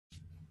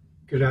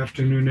Good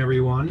afternoon,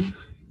 everyone.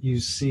 You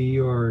see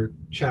your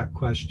chat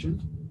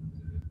question.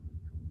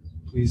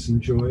 Please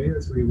enjoy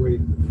as we wait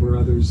for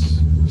others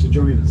to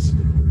join us.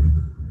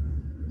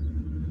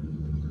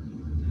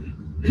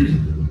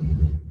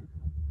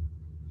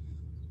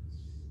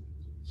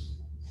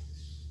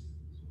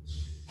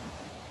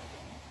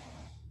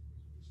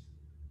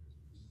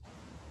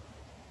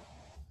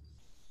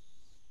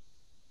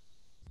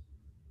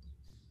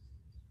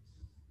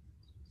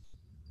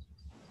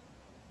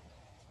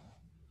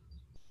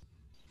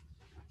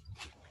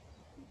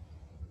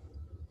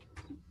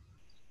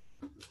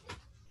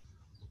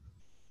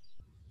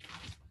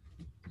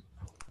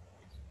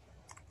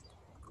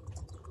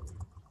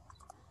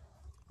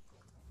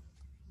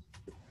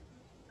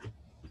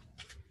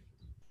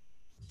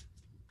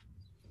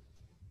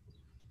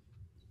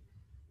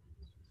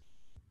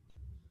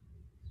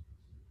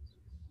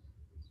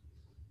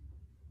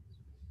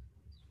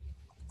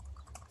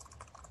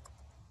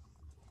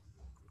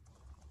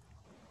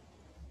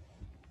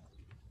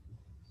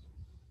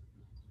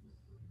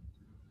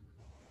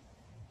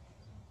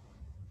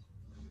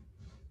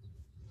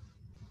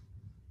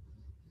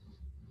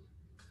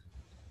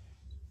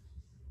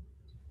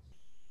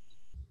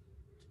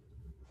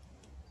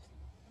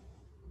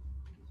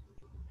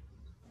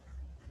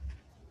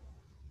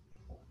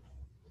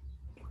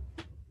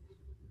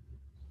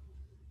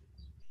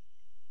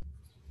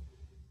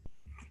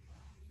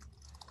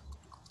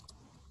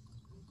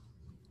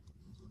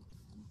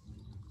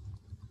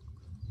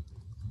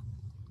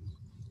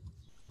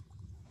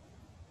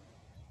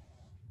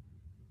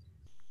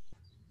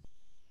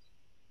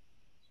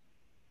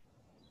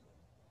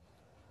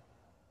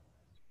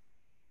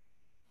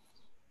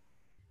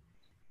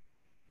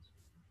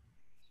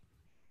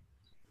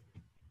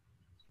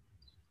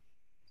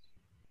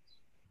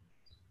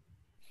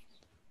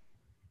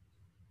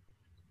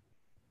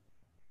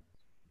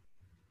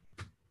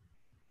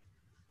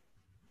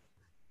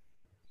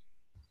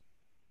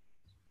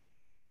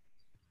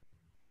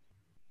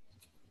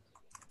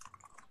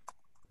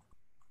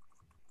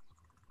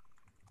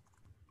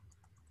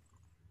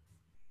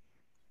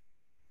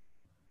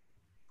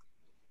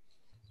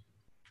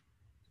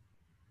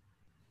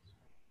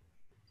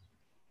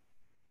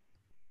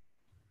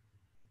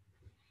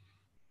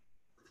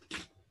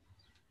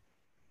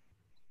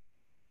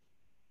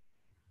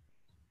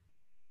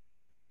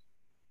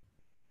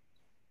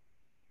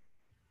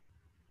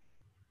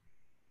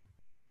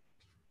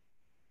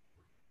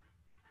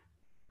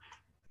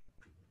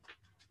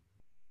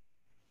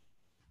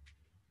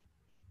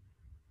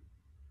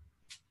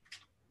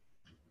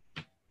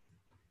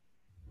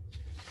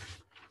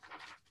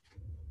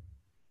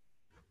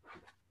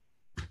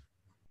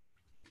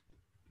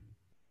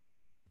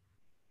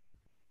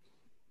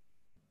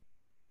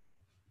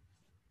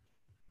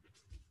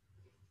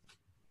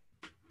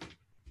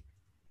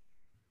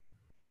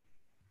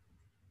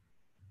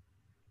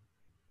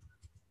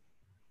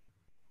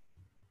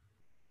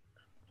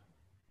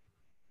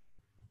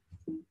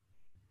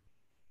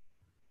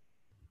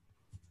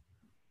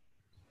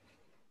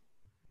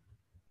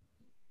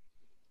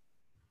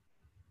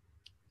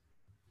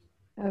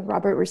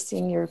 Robert, we're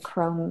seeing your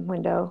Chrome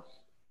window.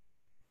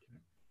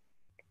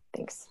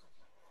 Thanks.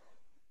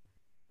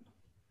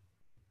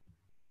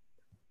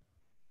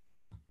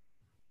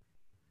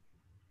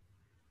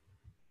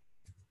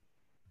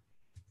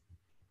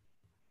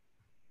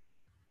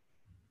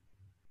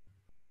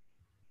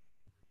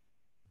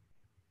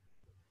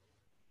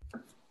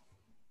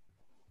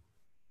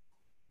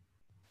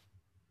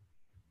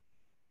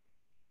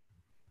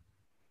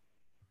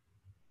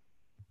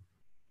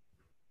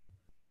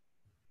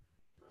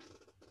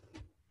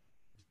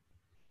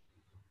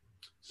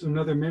 So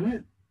another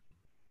minute.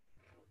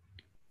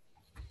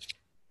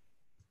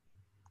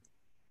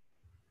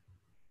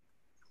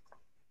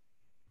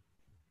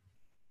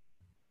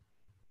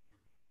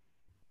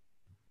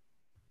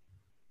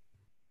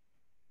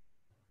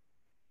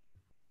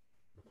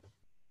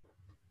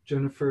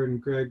 Jennifer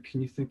and Greg,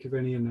 can you think of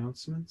any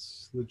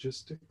announcements,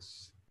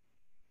 logistics,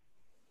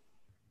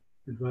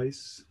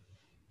 advice?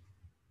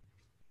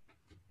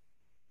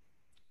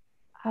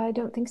 I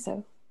don't think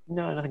so.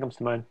 No, nothing comes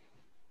to mind.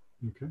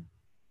 Okay.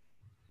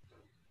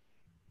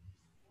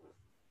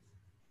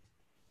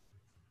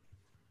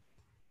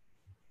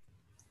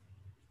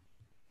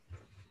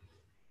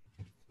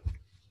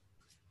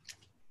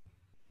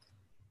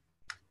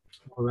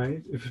 All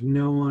right, if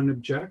no one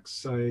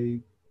objects, I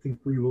think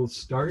we will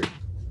start.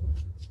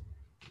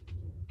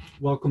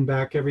 Welcome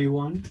back,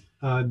 everyone.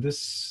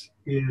 This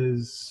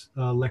is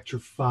lecture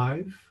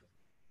 5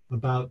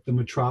 about the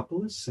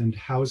Metropolis and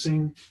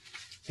housing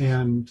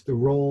and the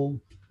role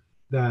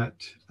that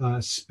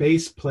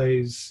space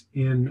plays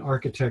in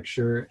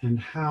architecture and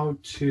how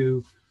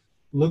to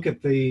look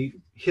at the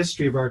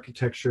history of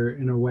architecture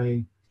in a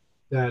way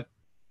that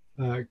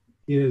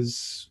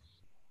is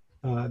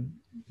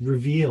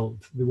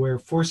revealed, where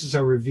forces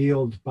are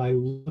revealed by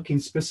looking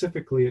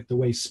specifically at the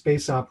way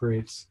space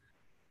operates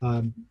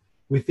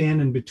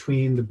within and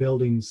between the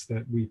buildings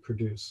that we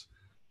produce.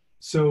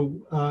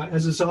 So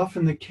as is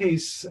often the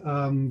case,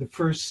 the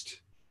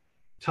first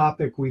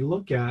topic we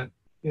look at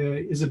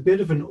is a bit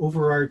of an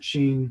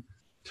overarching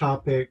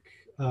topic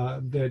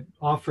that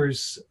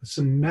offers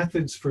some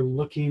methods for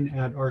looking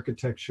at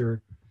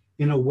architecture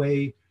in a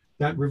way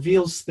that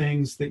reveals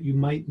things that you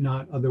might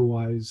not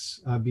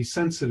otherwise be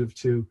sensitive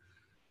to.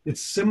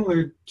 It's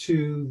similar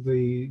to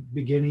the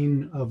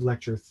beginning of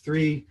lecture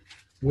 3,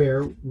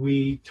 where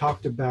we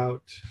talked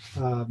about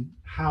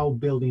how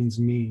buildings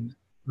mean.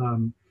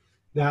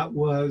 That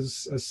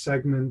was a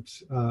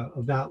segment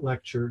of that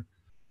lecture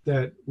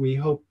that we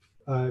hope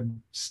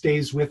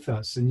stays with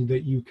us and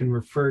that you can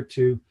refer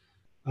to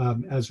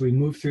as we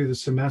move through the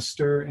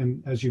semester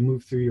and as you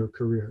move through your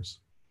careers.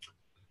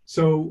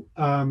 So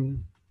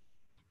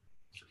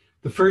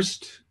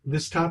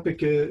this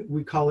topic,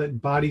 we call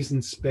it bodies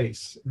in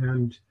space,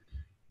 and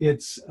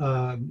it's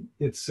a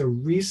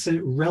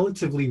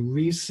relatively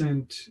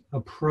recent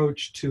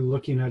approach to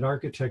looking at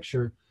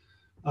architecture.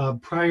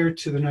 Prior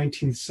to the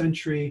 19th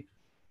century,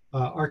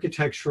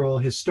 architectural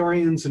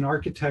historians and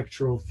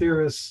architectural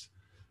theorists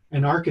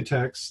and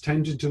architects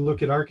tended to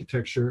look at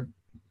architecture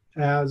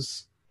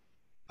as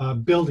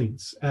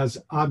buildings, as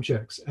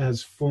objects,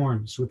 as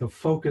forms, with a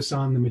focus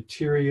on the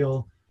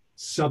material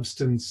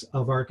substance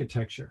of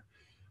architecture.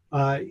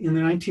 In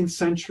the 19th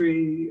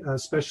century,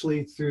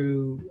 especially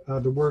through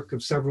the work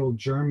of several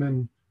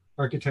German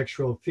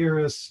architectural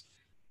theorists,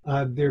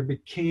 there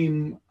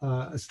became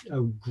a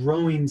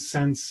growing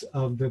sense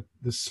of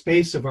the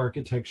space of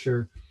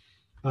architecture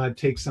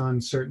takes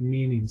on certain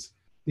meanings.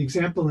 The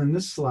example in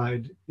this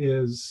slide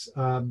is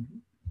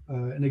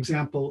an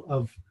example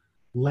of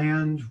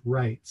land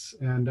rights,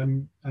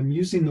 and I'm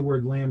using the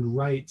word land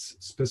rights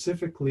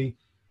specifically,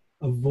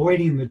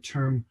 avoiding the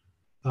term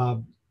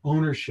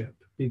ownership,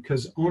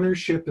 because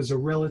ownership is a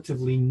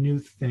relatively new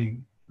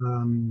thing.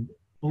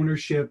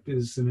 Ownership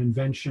is an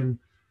invention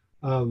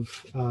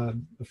of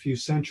a few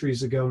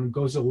centuries ago and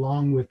goes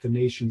along with the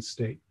nation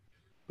state.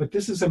 But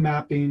this is a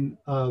mapping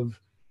of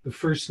the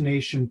First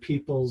Nation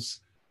peoples,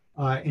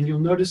 and you'll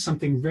notice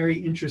something very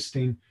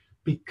interesting.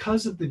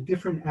 Because of the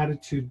different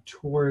attitude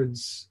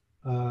towards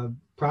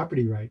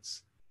property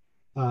rights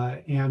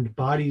and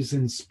bodies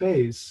in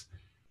space,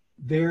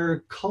 their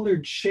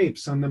colored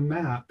shapes on the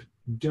map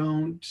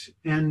don't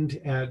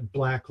end at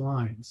black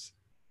lines.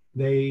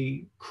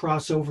 They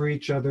cross over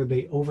each other,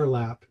 they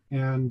overlap,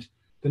 and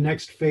the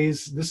next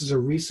phase, this is a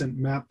recent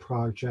map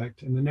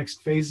project, and the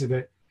next phase of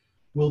it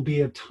will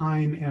be a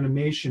time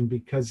animation,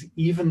 because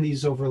even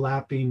these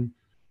overlapping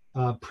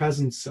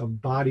presence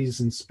of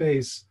bodies in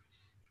space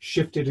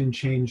shifted and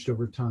changed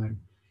over time.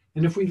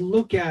 And if we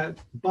look at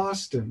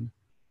Boston,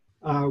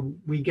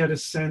 we get a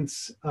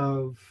sense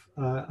of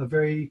a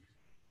very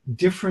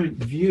different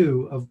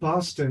view of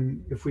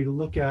Boston if we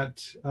look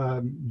at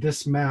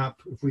this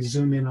map, if we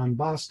zoom in on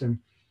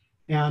Boston.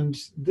 And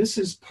this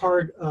is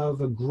part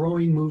of a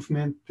growing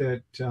movement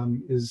that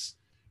is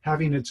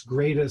having its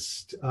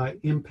greatest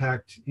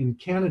impact in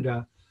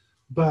Canada.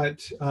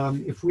 But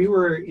if we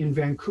were in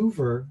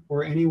Vancouver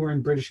or anywhere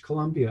in British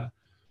Columbia,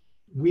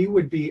 we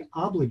would be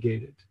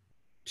obligated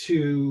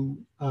to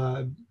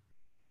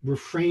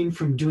refrain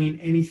from doing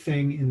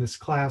anything in this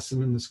class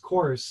and in this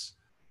course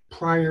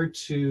prior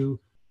to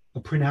a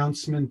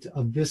pronouncement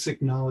of this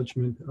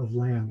acknowledgement of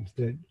land,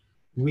 that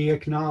we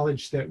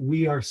acknowledge that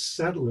we are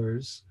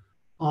settlers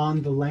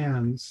on the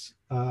lands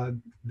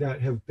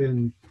that have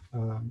been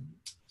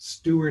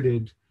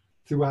stewarded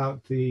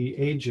throughout the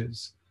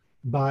ages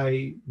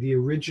by the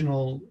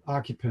original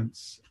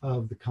occupants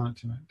of the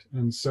continent.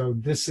 And so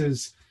this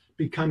is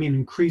becoming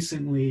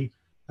increasingly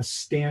a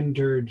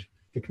standard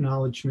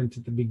acknowledgement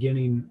at the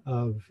beginning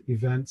of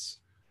events.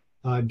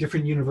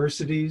 Different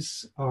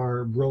universities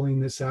are rolling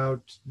this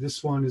out.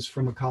 This one is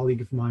from a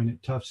colleague of mine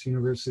at Tufts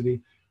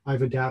University.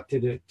 I've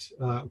adapted it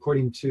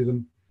according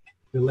to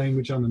the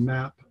language on the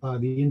map,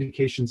 the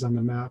indications on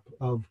the map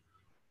of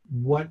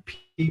what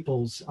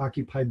peoples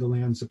occupied the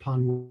lands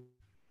upon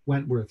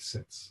Wentworth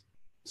sits.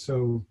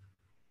 So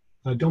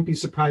don't be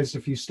surprised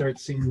if you start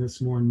seeing this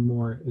more and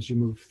more as you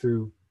move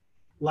through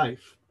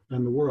life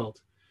and the world.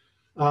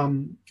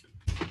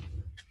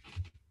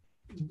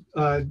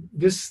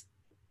 This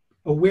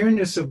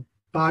awareness of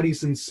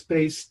bodies in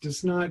space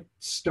does not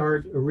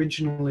start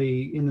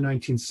originally in the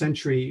 19th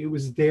century. It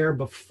was there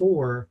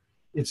before.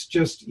 It's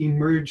just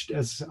emerged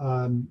as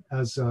an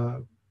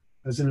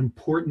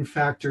important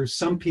factor.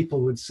 Some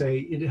people would say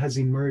it has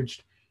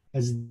emerged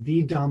as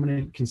the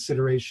dominant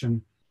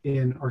consideration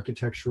in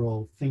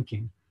architectural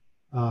thinking.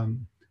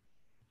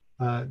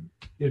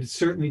 It's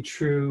certainly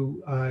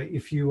true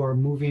if you are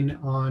moving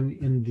on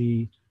in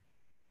the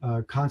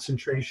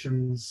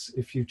concentrations.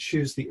 If you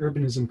choose the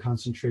urbanism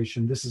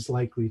concentration, this is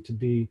likely to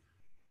be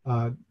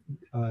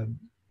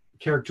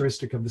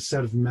characteristic of the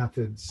set of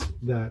methods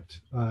that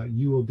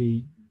you will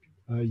be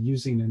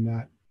using in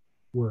that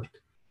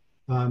work.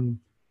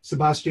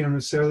 Sebastiano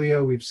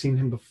Serlio, we've seen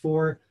him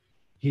before.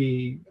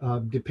 He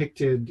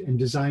depicted and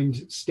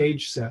designed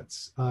stage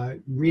sets,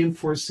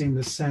 reinforcing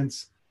the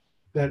sense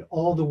that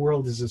all the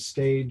world is a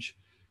stage,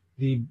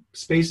 the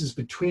spaces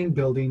between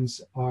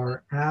buildings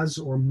are as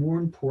or more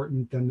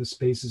important than the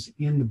spaces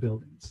in the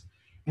buildings.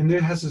 And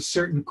there has a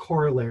certain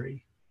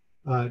corollary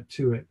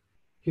to it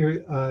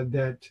here,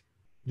 that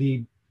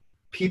the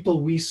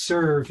people we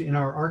serve in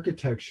our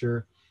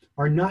architecture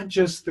are not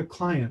just the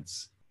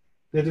clients,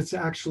 that it's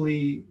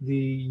actually the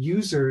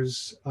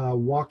users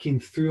walking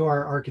through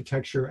our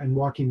architecture and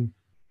walking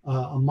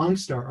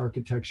amongst our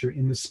architecture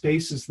in the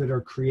spaces that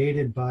are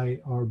created by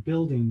our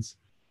buildings,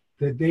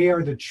 that they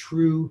are the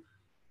true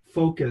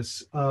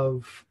focus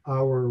of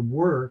our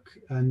work,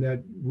 and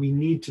that we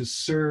need to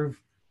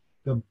serve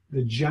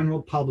the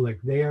general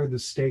public. They are the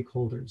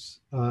stakeholders,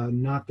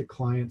 not the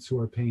clients who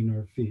are paying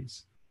our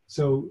fees.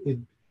 So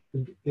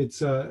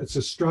it's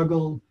a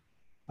struggle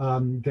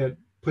that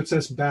puts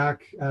us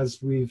back,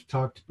 as we've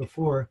talked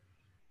before,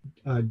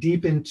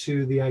 deep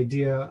into the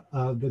idea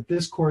that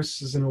this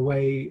course is in a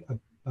way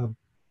a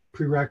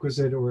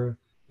prerequisite or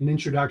an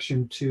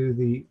introduction to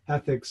the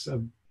ethics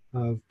of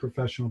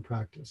professional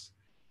practice.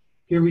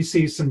 Here we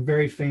see some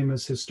very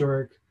famous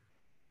historic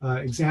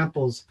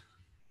examples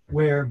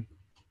where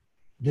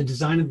the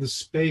design of the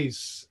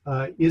space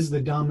is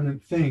the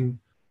dominant thing.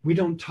 We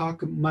don't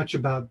talk much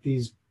about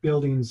these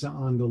buildings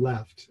on the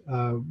left.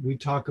 We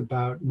talk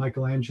about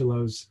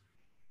Michelangelo's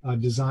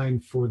design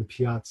for the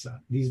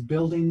piazza. These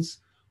buildings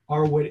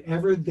are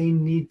whatever they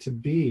need to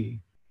be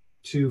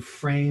to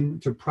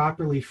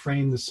properly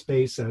frame the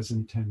space as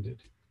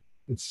intended.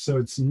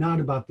 It's not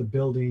about the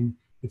building,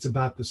 it's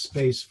about the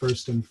space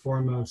first and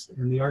foremost,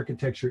 and the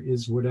architecture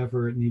is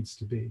whatever it needs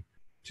to be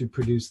to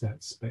produce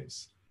that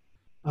space.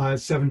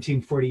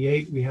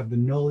 1748, we have the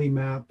Noli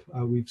map.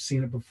 We've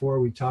seen it before,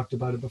 we talked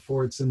about it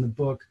before, it's in the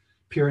book.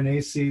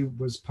 Piranesi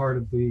was part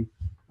of the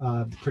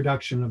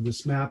production of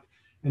this map.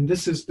 And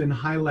this has been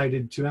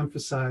highlighted to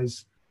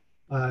emphasize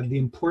the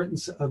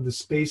importance of the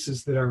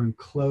spaces that are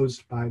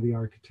enclosed by the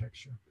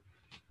architecture.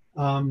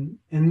 And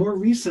more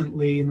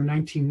recently, in the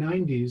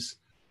 1990s,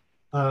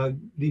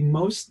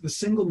 the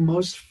single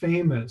most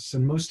famous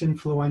and most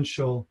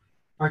influential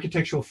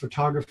architectural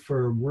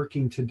photographer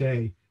working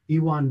today,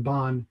 Iwan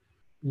Ban,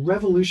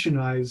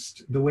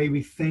 revolutionized the way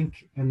we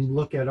think and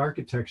look at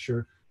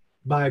architecture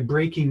by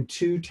breaking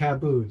two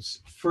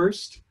taboos.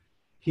 First,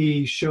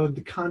 he showed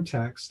the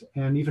context,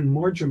 and even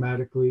more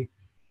dramatically,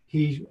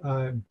 he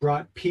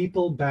brought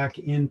people back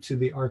into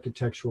the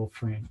architectural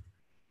frame.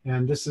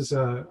 And this is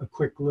a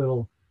quick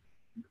little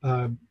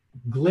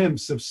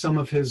glimpse of some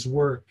of his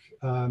work.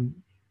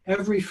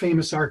 Every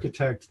famous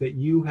architect that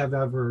you have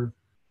ever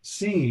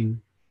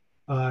seen,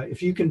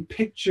 if you can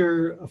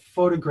picture a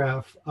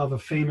photograph of a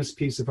famous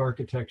piece of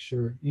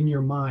architecture in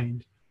your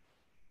mind,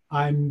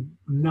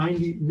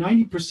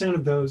 90%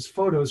 of those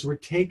photos were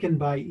taken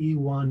by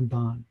Iwan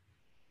Ban.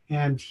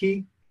 And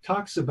he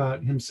talks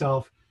about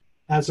himself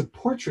as a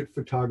portrait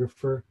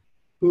photographer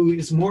who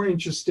is more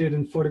interested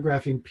in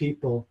photographing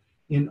people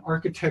in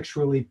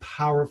architecturally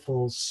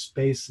powerful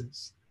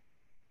spaces.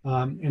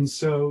 And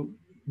so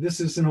this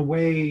is, in a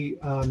way,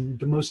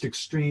 the most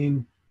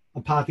extreme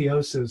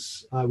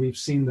apotheosis we've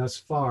seen thus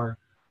far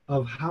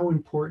of how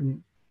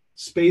important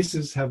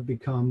spaces have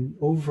become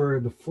over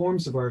the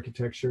forms of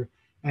architecture,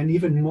 and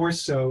even more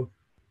so,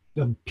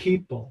 the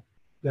people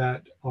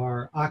that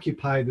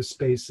occupy the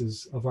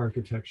spaces of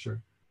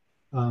architecture.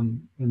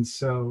 And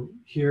so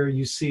here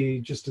you see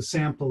just a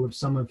sample of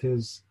some of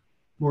his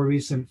more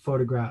recent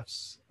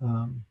photographs.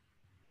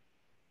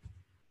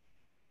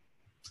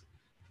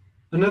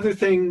 Another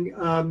thing,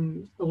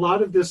 a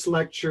lot of this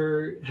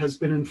lecture has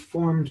been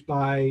informed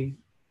by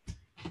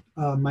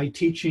my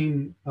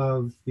teaching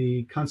of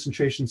the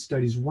Concentration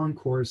Studies 1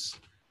 course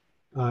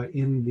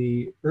in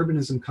the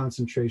urbanism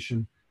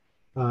concentration.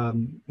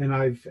 And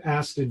I've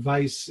asked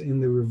advice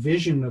in the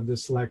revision of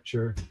this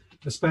lecture,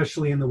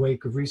 especially in the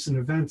wake of recent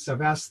events.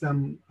 I've asked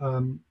them,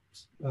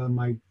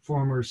 my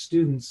former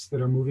students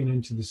that are moving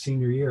into the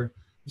senior year,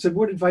 I said,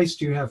 what advice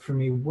do you have for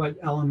me? What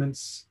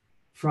elements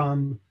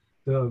from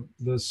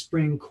the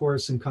spring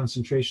course in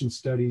concentration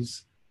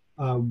studies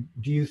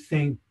do you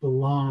think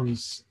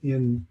belongs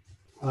in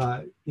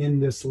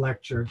this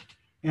lecture?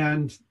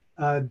 And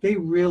they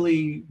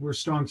really were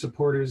strong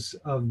supporters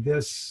of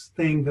this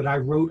thing that I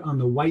wrote on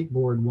the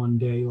whiteboard one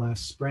day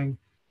last spring.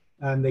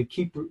 And they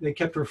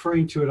kept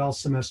referring to it all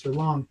semester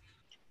long,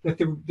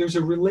 that there's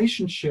a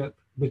relationship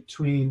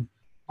between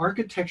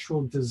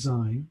architectural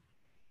design,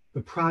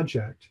 the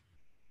project,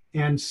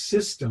 and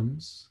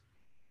systems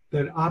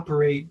that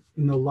operate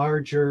in the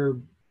larger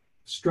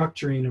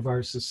structuring of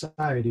our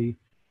society,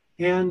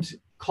 and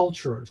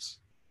cultures.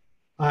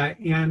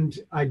 And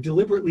I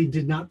deliberately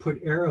did not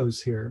put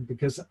arrows here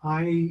because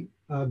I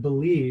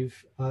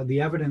believe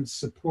the evidence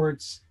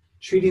supports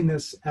treating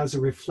this as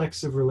a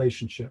reflexive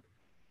relationship,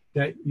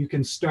 that you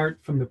can start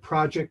from the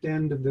project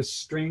end of this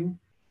string,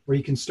 or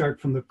you can start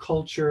from the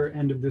culture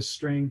end of this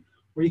string,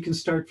 or you can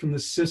start from the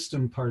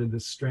system part of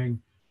this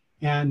string,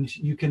 and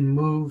you can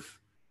move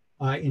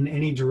in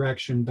any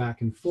direction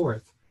back and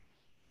forth.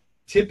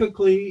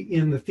 Typically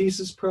in the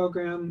thesis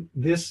program,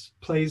 this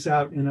plays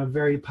out in a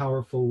very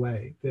powerful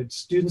way, that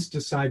students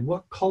decide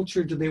what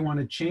culture do they want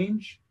to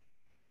change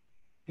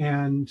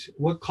and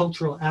what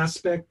cultural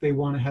aspect they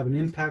want to have an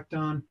impact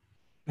on.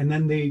 And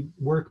then they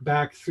work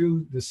back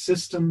through the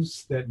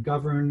systems that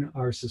govern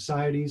our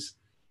societies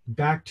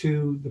back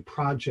to the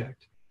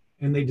project.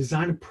 And they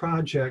design a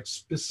project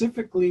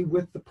specifically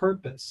with the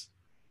purpose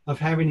of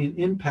having an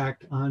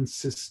impact on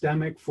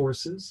systemic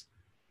forces.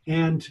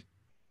 And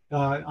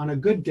on a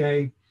good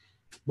day,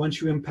 once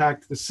you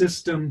impact the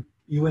system,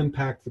 you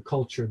impact the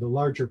culture, the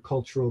larger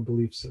cultural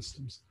belief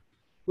systems.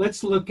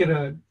 Let's look at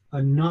a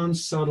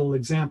non-subtle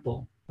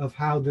example of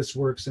how this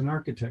works in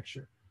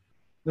architecture.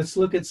 Let's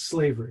look at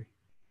slavery.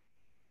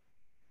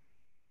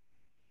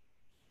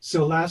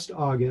 So last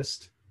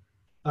August,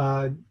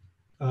 the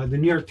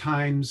New York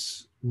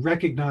Times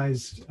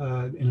recognized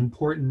an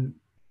important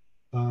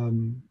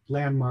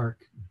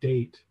landmark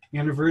date,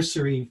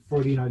 anniversary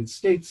for the United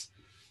States.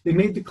 They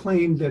made the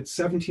claim that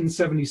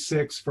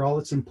 1776, for all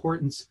its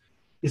importance,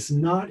 is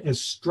not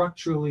as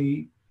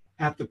structurally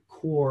at the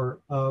core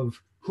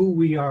of who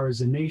we are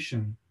as a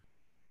nation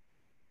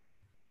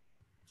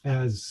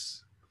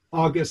as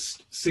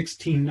August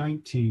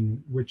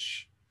 1619,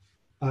 which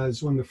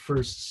is when the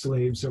first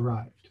slaves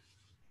arrived.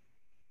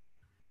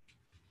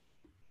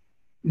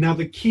 Now,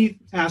 the key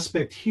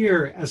aspect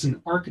here as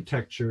an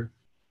architecture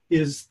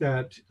is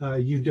that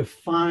you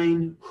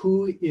define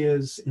who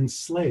is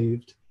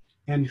enslaved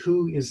and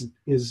who is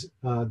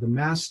the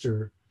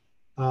master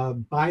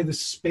by the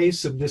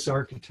space of this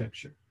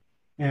architecture.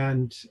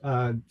 And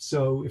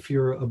so if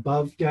you're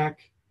above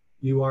deck,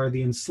 you are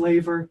the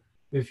enslaver.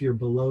 If you're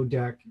below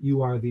deck,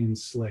 you are the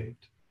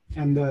enslaved.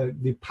 And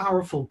the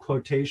powerful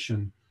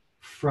quotation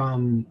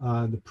from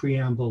the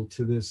preamble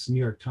to this New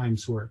York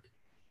Times work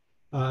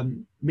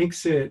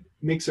makes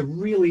a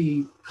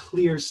really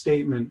clear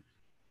statement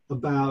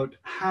about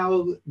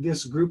how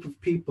this group of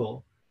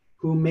people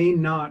who may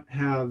not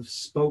have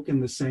spoken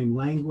the same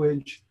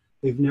language,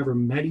 they've never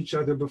met each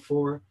other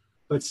before,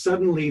 but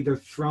suddenly they're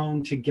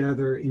thrown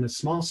together in a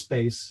small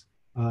space,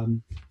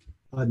 an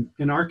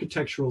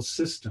architectural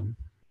system,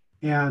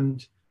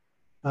 and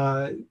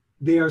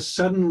they are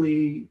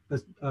suddenly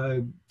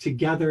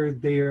together.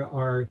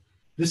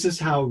 This is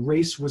how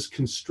race was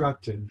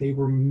constructed. They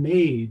were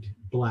made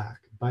Black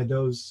by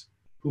those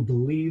who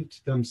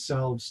believed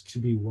themselves to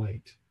be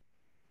white.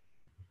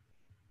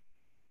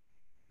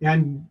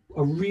 And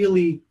a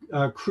really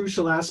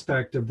crucial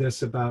aspect of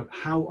this about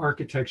how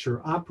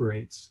architecture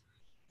operates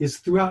is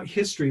throughout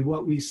history,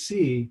 what we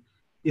see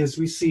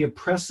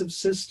oppressive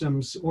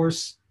systems or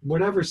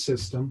whatever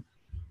system.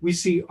 We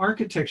see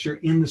architecture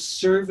in the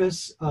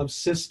service of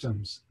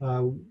systems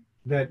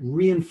that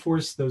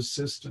reinforce those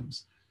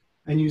systems.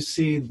 And you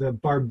see the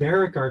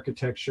barbaric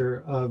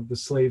architecture of the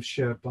slave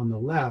ship on the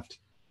left,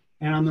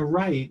 and on the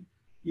right,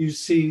 you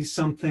see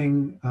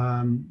something,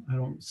 I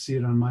don't see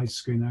it on my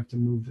screen, I have to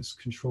move this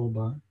control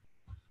bar.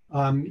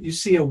 You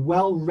see a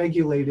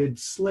well-regulated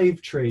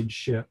slave trade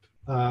ship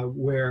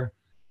where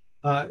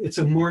it's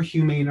a more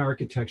humane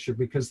architecture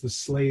because the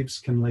slaves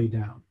can lay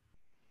down.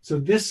 So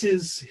this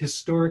is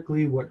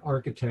historically what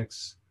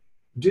architects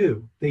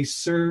do. They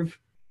serve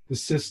the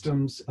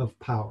systems of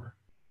power.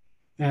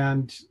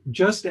 And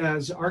just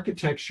as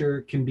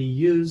architecture can be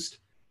used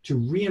to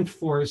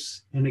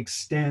reinforce and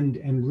extend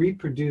and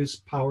reproduce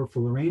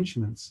powerful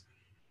arrangements,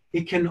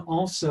 it can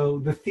also,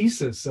 the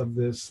thesis of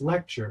this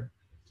lecture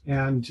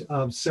and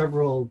of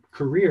several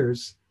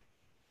careers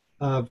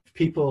of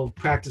people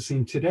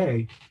practicing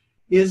today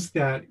is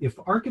that if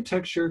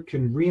architecture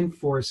can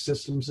reinforce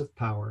systems of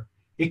power,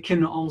 it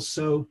can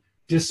also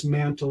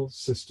dismantle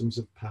systems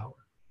of power.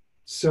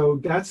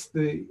 So that's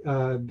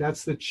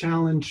the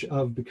challenge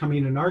of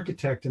becoming an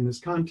architect in this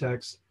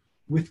context.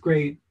 With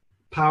great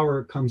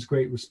power comes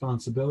great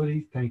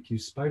responsibility. Thank you,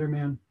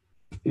 Spider-Man.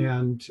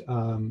 And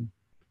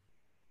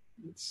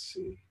let's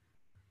see.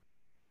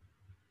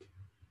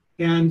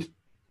 And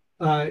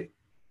the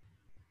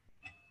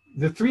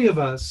three of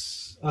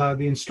us,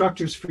 the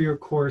instructors for your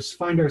course,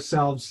 find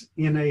ourselves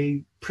in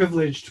a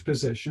privileged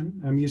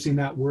position. I'm using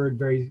that word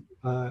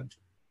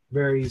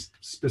very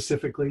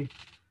specifically.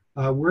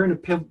 We're in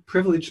a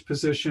privileged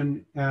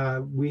position.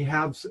 We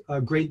have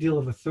a great deal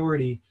of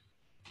authority.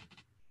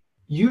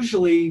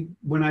 Usually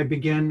when I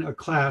begin a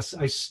class,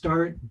 I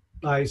start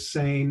by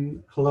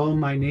saying, hello,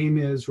 my name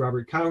is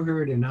Robert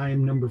Cowherd and I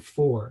am number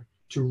 4,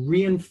 to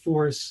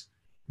reinforce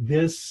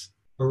this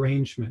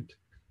arrangement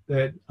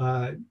that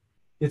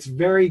it's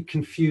very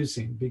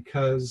confusing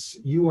because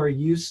you are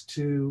used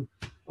to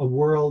a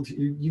world,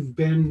 you've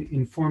been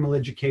in formal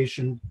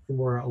education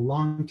for a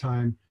long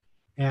time,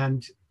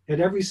 and at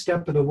every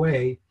step of the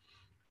way,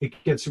 it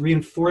gets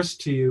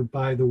reinforced to you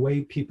by the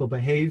way people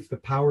behave, the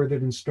power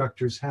that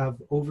instructors have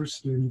over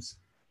students,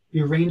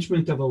 the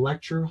arrangement of a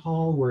lecture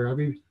hall where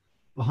every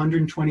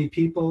 120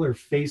 people are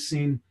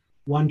facing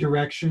one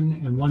direction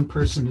and one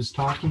person is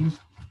talking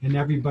and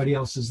everybody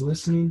else is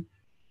listening.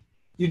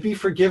 You'd be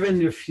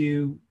forgiven if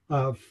you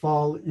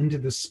fall into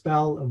the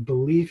spell of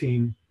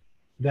believing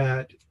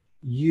that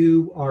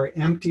you are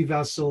empty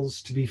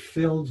vessels to be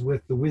filled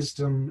with the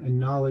wisdom and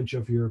knowledge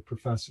of your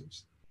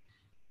professors.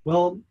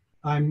 Well,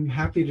 I'm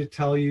happy to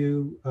tell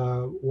you,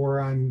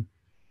 or I'm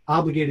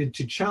obligated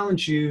to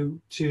challenge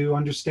you to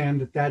understand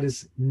that that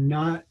is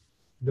not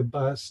the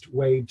best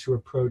way to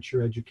approach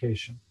your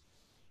education.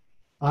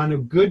 On a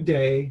good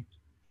day,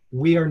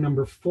 we are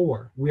number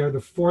 4. We are the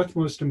 4th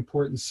most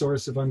important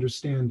source of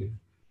understanding.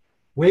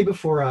 Way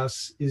before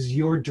us is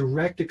your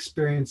direct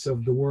experience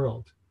of the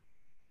world.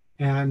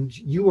 And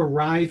you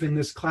arrive in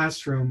this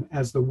classroom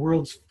as the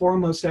world's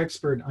foremost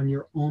expert on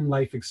your own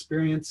life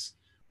experience.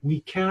 We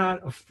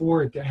cannot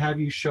afford to have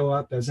you show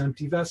up as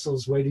empty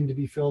vessels waiting to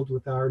be filled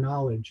with our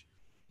knowledge.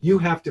 You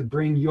have to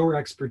bring your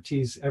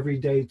expertise every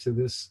day to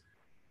this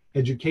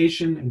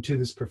education and to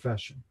this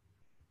profession.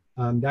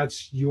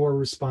 That's your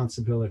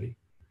responsibility.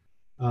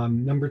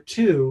 Number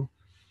 2,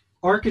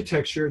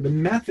 architecture, the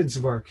methods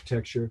of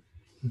architecture,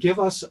 give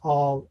us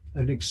all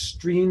an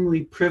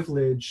extremely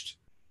privileged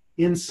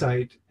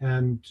insight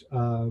and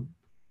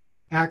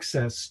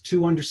access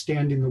to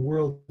understanding the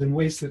world in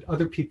ways that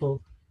other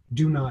people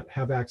do not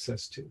have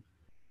access to.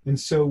 And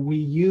so we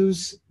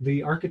use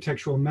the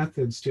architectural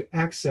methods to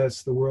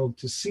access the world,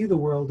 to see the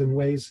world in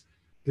ways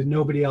that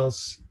nobody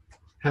else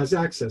has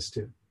access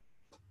to.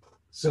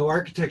 So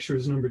architecture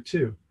is number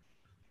 2.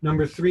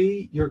 Number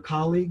 3, your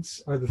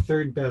colleagues are the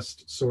 3rd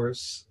best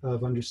source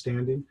of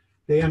understanding.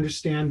 They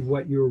understand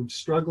what you're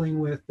struggling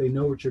with, they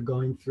know what you're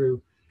going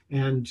through,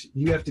 and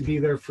you have to be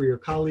there for your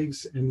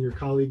colleagues, and your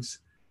colleagues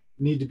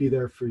need to be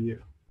there for you.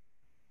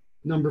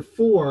 Number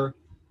 4,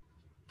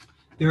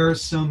 there are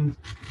some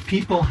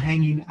people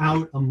hanging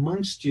out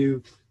amongst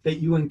you that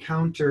you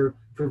encounter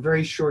for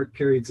very short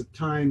periods of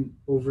time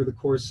over the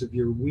course of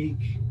your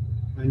week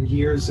and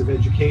years of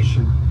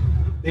education.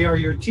 They are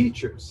your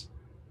teachers.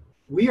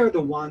 We are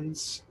the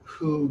ones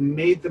who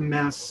made the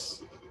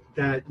mess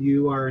that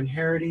you are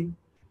inheriting.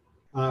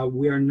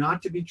 We are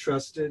not to be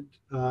trusted.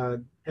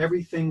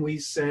 Everything we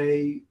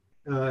say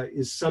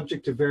is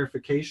subject to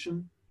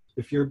verification.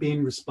 If you're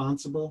being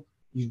responsible,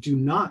 you do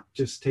not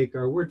just take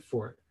our word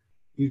for it.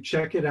 You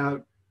check it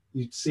out,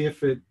 you see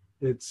if it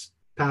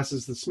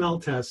passes the smell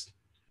test,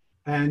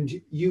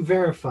 and you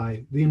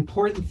verify. The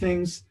important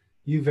things,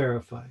 you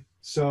verify.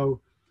 So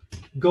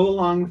go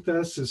along with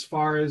us as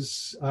far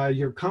as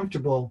you're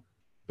comfortable,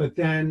 but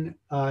then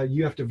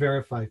you have to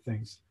verify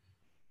things.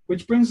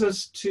 Which brings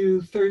us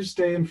to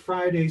Thursday and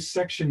Friday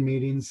section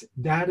meetings.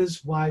 That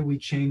is why we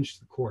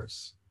changed the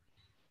course.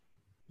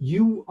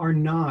 You are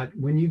not,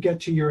 when you get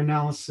to your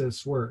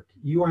analysis work,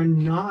 you are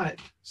not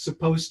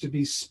supposed to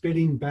be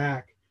spitting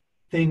back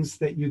things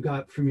that you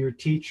got from your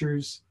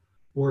teachers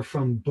or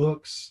from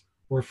books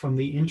or from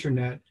the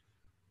internet.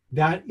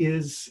 That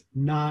is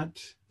not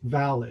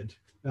valid.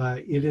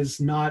 It is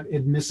not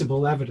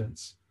admissible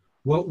evidence.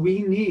 What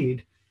we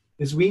need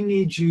is we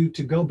need you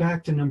to go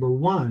back to number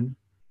 1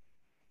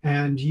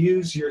 and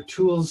use your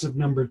tools of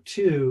number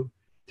 2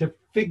 to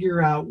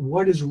figure out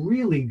what is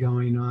really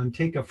going on,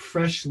 take a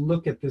fresh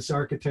look at this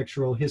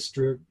architectural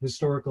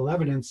historical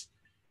evidence,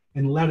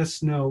 and let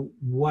us know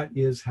what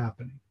is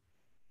happening.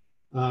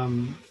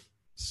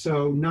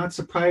 So not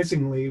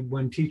surprisingly,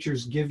 when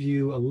teachers give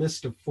you a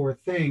list of 4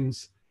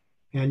 things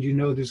and you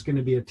know there's going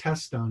to be a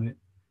test on it,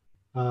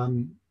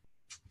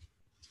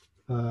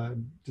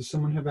 does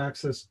someone have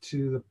access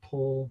to the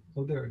poll?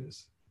 Oh, there it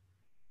is.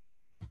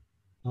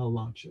 I'll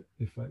launch it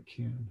if I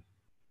can.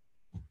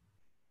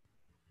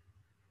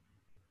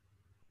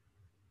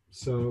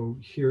 So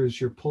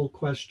here's your poll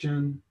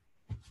question.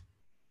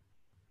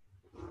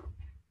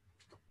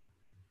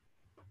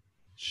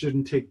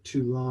 Shouldn't take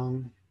too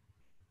long.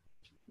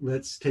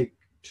 Let's take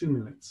 2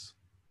 minutes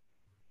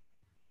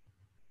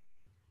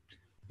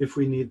if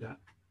we need that.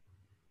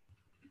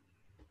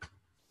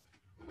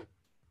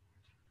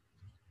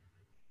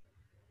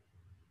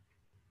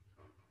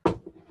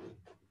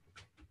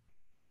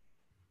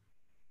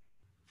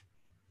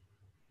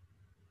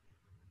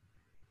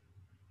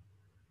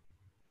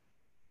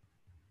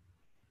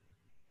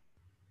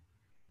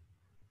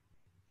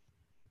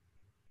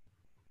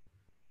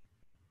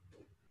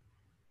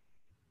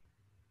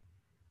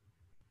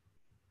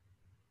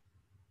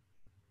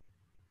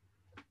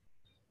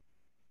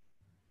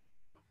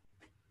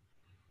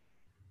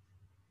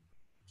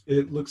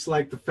 It looks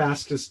like the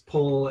fastest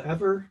poll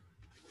ever,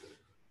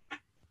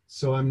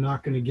 so I'm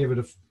not going to give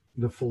it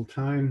the full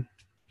time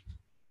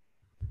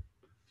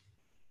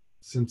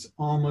since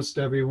almost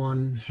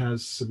everyone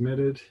has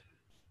submitted.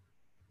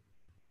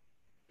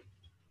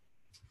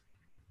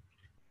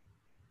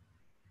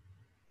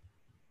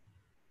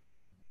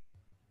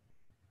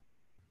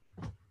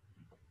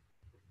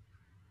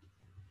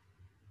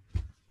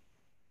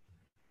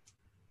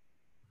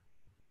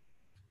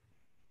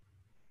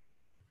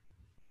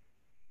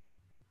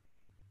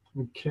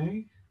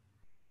 Okay.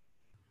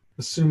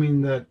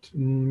 Assuming that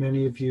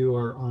many of you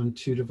are on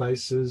 2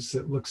 devices,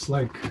 it looks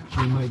like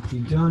we might be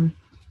done.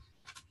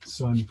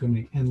 So I'm going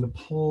to end the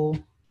poll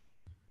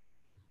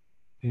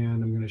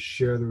and I'm going to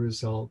share the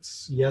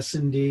results. Yes,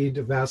 indeed,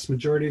 a vast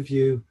majority of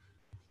you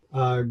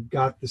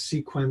got the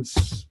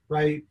sequence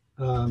right.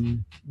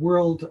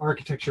 World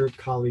Architecture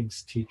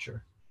Colleagues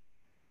Teacher.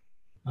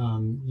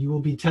 You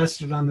will be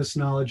tested on this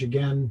knowledge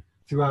again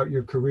throughout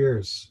your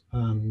careers,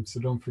 so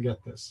don't forget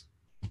this.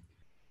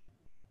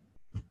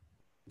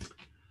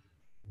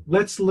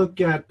 Let's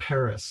look at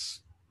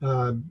Paris.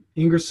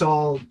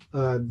 Ingersoll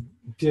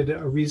did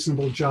a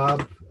reasonable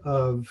job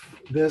of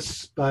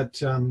this, but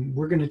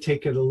we're going to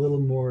take it a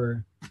little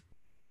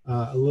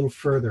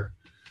further.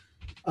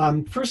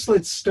 First,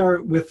 let's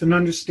start with an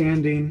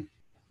understanding.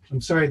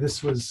 I'm sorry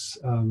this was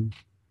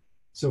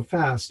so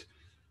fast,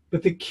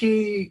 but the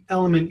key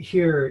element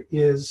here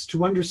is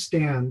to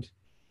understand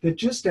that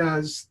just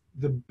as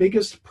the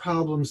biggest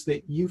problems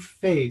that you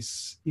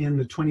face in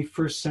the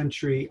 21st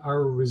century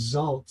are a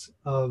result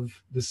of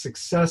the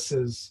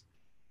successes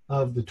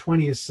of the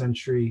 20th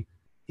century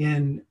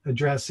in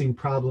addressing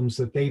problems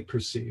that they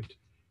perceived.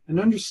 And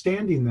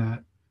understanding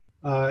that,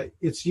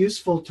 it's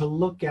useful to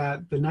look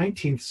at the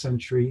 19th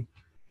century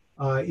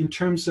in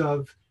terms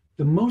of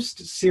the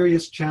most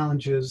serious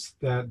challenges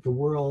that the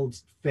world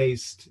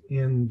faced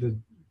in the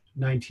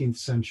 19th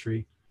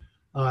century.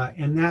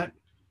 And that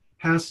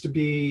has to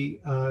be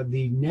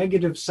the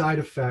negative side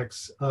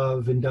effects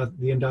of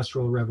the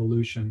Industrial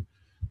Revolution.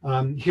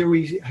 Here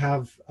we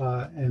have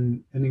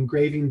an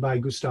engraving by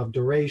Gustave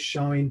Doré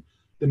showing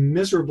the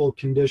miserable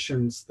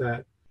conditions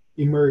that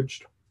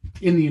emerged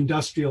in the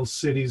industrial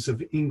cities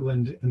of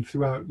England and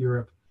throughout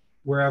Europe,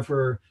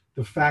 wherever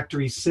the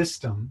factory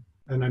system,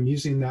 and I'm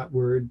using that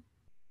word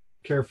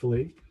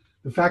carefully,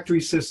 the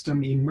factory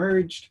system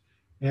emerged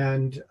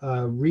and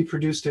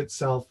reproduced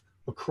itself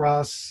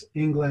across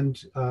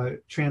England,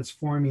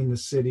 transforming the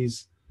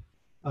cities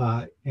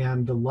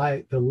and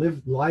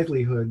the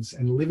livelihoods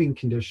and living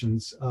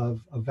conditions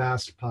of a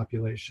vast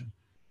population.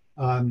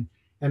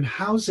 And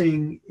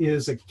housing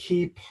is a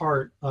key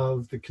part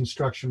of the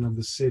construction of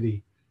the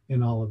city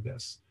in all of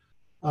this.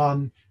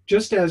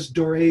 Just as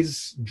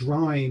Doré's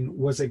drawing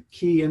was a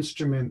key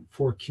instrument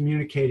for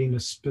communicating a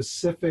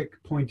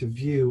specific point of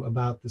view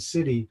about the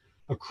city,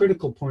 a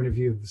critical point of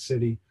view of the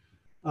city,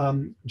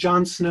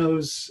 John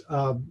Snow's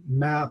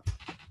map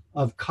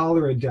of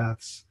cholera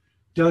deaths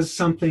does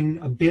something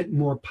a bit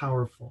more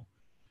powerful.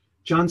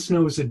 John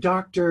Snow is a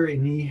doctor,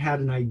 and he had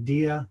an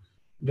idea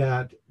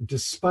that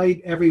despite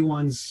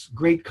everyone's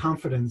great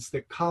confidence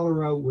that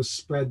cholera was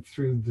spread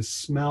through the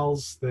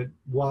smells that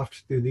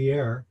waft through the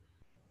air,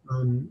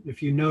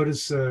 if you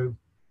notice a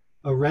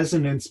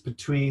resonance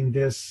between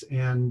this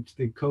and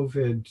the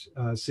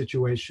COVID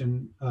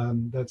situation,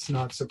 that's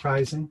not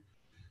surprising.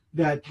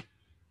 That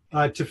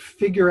to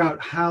figure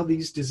out how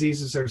these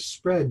diseases are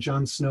spread,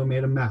 John Snow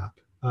made a map,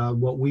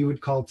 what we would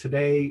call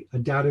today a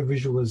data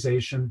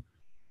visualization.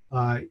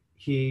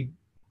 He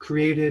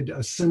created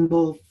a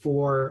symbol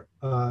for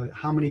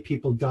how many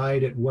people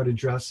died at what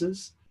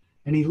addresses,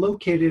 and he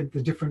located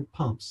the different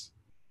pumps.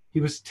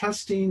 He was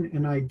testing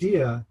an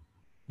idea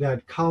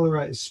that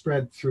cholera is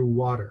spread through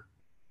water.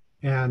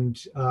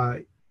 And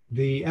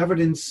the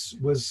evidence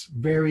was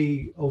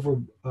very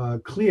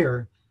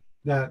clear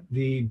that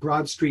the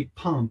Broad Street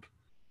pump,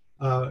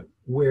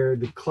 where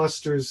the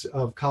clusters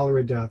of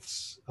cholera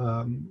deaths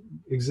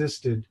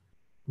existed,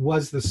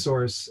 was the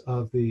source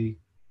of the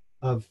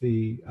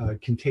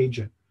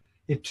contagion.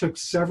 It took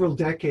several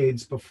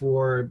decades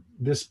before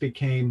this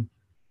became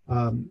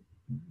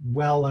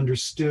well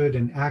understood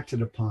and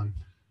acted upon.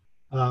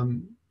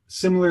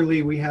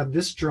 Similarly, we have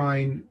this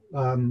drawing.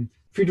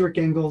 Friedrich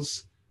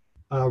Engels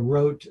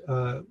wrote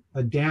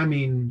a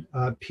damning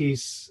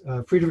piece.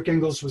 Friedrich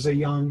Engels was a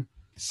young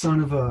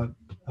son of a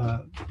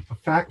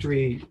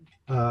factory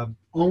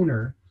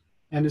owner,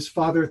 and his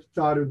father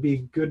thought it would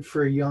be good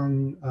for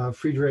young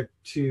Friedrich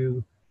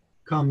to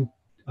come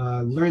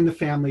learn the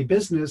family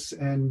business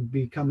and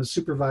become a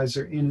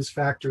supervisor in his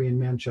factory in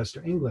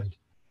Manchester, England.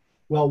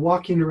 While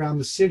walking around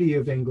the city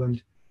of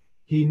England,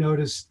 he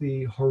noticed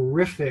the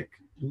horrific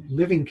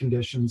living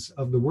conditions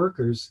of the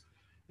workers,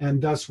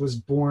 and thus was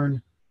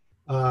born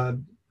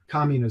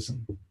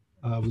communism,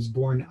 was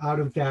born out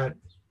of that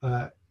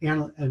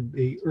and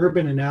the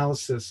urban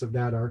analysis of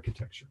that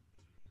architecture.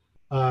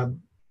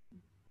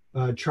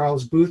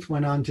 Charles Booth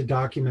went on to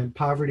document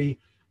poverty,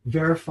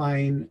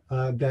 verifying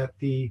that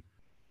the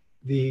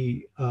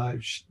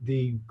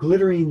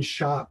glittering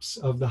shops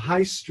of the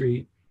high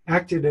street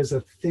acted as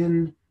a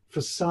thin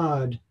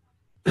facade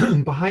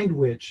behind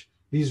which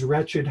these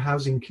wretched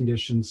housing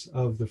conditions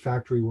of the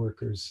factory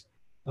workers,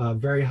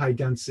 very high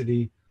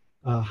density,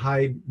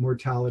 high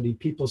mortality,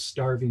 people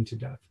starving to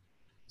death.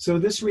 So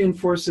this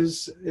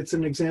reinforces, it's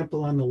an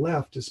example on the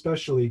left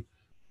especially,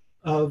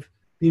 of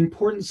the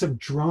importance of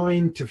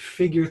drawing to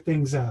figure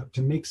things out,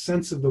 to make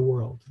sense of the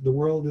world. The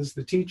world is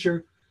the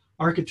teacher.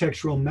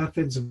 Architectural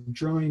methods of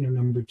drawing are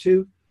number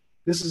two.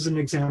 This is an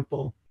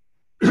example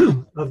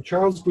of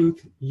Charles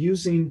Booth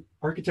using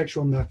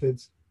architectural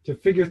methods to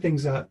figure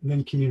things out and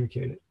then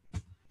communicate it.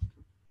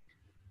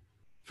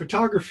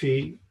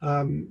 Photography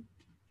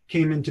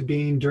came into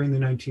being during the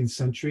 19th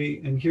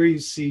century, and here you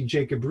see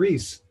Jacob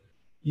Riis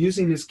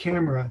using his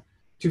camera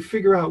to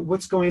figure out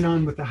what's going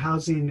on with the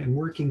housing and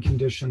working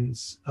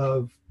conditions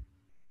of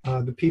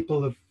the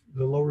people of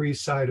the Lower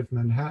East Side of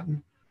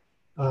Manhattan.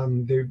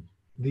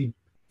 The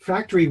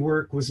factory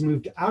work was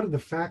moved out of the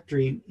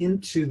factory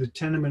into the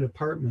tenement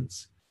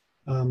apartments.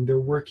 They're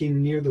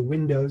working near the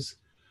windows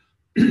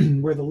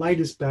where the light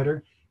is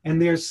better,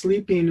 and they're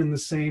sleeping in the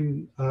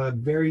same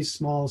very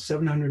small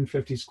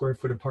 750 square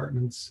foot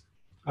apartments.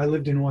 I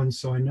lived in one,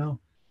 so I know,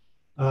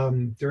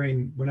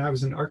 when I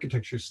was an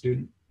architecture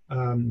student.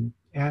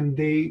 And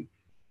they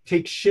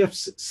take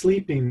shifts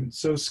sleeping.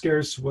 So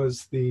scarce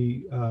was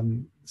the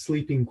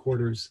sleeping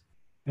quarters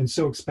and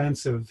so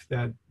expensive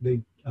that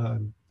they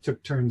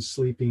took turns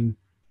sleeping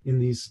in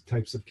these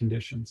types of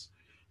conditions.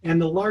 And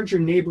the larger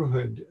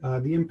neighborhood,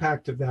 the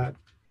impact of that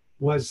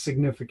was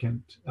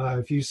significant.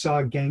 If you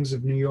saw Gangs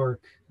of New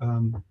York,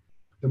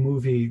 the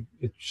movie,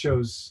 it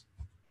shows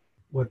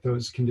what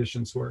those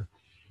conditions were.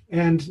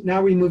 And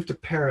now we move to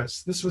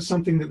Paris. This was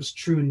something that was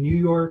true in New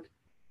York,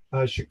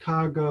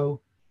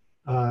 Chicago,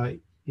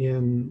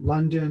 in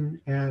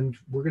London, and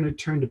we're going to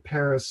turn to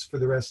Paris for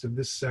the rest of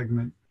this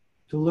segment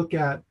to look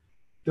at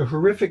the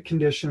horrific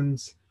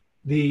conditions,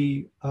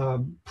 the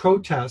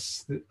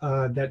protests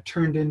that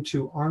turned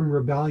into armed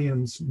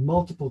rebellions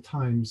multiple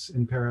times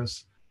in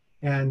Paris,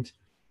 and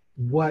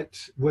what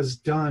was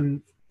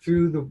done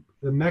through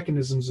the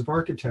mechanisms of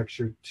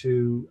architecture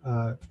to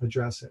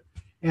address it.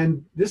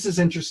 And this is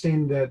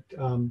interesting that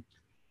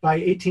by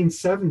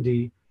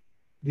 1870,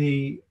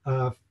 the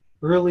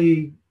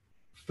early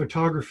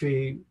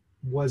photography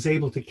was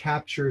able to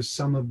capture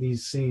some of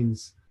these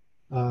scenes,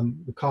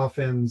 the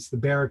coffins, the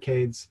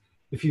barricades.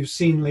 If you've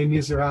seen Les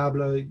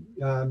Miserables,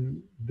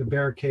 the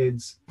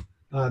barricades,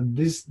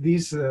 this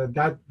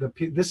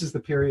is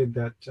the period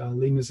that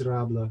Les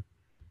Miserables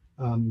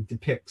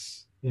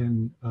depicts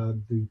in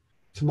the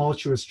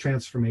tumultuous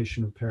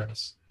transformation of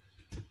Paris.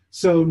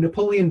 So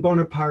Napoleon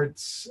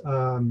Bonaparte's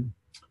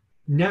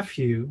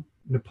nephew,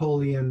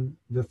 Napoleon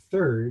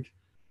III,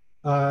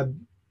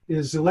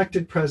 is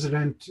elected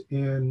president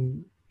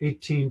in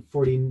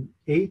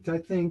 1848, I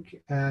think,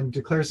 and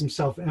declares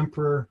himself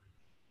emperor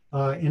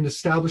and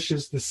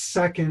establishes the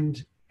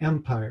Second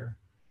Empire.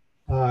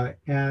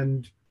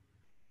 And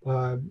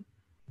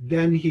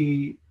then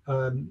he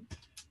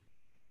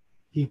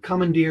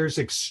commandeers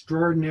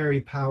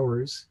extraordinary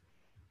powers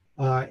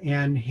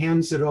and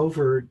hands it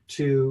over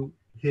to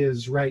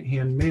his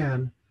right-hand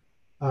man,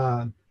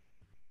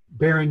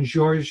 Baron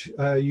Georges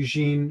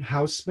Eugene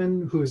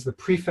Haussmann, who is the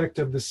prefect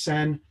of the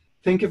Seine.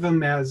 Think of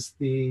him as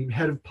the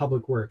head of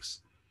public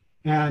works.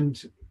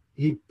 And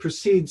he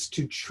proceeds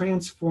to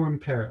transform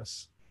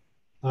Paris.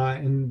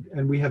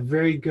 And we have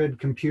very good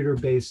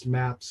computer-based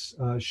maps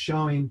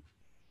showing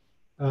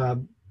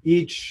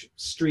each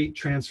street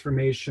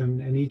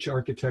transformation and each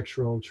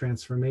architectural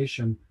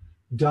transformation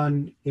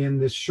done in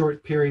this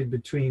short period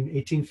between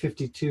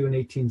 1852 and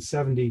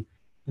 1870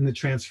 in the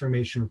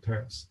transformation of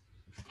Paris.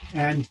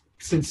 And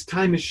since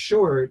time is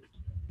short,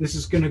 this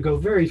is going to go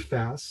very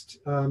fast.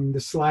 The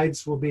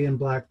slides will be in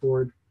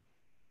Blackboard.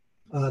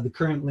 The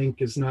current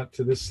link is not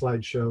to this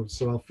slideshow,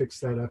 so I'll fix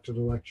that after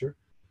the lecture.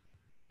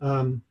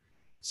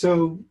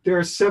 So there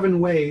are 7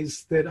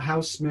 ways that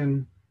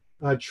Haussmann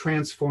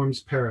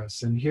transforms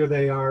Paris, and here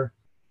they are,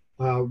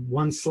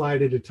 one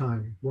slide at a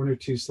time, 1 or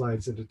 2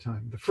 slides at a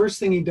time. The first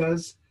thing he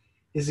does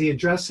is he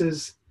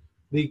addresses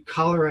the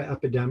cholera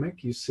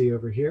epidemic you see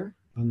over here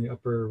on the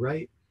upper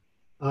right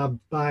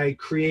by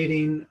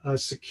creating a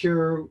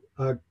secure,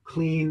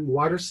 clean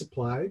water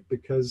supply,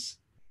 because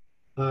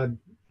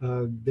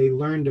they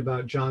learned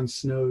about John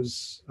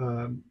Snow's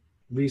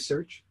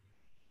research,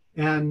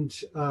 and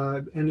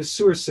a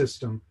sewer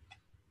system.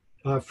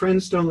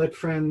 Friends don't let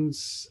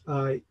friends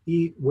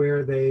eat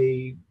where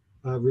they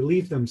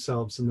relieve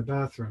themselves in the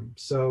bathroom.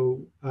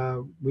 So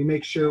we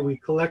make sure we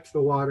collect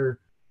the water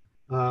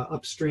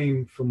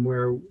upstream from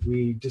where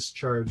we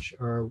discharge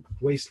our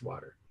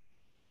wastewater.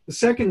 The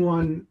second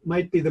one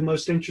might be the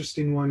most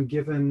interesting one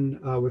given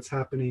what's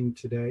happening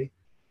today,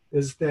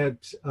 is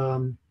that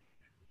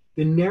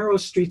the narrow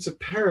streets of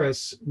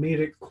Paris made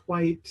it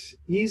quite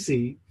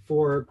easy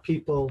for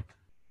people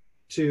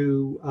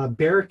to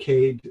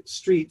barricade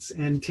streets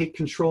and take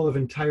control of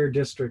entire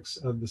districts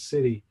of the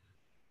city.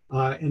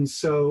 And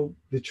so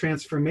the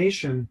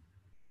transformation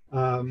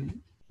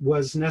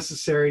was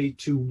necessary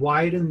to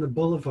widen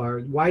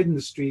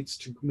the streets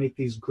to make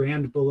these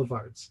grand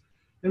boulevards.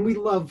 And we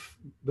love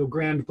the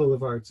grand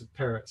boulevards of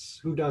Paris,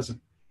 who doesn't?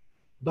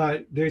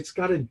 But it's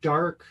got a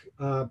dark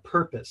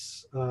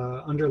purpose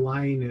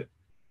underlying it,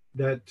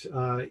 that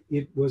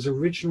it was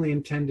originally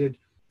intended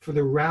for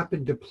the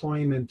rapid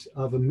deployment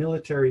of a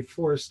military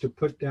force to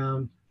put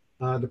down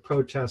the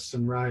protests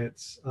and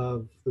riots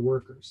of the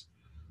workers.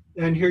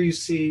 And here you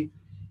see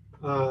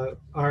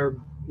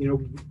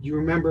you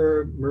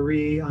remember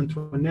Marie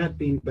Antoinette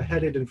being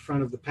beheaded in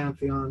front of the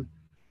Pantheon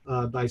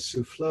by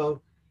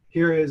Soufflot.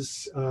 Here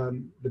is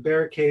the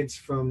barricades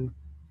from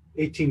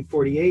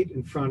 1848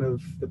 in front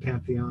of the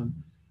Pantheon.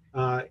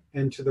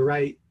 And to the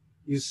right,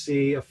 you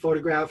see a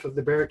photograph of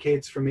the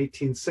barricades from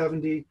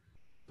 1870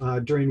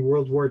 During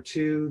World War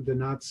II, the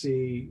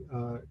Nazi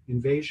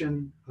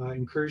incursion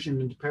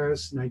into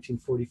Paris,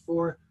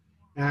 1944,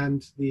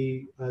 and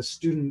the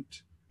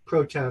student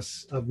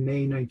protests of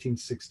May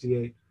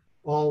 1968,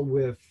 all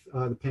with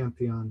the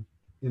Pantheon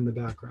in the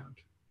background.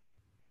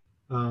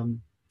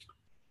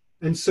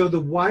 And so the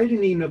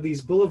widening of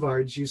these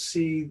boulevards, you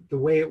see the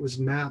way it was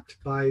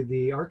mapped by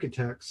the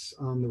architects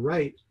on the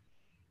right,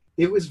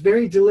 it was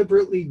very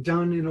deliberately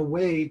done in a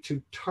way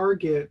to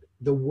target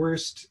the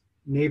worst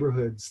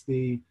neighborhoods,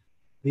 the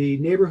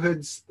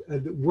neighborhoods,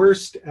 the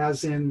worst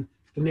as in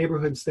the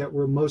neighborhoods that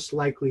were most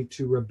likely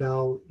to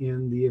rebel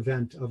in the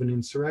event of an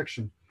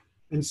insurrection.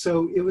 And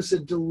so it was a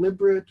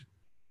deliberate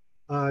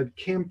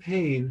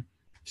campaign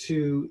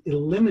to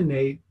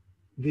eliminate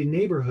the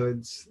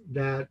neighborhoods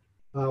that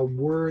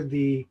were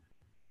the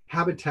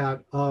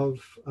habitat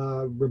of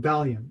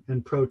rebellion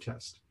and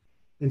protest.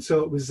 And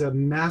so it was a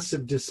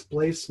massive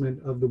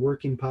displacement of the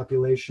working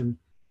population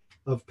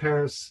of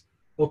Paris,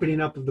 opening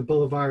up of the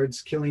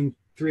boulevards, killing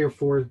 3 or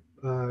 4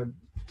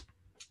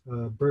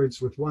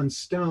 birds with one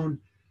stone.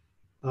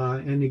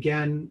 And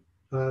again,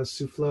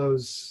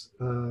 Soufflot's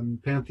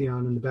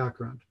Pantheon in the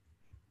background.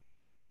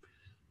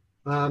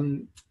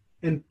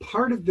 And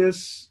part of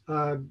this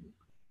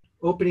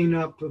opening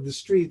up of the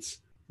streets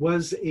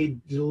was a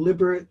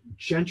deliberate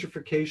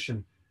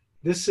gentrification.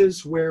 This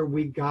is where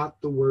we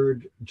got the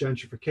word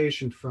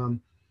gentrification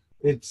from.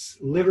 It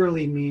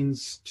literally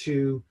means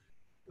to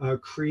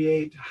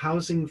create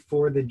housing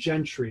for the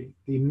gentry,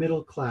 the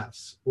middle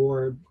class,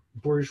 or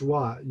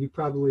bourgeois. You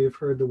probably have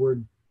heard the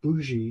word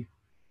bougie.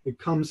 It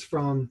comes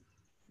from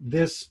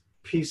this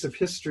piece of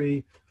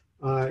history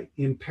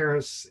in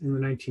Paris in the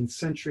 19th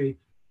century,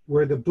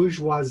 where the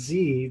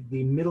bourgeoisie,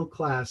 the middle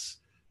class,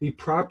 the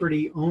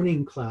property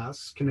owning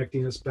class,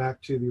 connecting us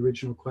back to the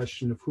original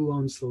question of who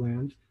owns the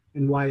land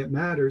and why it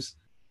matters,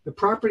 the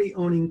property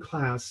owning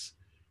class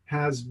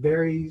has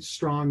very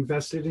strong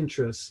vested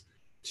interests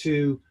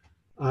to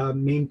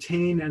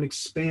maintain and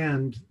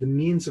expand the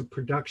means of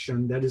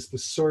production that is the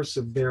source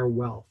of their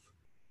wealth.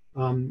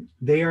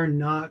 They are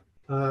not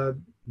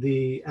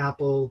the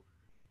Apple,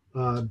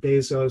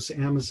 Bezos,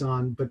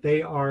 Amazon, but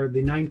they are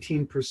the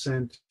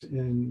 19%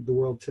 in the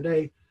world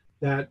today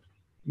that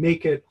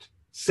make it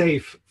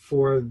safe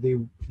for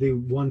the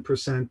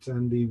 1%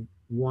 and the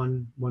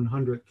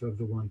 1/100th of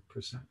the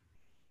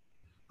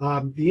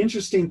 1%. The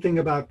interesting thing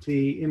about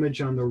the image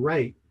on the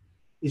right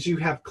is you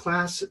have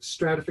class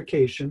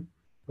stratification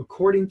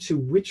according to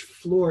which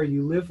floor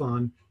you live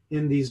on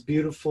in these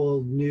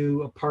beautiful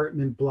new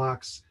apartment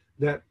blocks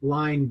that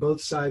line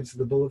both sides of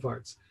the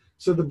boulevards.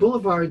 So the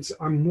boulevards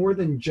are more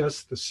than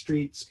just the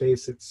street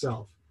space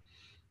itself.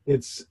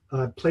 It's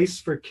a place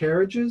for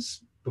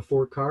carriages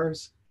before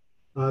cars,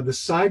 the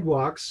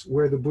sidewalks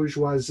where the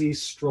bourgeoisie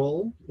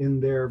stroll in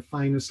their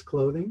finest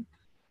clothing,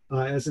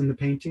 as in the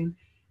painting,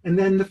 and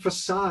then the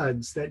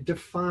facades that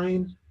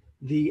define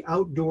the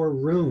outdoor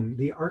room,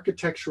 the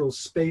architectural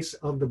space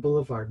of the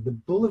boulevard. The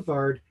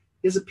boulevard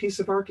is a piece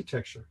of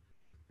architecture.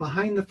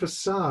 Behind the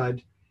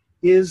facade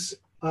is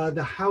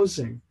the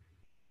housing.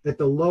 At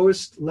the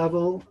lowest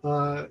level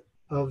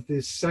of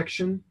this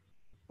section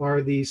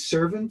are the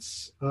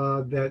servants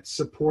that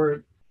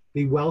support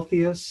the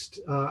wealthiest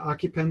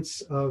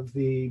occupants of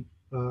the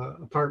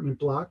apartment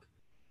block.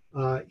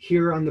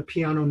 Here on the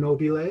Piano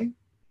Nobile,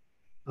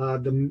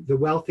 the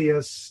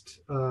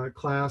wealthiest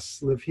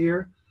class live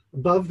here.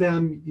 Above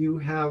them, you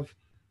have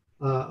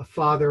a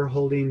father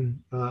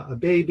holding a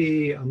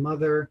baby, a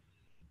mother.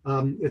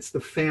 It's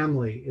the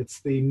family,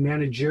 it's the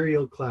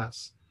managerial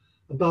class.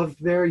 Above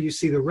there, you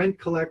see the rent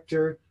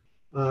collector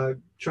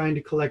trying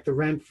to collect the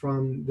rent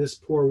from this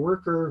poor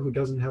worker who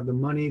doesn't have the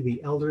money,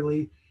 the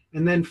elderly.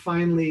 And then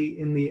finally,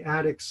 in the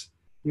attics,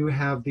 you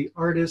have the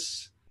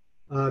artists,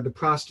 the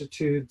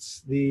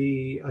prostitutes,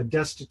 the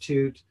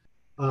destitute,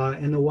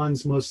 and the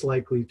ones most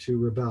likely to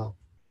rebel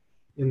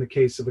in the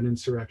case of an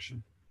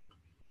insurrection.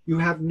 You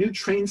have new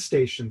train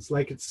stations,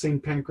 like at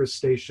St. Pancras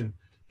Station,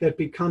 that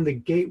become the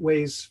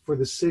gateways for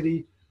the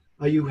city.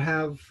 You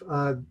have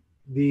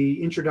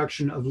the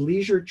introduction of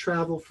leisure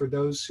travel for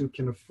those who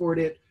can afford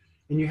it.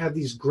 And you have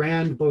these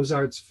grand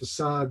Beaux-Arts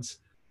facades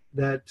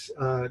that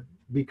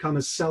become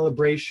a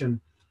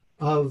celebration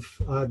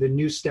of the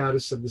new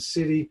status of the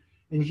city.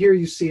 And here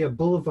you see a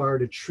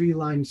boulevard, a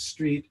tree-lined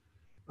street,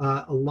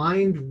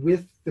 aligned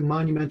with the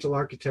monumental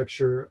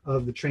architecture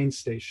of the train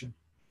station,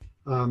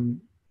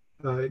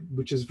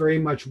 which is very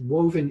much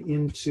woven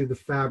into the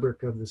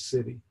fabric of the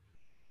city.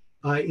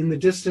 In the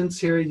distance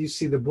here, you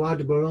see the Bois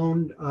de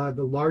Boulogne,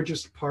 the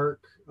largest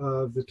park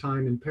of the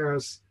time in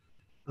Paris,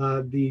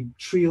 the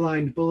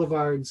tree-lined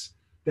boulevards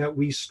that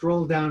we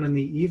stroll down in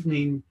the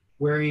evening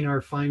wearing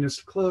our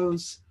finest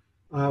clothes.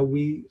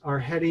 We are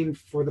heading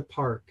for the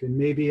park, and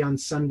maybe on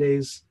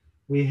Sundays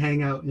we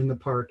hang out in the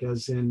park,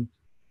 as in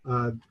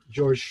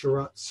Georges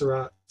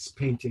Seurat's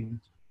painting.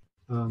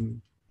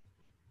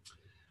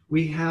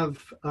 We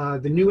have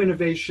the new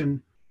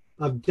innovation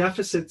of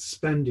deficit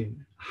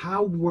spending.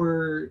 How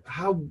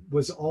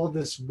was all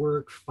this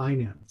work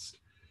financed?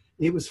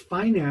 it was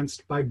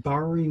financed by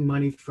borrowing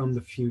money from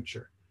the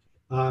future.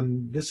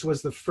 This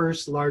was the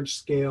first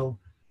large-scale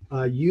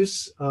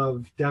use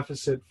of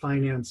deficit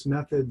finance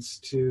methods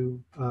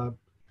to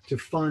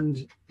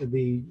fund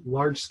the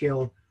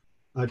large-scale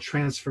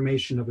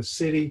transformation of a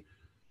city.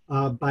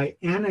 By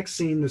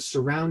annexing the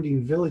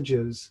surrounding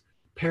villages,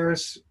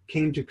 Paris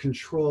came to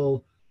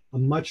control a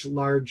much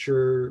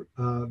larger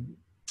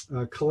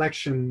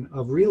collection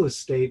of real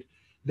estate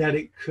that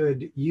it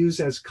could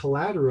use as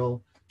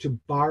collateral to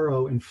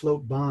borrow and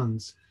float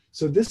bonds.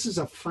 So this is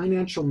a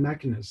financial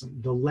mechanism.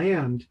 The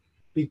land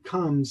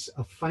becomes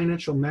a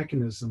financial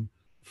mechanism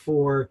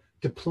for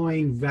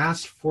deploying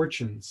vast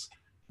fortunes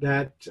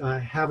that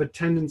have a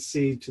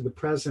tendency to the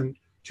present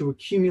to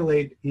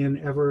accumulate in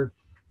ever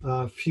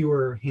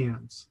fewer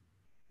hands.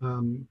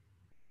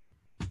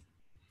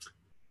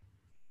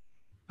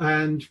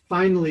 And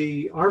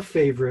finally, our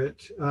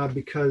favorite,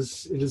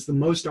 because it is the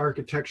most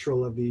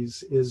architectural of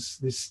these, is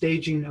the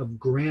staging of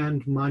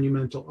grand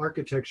monumental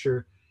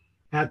architecture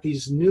at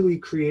these newly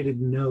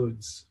created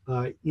nodes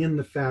in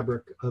the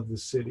fabric of the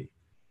city.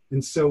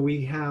 And so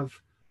we have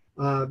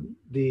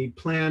the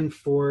plan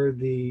for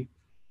the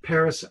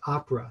Paris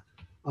Opera.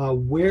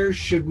 Where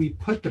should we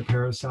put the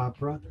Paris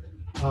Opera?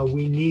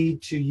 We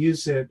need to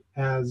use it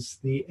as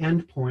the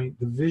end point,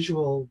 the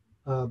visual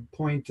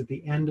point at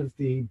the end of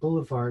the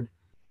boulevard,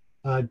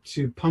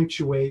 to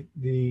punctuate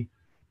the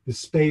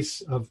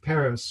space of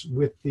Paris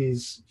with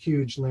these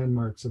huge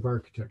landmarks of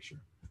architecture.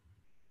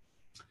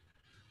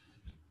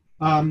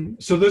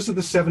 So those are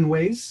the 7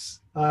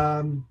 ways.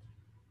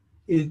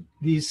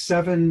 These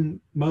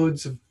 7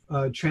 modes of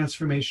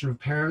transformation of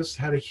Paris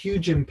had a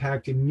huge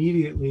impact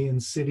immediately in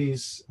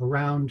cities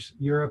around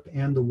Europe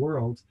and the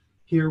world.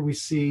 Here we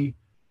see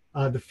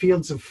the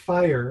fields of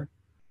fire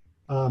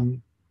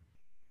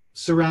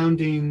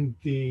surrounding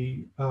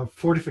the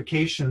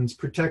fortifications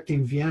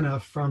protecting Vienna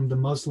from the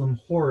Muslim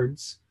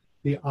hordes,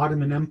 the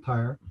Ottoman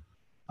Empire.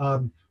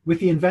 With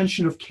the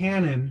invention of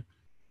cannon,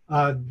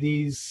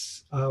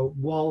 these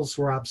walls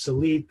were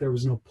obsolete. There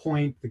was no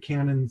point. The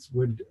cannons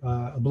would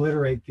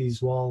obliterate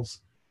these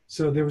walls.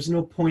 So there was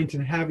no point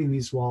in having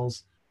these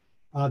walls.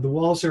 The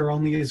walls are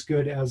only as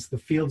good as the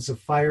fields of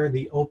fire,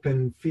 the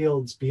open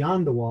fields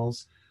beyond the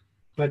walls.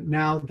 But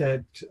now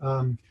that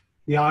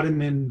the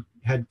Ottoman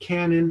had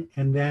cannon,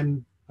 and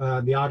then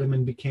the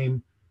Ottoman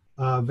became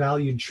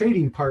valued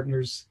trading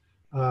partners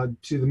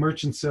to the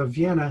merchants of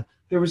Vienna,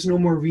 there was no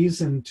more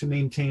reason to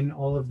maintain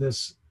all of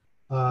this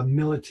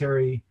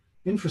military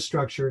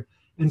infrastructure.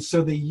 And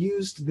so they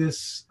used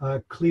this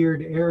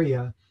cleared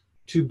area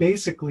to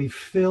basically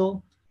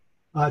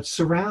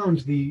surround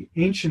the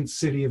ancient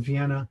city of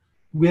Vienna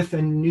with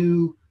a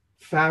new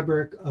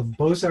fabric of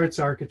Beaux-Arts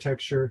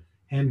architecture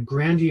and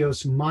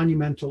grandiose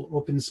monumental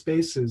open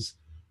spaces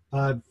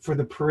for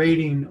the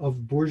parading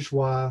of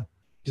bourgeois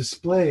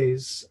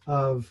displays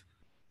of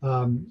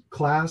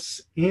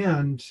class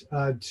and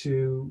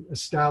to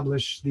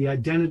establish the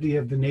identity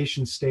of the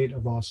nation state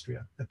of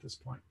Austria at this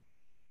point.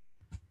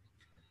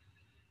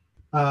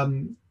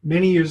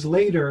 Many years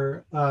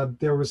later,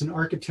 there was an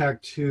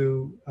architect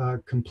who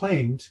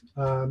complained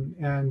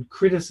and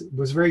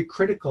was very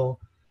critical,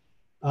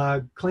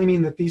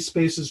 claiming that these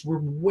spaces were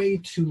way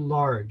too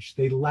large.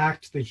 They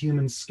lacked the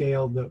human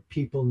scale that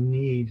people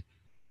need.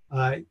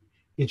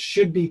 It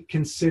should be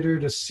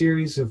considered a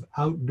series of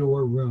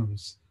outdoor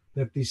rooms,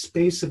 that the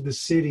space of the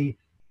city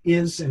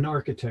is an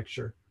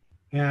architecture,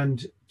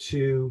 and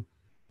to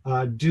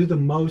do the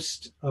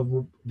most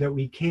that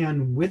we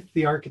can with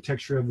the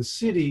architecture of the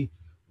city,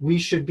 we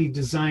should be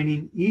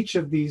designing each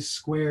of these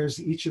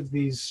squares, each of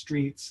these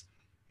streets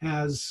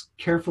as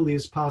carefully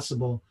as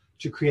possible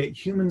to create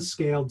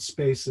human-scaled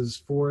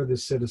spaces for the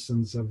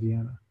citizens of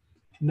Vienna,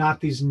 not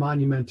these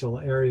monumental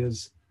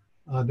areas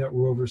that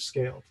were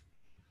overscaled.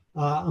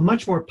 A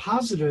much more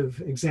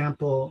positive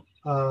example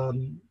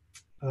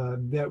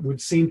that would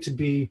seem to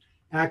be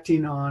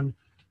acting on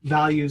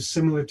values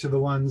similar to the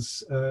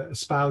ones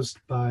espoused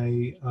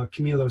by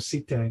Camillo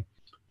Sitte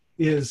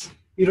is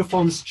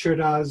Ildefonso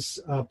Cerda's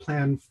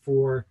plan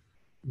for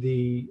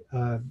the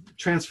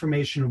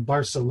transformation of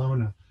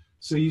Barcelona.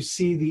 So you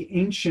see the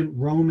ancient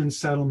Roman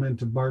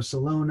settlement of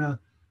Barcelona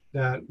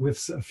that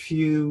with a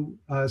few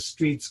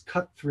streets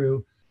cut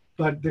through,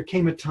 but there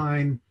came a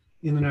time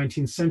in the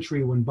 19th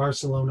century when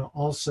Barcelona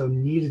also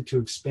needed to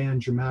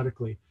expand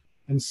dramatically.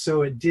 And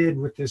so it did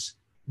with this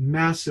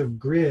massive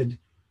grid.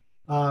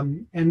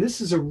 And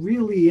this is a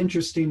really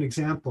interesting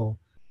example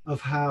of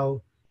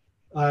how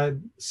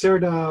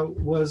Cerda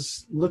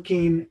was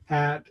looking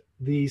at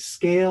the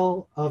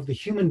scale of the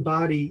human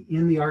body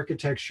in the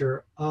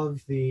architecture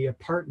of the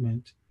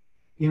apartment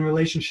in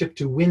relationship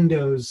to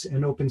windows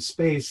and open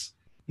space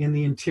in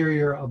the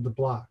interior of the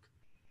block,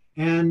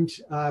 and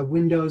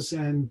windows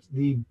and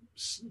the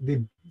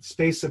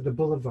space of the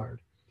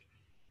boulevard.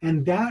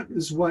 And that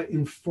is what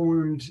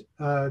informed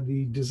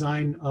the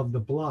design of the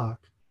block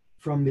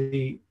from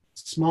the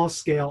small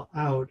scale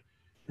out.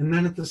 And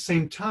then at the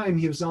same time,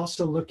 he was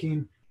also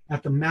looking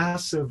at the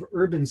massive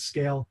urban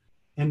scale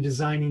and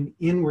designing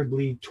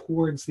inwardly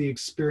towards the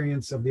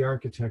experience of the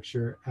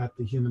architecture at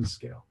the human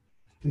scale.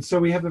 And so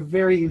we have a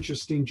very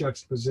interesting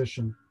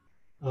juxtaposition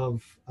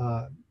of,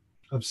 uh,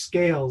 of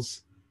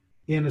scales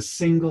in a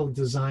single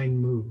design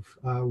move,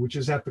 which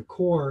is at the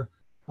core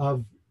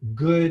of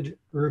good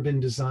urban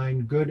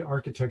design, good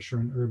architecture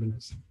and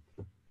urbanism.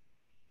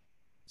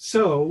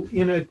 So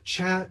in a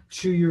chat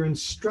to your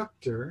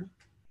instructor,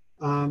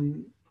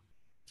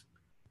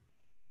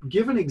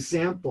 give an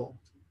example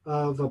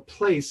of a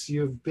place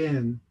you've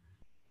been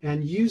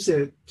and use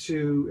it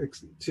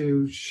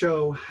to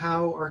show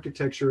how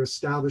architecture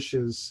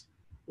establishes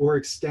or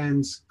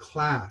extends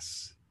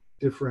class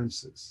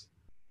differences.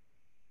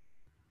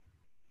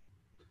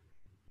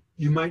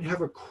 You might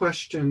have a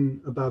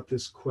question about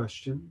this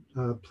question.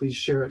 Please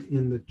share it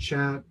in the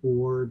chat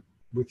or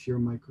with your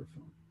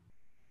microphone.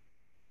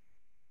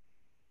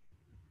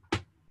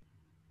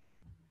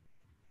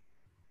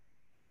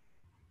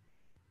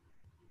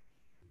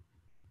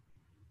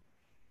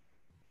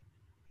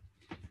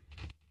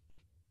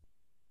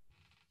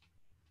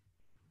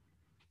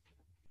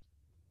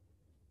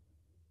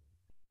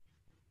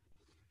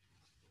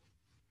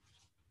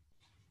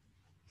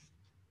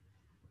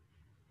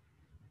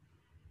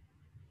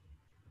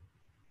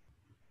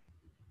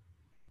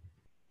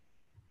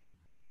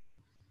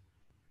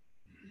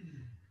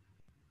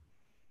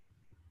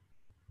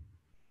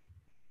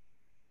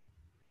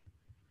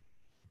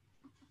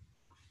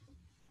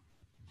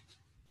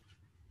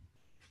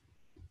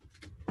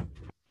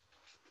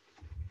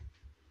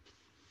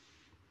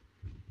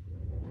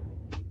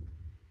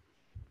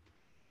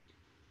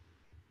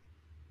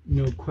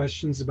 No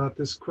questions about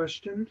this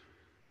question?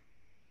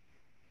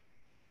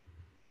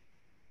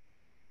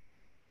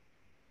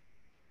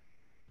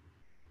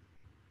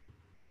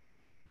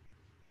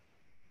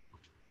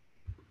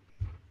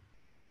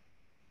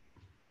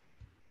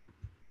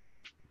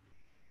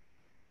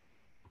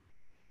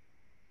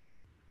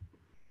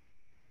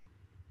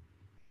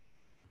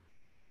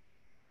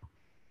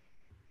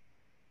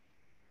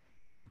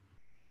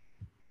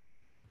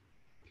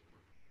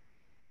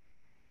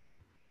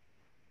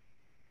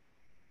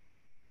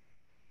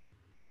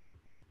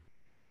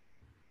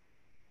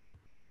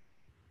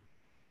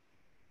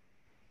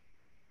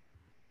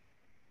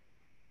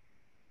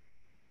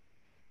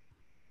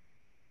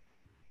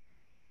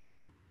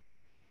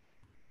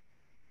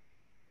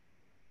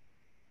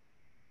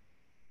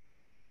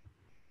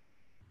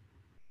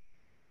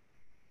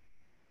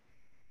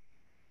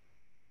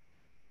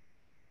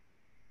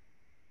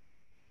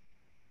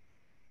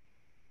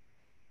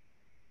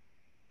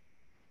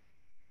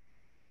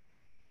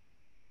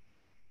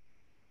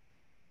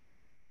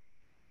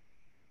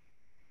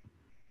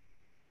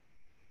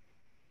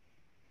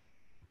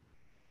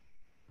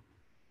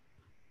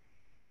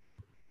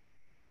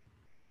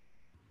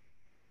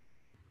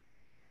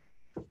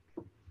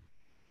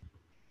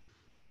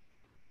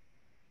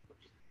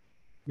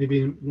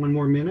 Maybe one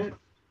more minute.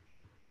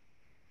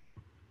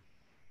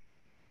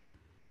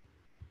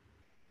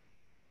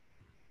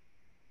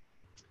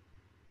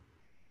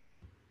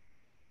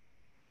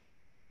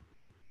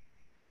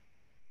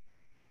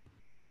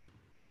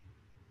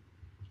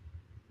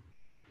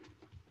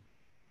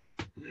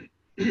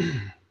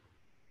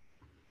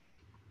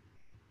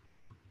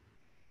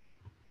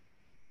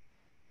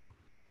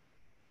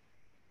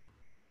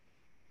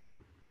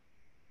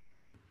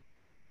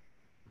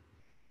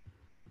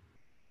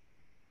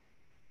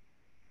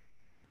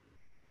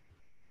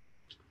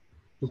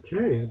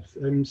 Okay,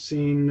 I'm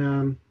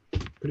seeing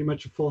pretty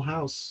much a full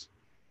house.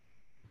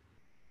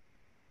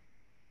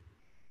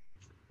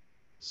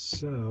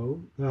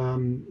 So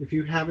if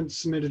you haven't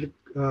submitted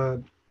a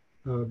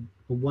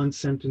one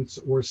sentence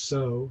or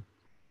so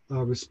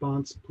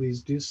response,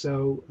 please do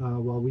so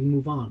while we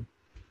move on.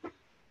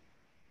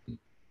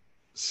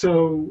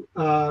 So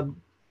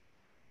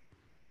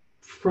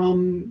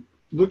from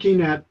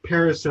looking at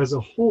Paris as a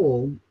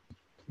whole,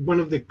 one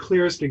of the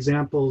clearest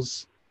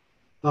examples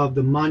of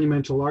the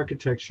monumental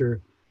architecture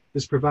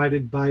is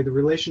provided by the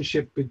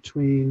relationship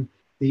between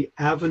the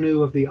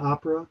Avenue of the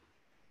Opera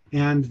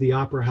and the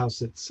Opera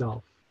House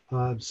itself.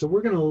 So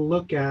we're going to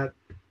look at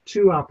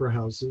two opera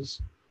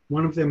houses,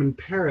 one of them in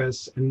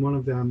Paris and one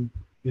of them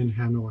in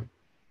Hanoi.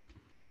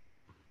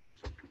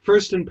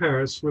 First in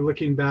Paris, we're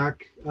looking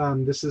back.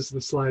 This is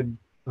the slide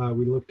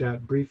we looked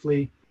at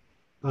briefly,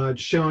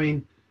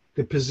 showing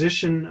the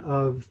position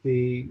of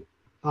the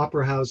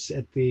opera house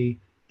at the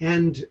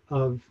end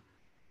of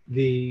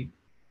the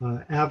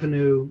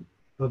Avenue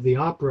of the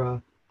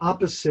Opera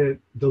opposite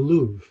the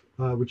Louvre,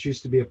 which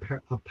used to be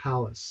a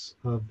palace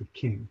of the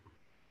king.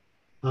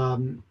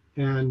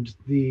 And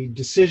the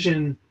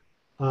decision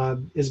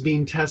is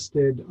being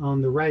tested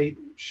on the right.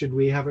 Should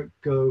we have it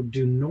go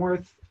due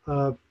north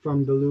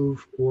from the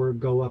Louvre or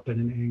go up at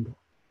an angle?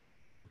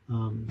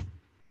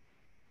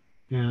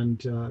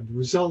 The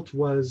result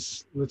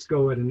was, let's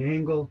go at an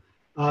angle,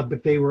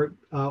 but they were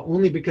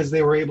only because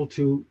they were able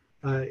to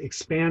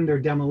expand their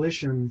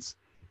demolitions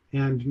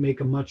and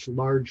make a much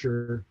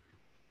larger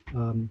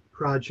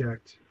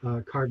project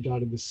carved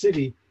out of the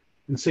city.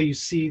 And so you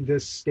see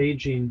this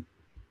staging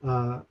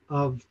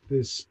of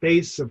the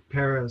space of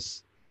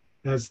Paris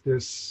as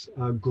this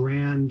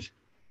grand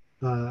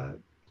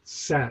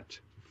set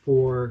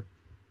for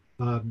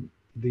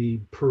the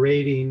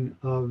parading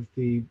of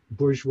the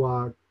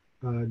bourgeois,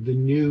 the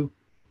new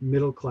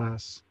middle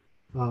class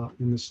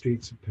in the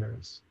streets of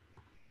Paris.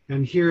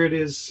 And here it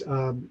is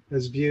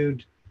as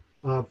viewed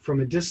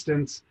from a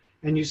distance,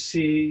 and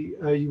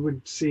you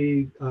would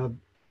see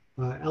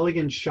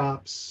elegant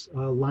shops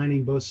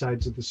lining both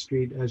sides of the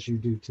street as you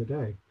do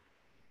today,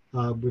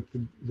 with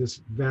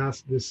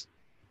this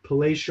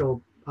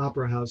palatial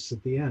opera house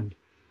at the end.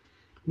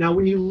 Now,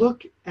 when you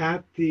look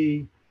at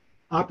the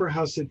opera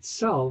house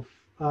itself,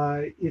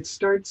 it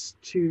starts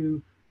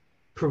to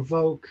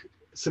provoke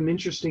some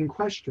interesting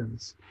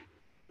questions.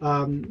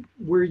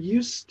 We're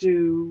used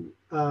to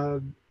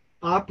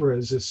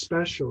operas,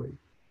 especially,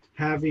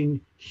 having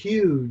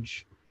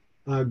huge,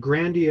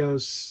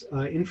 grandiose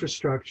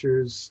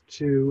infrastructures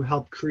to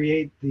help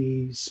create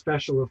the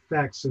special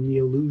effects and the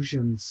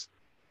illusions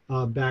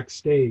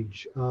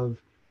backstage of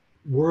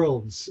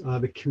worlds,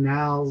 the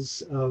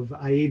canals of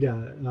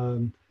Aida,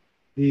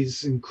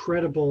 these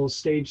incredible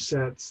stage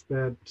sets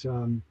that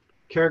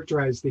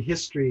characterize the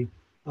history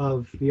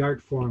of the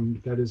art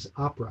form that is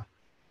opera.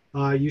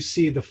 You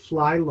see the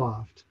fly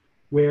loft,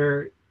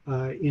 where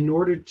in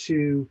order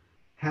to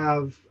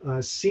have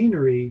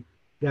scenery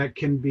that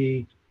can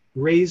be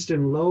raised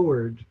and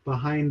lowered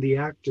behind the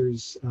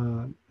actors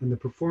and the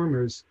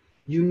performers,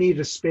 you need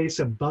a space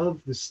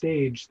above the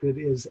stage that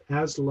is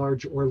as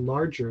large or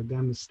larger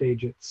than the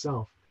stage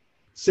itself.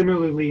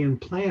 Similarly, in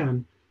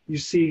plan, you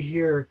see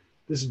here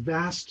this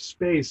vast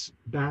space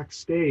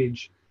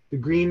backstage, the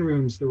green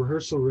rooms, the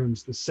rehearsal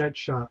rooms, the set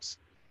shops.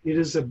 It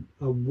is a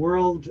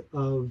world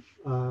of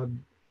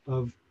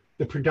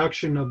the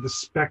production of the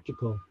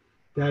spectacle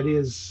that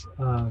is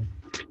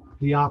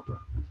the opera.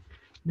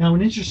 Now,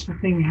 an interesting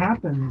thing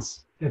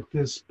happens at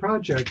this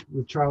project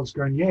with Charles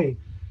Garnier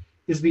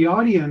is the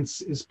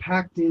audience is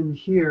packed in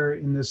here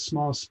in this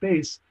small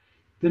space.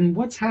 Then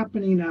what's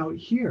happening out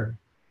here?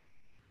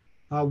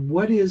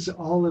 What is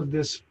all of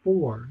this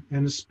for?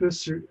 And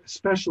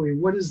especially,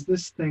 what is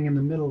this thing in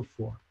the middle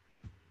for?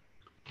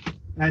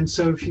 And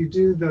so if you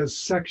do the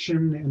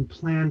section and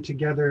plan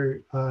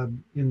together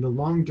in the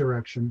long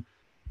direction,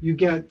 you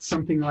get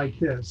something like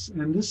this.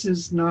 And this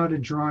is not a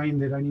drawing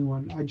that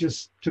I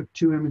just took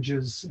two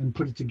images and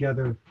put it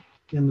together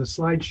in the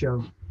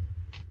slideshow.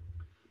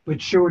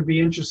 But sure would be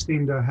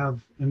interesting to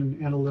have an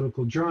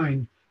analytical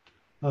drawing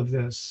of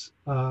this,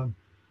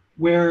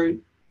 where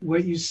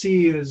what you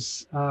see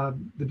is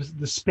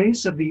the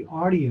space of the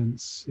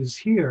audience is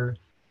here,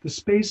 the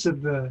space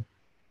of the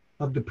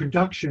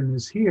production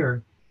is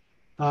here.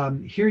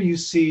 Here you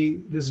see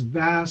this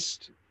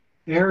vast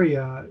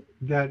area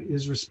that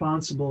is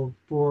responsible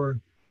for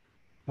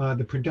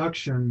the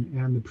production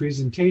and the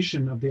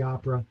presentation of the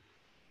opera.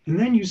 And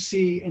then you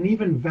see an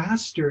even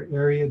vaster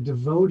area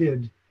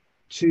devoted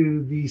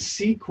to the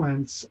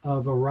sequence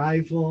of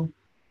arrival,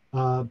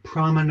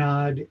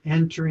 promenade,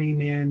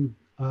 entering in,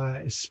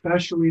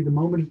 especially the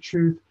moment of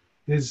truth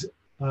is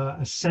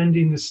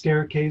ascending the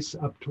staircase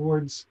up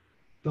towards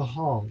the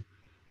hall.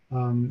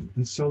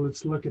 And so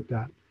let's look at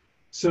that.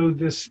 So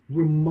this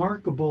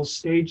remarkable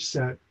stage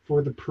set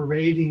for the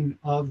parading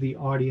of the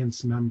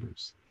audience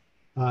members,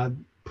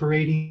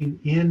 parading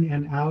in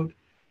and out,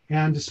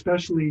 and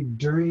especially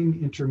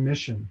during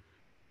intermission.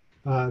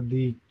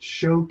 The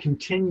show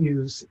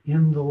continues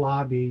in the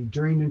lobby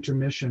during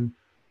intermission,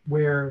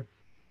 where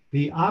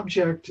the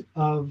object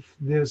of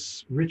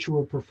this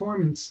ritual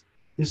performance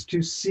is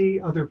to see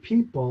other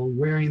people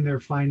wearing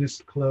their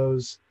finest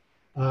clothes,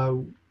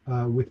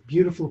 with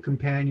beautiful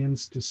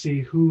companions, to see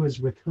who is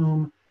with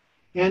whom,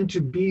 and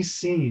to be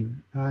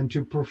seen and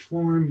to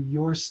perform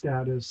your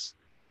status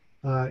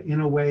in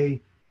a way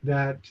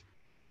that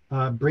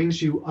brings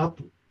you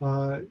up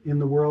in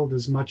the world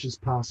as much as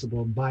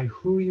possible by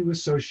who you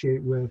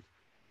associate with,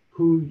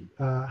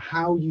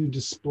 how you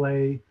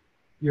display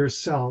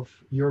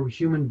yourself, your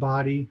human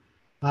body,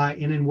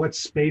 and in what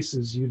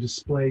spaces you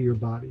display your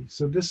body.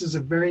 So this is a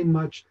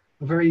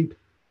very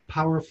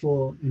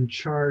powerful and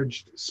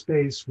charged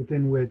space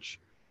within which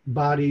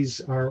bodies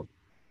are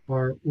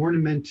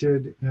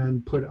ornamented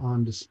and put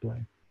on display.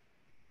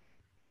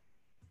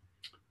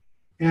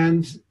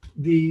 And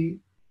the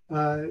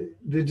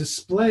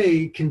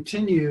display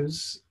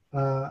continues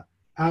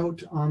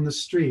out on the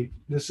street.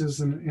 This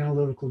is an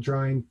analytical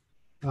drawing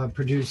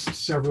produced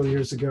several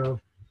years ago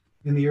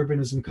in the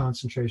urbanism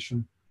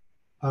concentration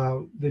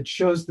that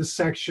shows the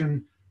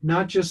section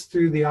not just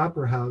through the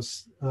opera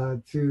house,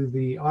 through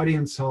the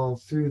audience hall,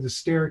 through the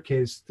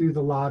staircase, through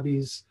the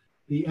lobbies,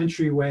 the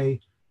entryway,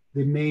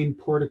 the main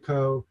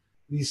portico,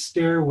 the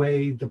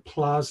stairway, the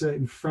plaza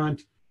in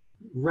front,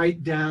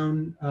 right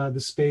down the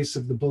space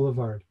of the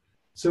boulevard.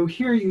 So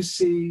here you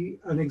see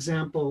an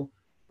example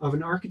of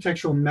an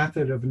architectural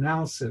method of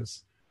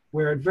analysis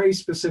where it very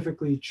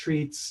specifically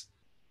treats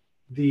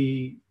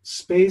the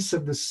space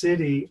of the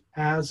city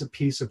as a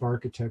piece of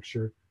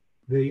architecture.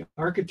 The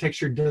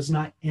architecture does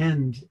not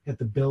end at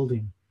the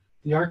building.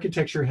 the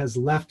architecture has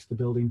left the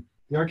building.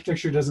 The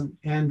architecture doesn't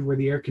end where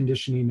the air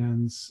conditioning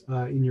ends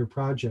in your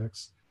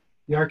projects.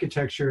 The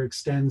architecture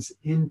extends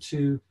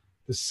into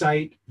the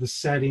site, the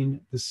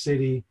setting, the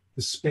city,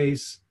 the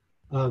space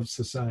of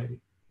society.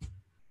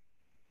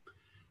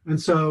 And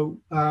so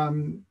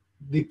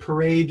the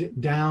parade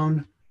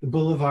down the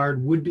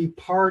boulevard would be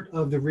part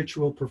of the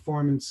ritual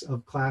performance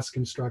of class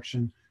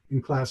construction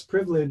and class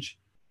privilege,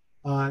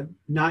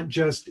 not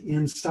just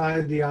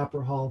inside the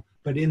opera hall,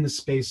 but in the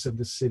space of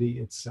the city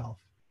itself.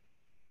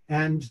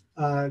 And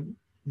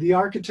the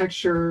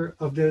architecture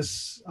of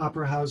this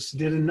opera house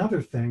did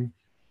another thing.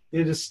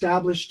 It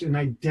established an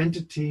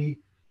identity,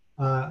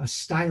 a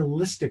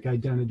stylistic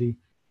identity.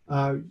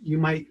 You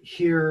might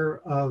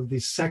hear of the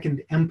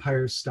Second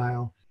Empire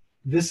style.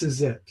 This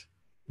is it.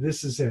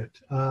 This is it.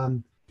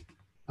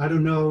 I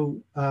don't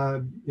know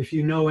if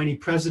you know any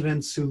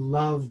presidents who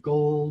love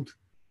gold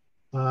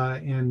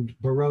and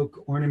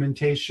Baroque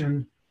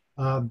ornamentation,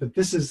 but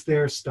this is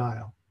their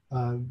style,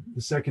 the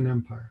Second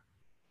Empire.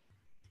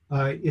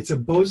 It's a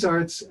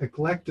Beaux-Arts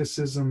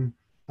eclecticism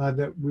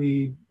that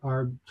we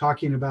are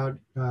talking about.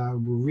 We're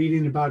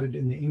reading about it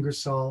in the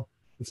Ingersoll.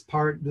 It's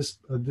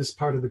this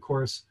part of the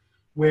course,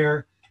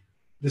 where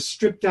the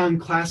stripped down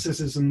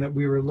classicism that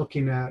we were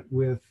looking at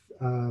with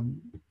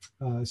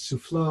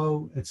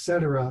Soufflot,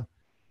 etc.,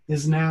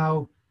 is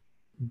now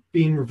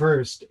being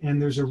reversed, and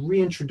there's a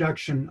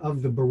reintroduction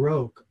of the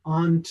Baroque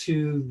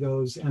onto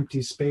those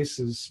empty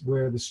spaces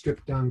where the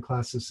stripped down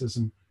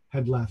classicism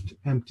had left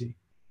empty.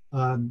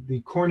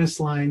 The cornice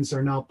lines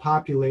are now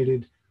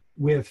populated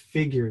with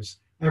figures.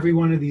 Every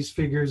one of these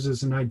figures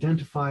is an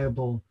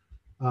identifiable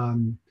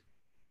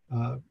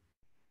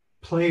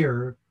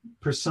player,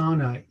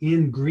 persona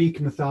in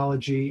Greek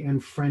mythology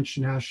and French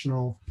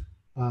national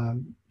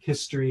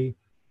history.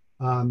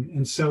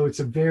 And so it's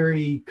a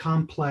very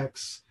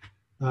complex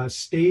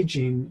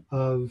staging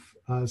of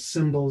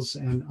symbols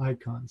and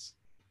icons.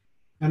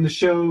 And the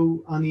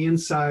show on the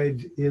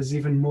inside is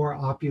even more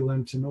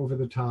opulent and over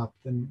the top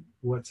than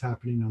what's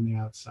happening on the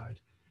outside.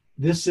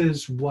 This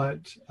is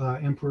what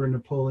Emperor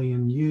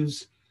Napoleon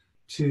used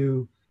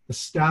to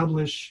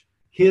establish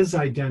his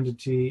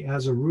identity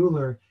as a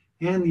ruler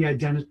and the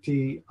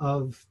identity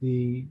of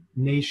the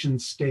nation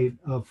state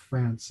of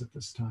France at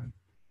this time.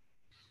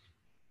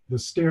 The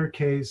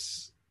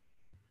staircase,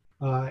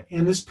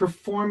 and this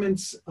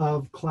performance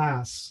of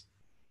class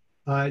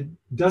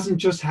doesn't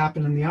just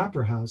happen in the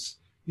opera house.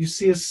 You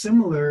see a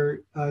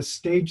similar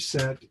stage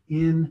set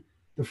in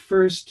the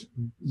first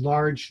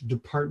large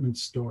department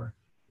store.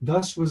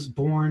 Thus was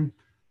born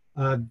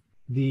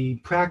the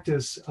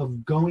practice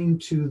of going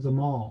to the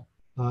mall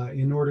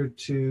in order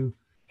to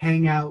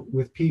hang out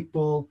with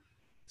people,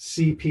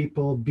 see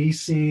people, be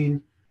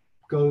seen,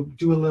 go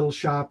do a little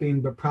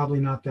shopping, but probably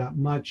not that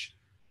much.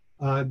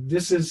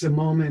 This is a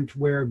moment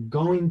where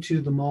going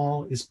to the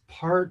mall is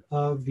part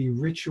of the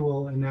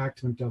ritual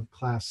enactment of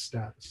class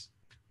status.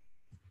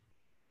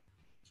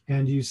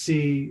 And you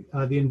see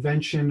the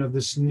invention of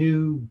this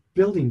new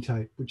building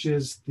type, which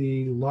is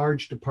the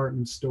large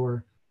department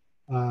store.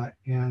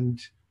 And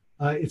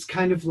it's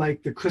kind of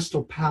like the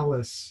Crystal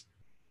Palace,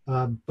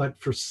 but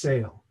for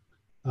sale,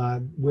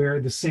 where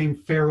the same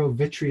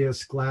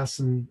ferro-vitreous glass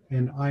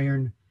and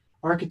iron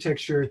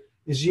architecture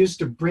is used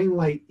to bring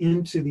light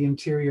into the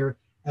interior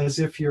as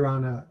if you're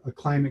on a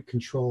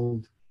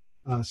climate-controlled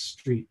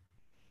street.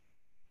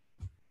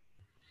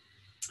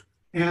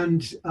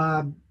 And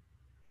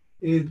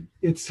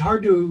it's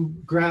hard to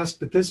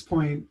grasp at this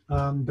point,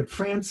 but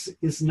France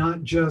is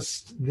not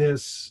just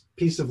this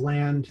piece of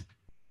land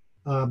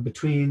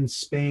between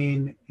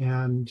Spain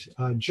and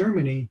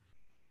Germany.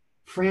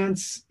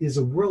 France is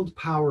a world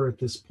power at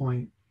this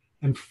point,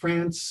 and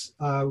France,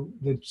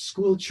 the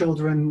school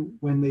children,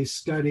 when they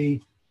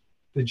study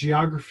the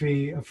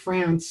geography of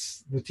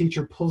France, the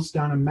teacher pulls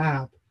down a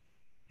map,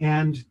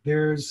 and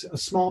there's a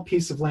small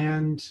piece of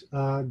land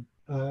on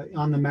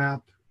the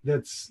map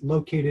that's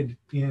located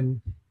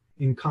in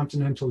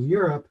continental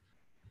Europe.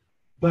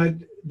 But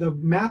the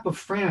map of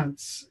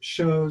France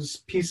shows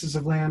pieces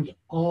of land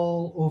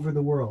all over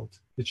the world.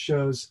 It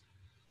shows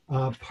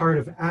part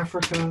of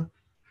Africa,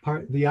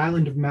 the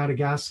island of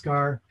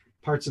Madagascar,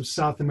 parts of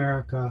South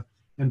America,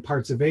 and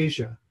parts of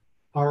Asia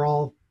are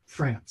all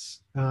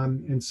France.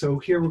 And so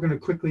here we're going to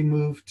quickly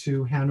move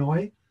to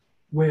Hanoi,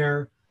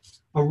 where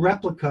a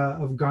replica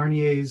of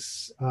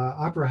Garnier's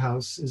opera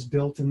house is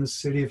built in the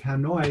city of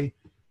Hanoi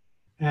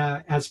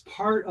as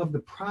part of the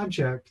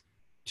project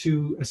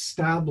to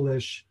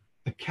establish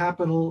a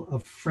capital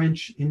of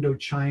French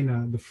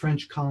Indochina, the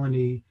French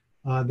colony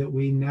that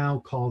we now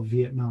call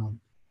Vietnam.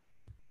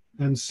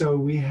 And so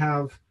we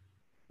have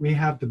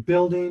the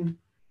building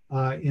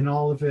in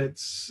all of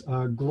its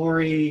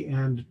glory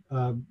and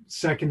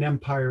Second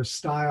Empire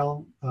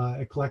style,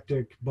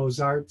 eclectic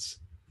Beaux-Arts.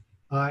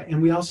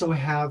 And we also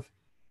have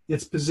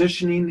its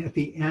positioning at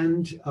the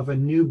end of a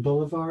new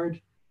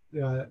boulevard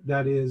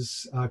that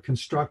is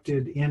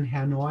constructed in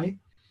Hanoi.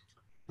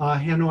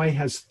 Hanoi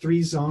has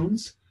 3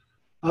 zones.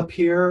 Up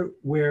here,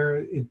 where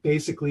it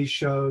basically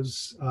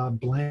shows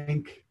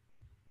blank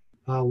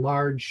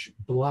large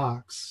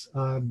blocks.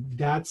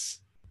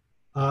 That's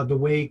the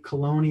way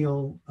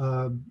colonial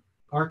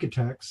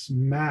architects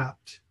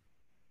mapped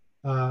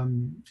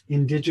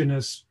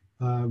indigenous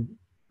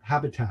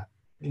habitat,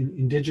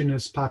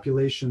 indigenous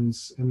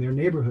populations in their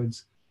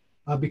neighborhoods,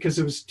 because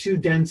it was too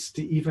dense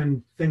to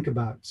even think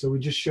about. So we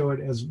just show it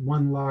as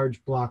one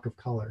large block of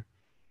color.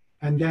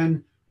 And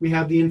then we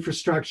have the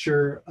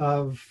infrastructure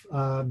of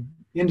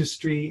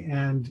industry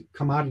and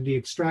commodity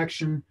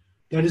extraction.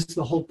 That is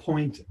the whole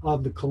point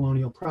of the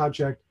colonial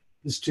project,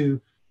 is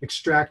to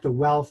extract the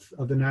wealth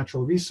of the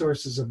natural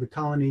resources of the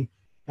colony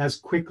as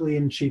quickly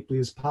and cheaply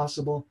as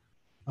possible,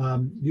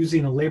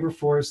 using a labor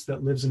force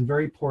that lives in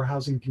very poor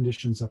housing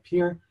conditions up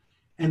here.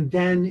 And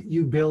then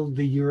you build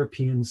the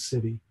European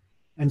city.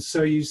 And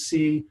so you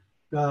see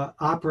the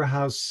Opera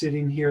House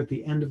sitting here at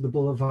the end of the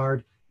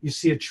boulevard. You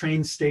see a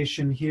train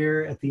station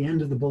here at the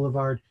end of the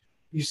boulevard.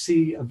 You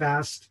see a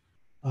vast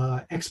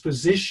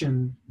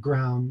exposition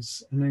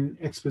grounds and an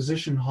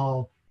exposition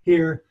hall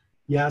here,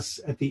 yes,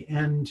 at the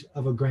end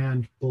of a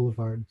grand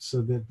boulevard,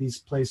 so that these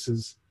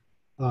places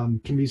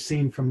can be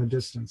seen from a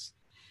distance.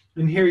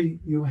 And here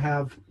you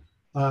have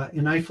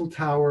an Eiffel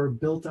Tower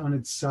built on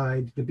its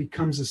side that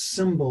becomes a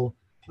symbol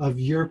of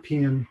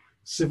European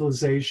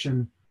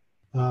civilization,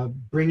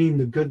 bringing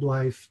the good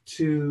life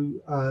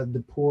to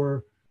the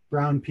poor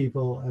brown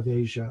people of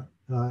Asia.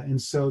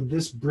 And so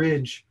this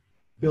bridge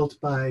built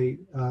by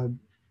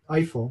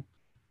Eiffel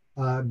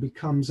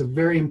becomes a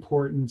very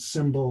important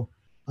symbol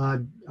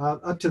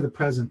up to the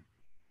present.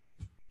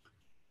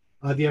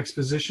 The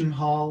exposition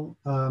hall,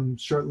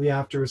 shortly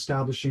after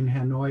establishing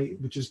Hanoi,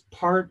 which is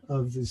part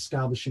of the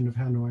establishing of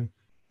Hanoi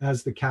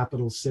as the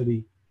capital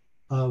city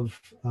of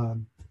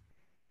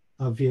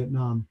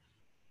Vietnam.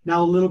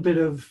 Now, a little bit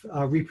of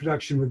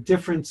reproduction with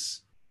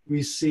difference.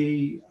 We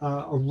see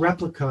a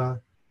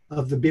replica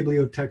of the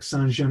Bibliothèque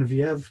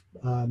Sainte-Geneviève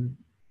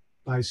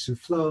by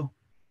Soufflot,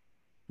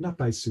 not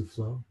by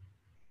Soufflot.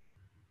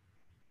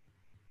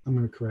 I'm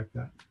going to correct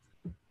that.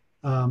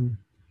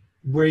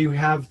 Where you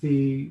have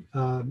the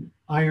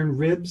iron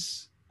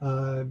ribs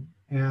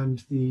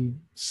and the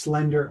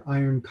slender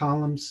iron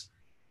columns.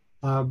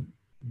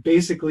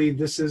 Basically,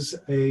 this is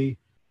a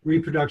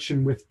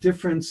reproduction with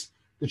difference.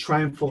 The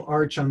triumphal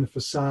arch on the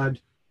facade,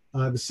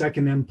 the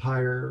Second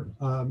Empire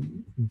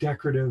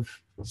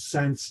decorative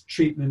sense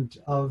treatment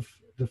of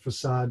the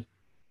facade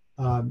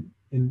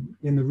in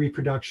the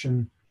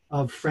reproduction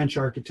of French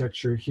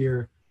architecture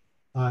here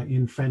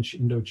in French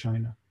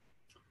Indochina.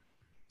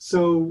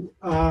 So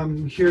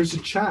here's a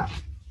chat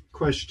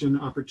question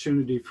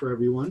opportunity for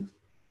everyone.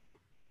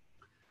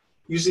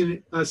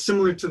 Using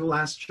similar to the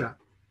last chat,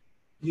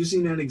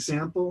 using an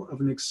example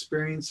of an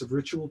experience of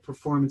ritual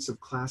performance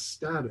of class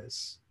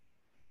status,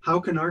 how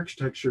can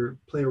architecture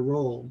play a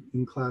role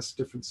in class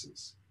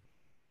differences?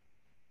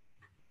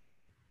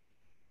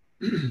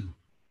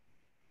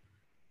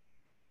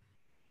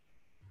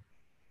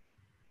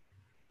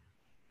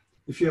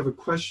 If you have a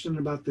question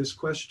about this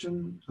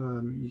question,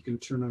 you can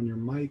turn on your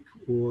mic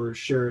or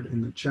share it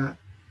in the chat.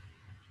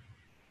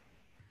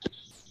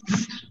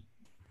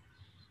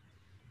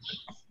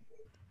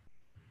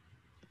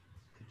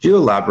 Could you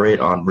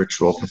elaborate on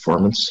ritual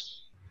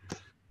performance?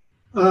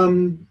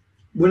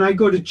 When I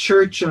go to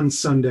church on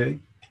Sunday,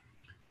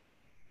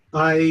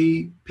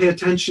 I pay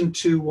attention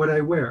to what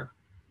I wear,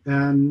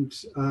 and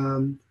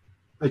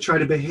I try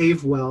to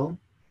behave well,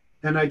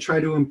 and I try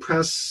to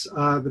impress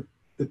the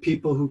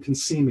people who can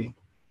see me.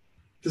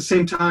 At the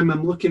same time,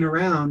 I'm looking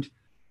around,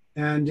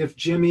 and if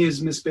Jimmy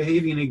is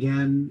misbehaving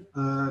again,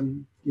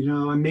 you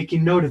know, I'm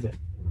making note of it.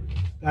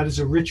 That is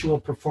a ritual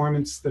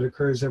performance that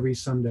occurs every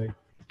Sunday.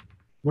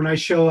 When I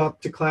show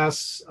up to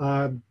class,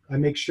 I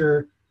make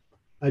sure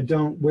I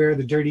don't wear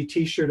the dirty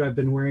t-shirt I've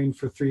been wearing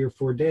for 3 or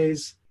 4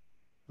 days.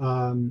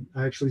 I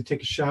actually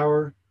take a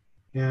shower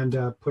and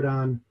put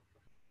on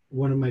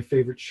one of my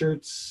favorite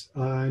shirts.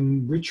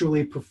 I'm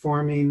ritually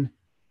performing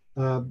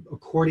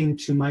according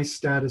to my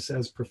status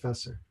as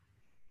professor.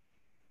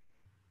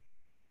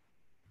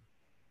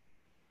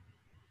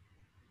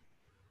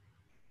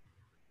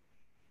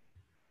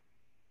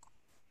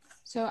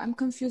 So I'm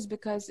confused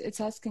because it's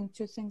asking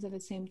two things at the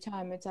same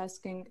time. It's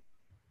asking,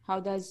 how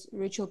does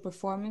ritual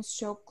performance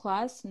show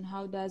class, and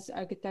how does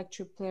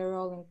architecture play a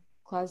role in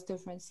class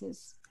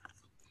differences?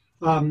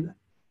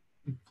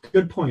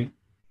 Good point.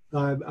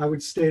 I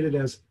would state it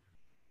as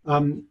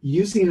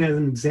using as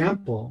an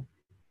example,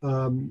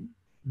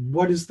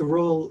 what is the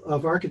role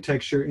of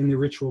architecture in the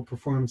ritual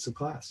performance of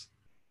class?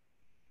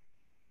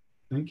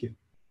 Thank you.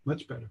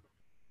 Much better.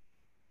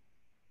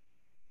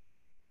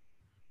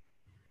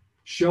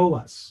 Show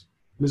us.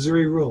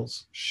 Missouri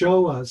rules.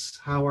 Show us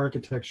how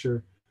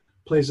architecture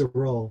plays a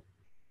role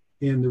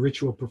in the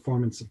ritual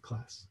performance of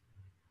class.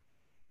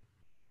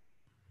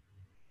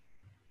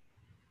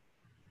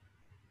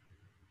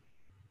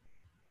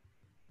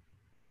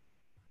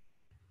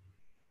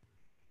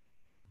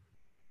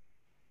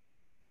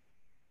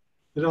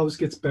 It always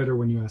gets better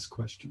when you ask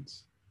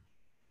questions.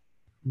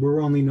 We're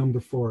only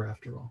number 4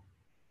 after all.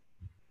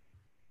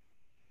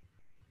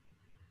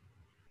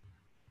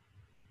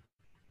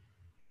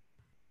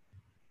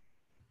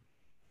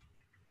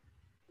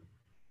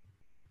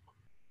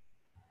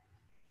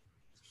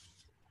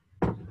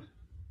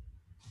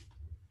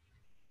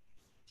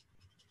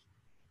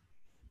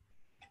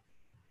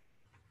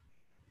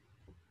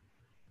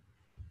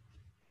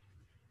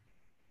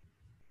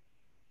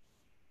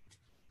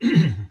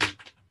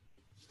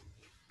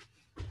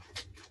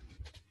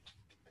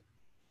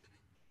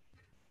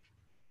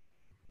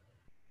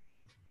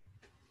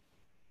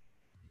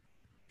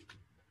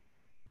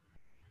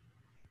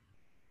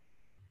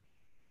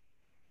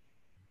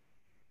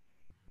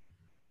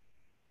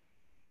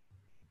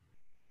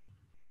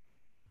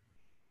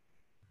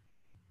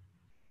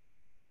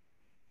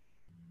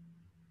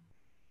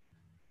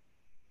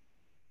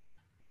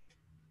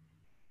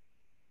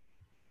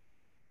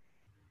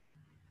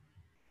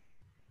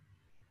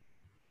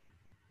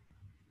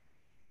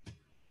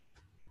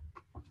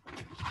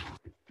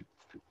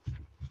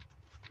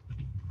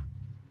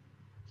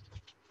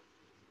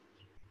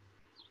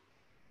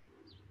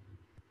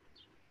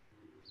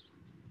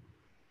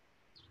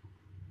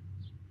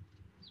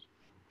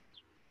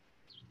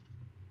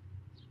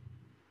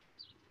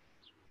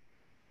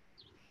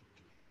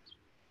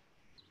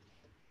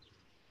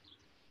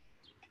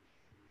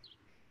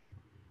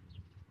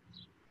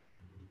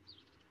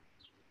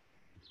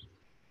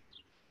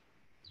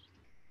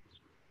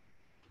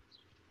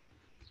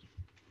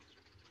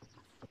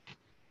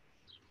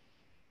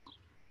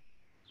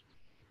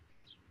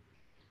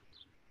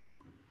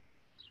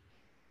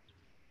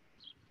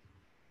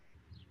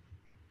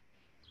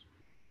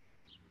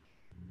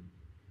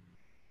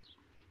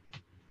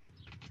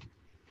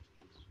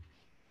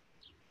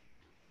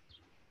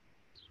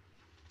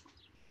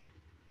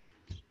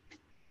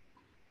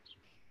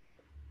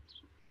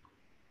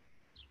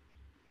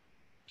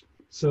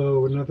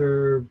 So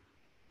another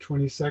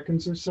 20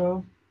 seconds or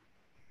so.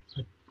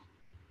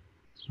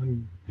 I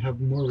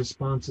have more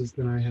responses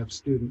than I have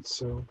students,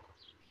 so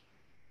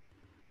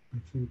I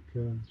think,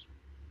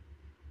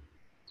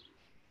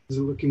 is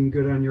it looking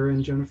good on your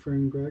end, Jennifer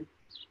and Greg?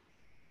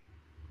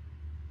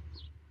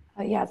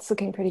 Yeah, it's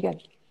looking pretty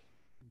good.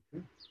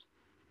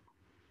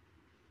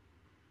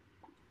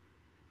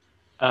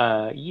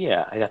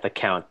 Yeah, I got the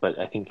count, but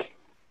I think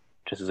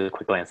just as a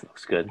quick glance, it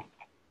looks good.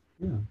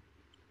 Yeah.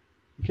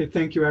 Okay,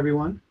 thank you,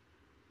 everyone.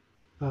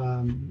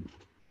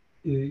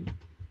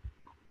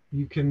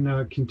 You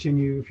can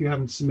continue, if you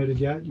haven't submitted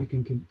yet, you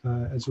can,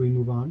 as we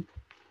move on.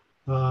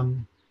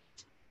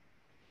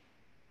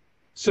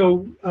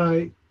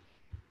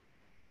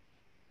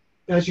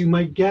 As you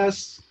might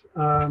guess,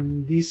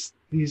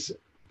 these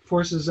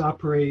forces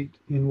operate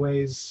in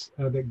ways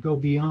that go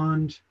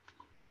beyond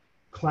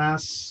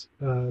class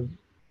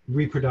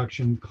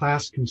reproduction,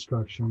 class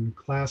construction,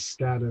 class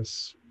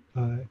status.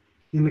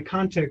 In the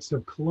context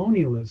of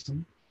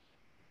colonialism,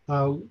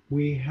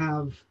 we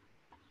have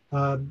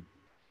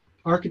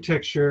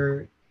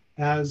architecture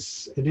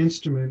as an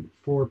instrument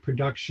for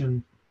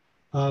production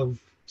of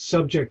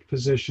subject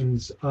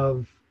positions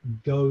of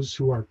those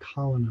who are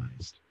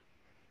colonized.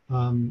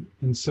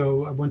 And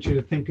so I want you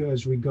to think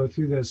as we go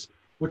through this,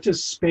 what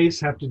does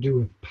space have to do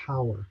with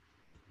power?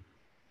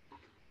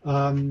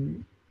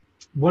 One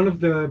of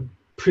the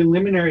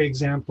preliminary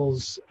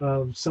examples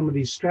of some of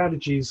these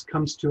strategies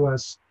comes to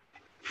us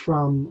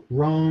from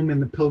Rome and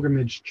the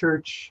pilgrimage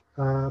church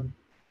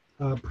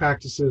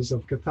practices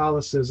of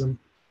Catholicism.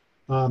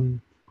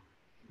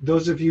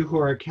 Those of you who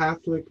are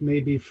Catholic may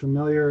be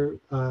familiar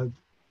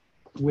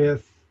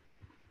with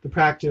the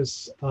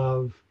practice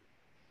of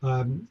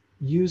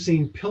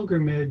using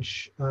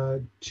pilgrimage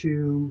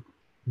to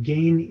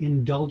gain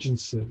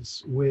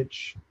indulgences,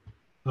 which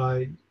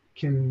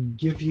can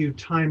give you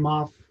time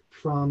off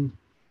from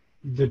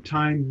the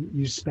time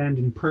you spend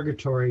in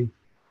purgatory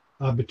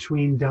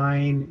between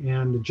dying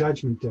and the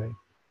judgment day.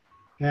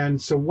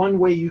 And so one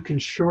way you can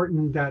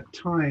shorten that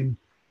time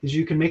is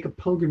you can make a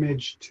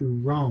pilgrimage to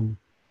Rome.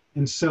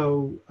 And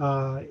so,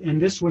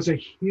 and this was a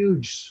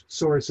huge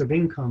source of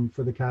income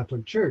for the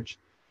Catholic Church.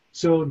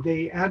 So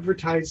they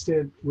advertised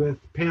it with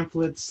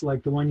pamphlets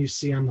like the one you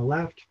see on the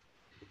left.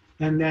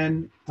 And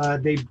then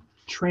they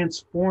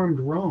transformed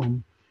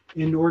Rome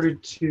in order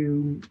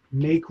to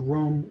make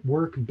Rome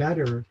work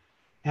better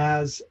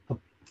as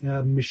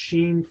a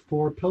machine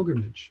for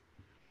pilgrimage.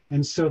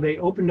 And so they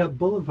opened up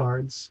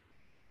boulevards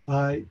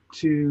so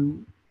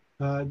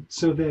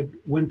that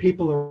when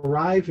people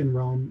arrive in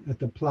Rome at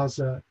the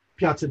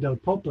Piazza del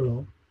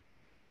Popolo,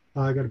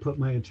 I got to put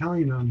my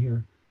Italian on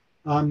here,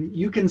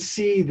 you can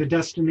see the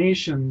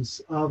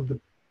destinations of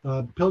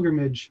the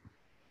pilgrimage,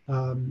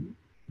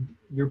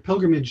 your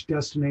pilgrimage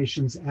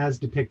destinations as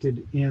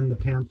depicted in the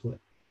pamphlet.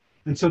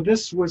 And so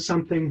this was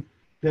something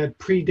that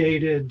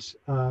predated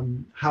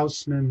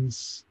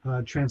Haussmann's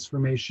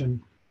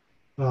transformation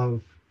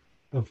of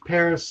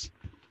Paris.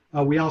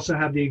 We also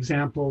have the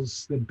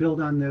examples that build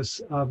on this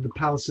of the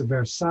Palace of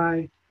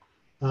Versailles.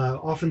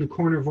 Off in the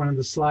corner of one of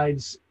the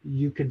slides,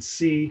 you could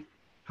see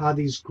how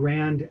these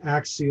grand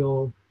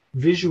axial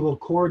visual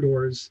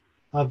corridors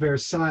of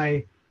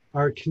Versailles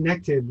are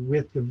connected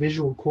with the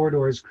visual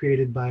corridors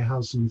created by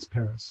Haussmann's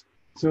Paris.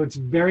 So it's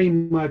very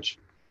much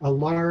a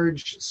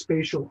large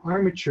spatial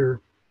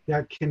armature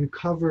that can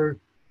cover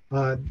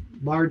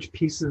large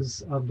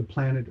pieces of the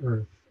planet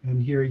Earth.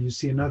 And here you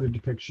see another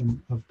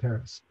depiction of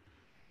Paris.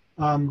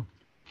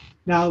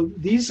 Now,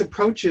 these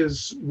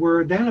approaches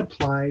were then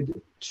applied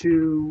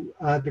to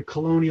the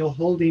colonial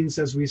holdings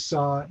as we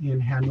saw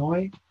in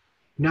Hanoi.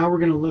 Now we're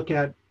going to look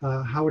at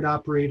how it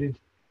operated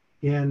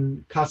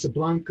in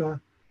Casablanca,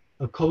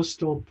 a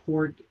coastal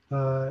port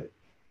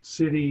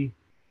city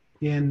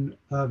in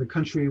the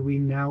country we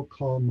now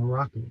call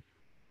Morocco.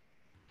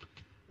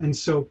 And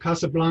so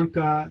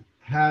Casablanca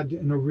had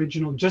an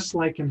original, just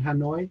like in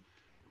Hanoi,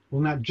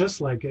 well, not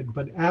just like it,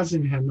 but as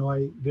in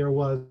Hanoi, there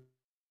was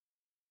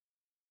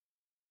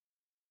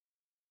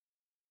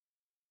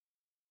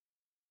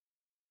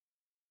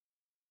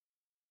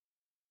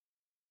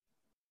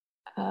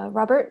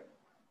Robert?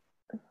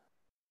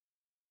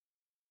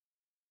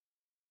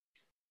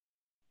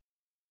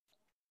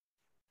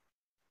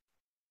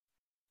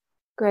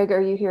 Greg,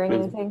 are you hearing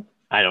anything?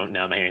 I don't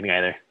know. I'm not hearing anything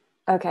either.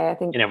 Okay, I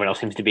think. And everyone else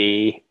seems to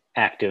be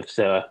active,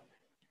 so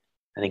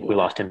I think we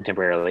lost him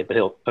temporarily, but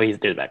he's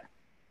back.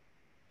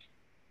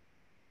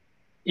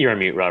 You're on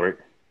mute,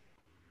 Robert.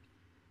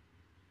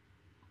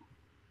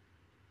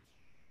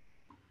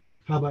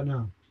 How about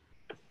now?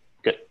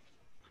 Good.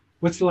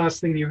 What's the last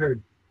thing you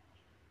heard?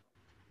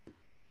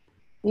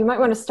 You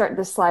might want to start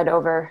this slide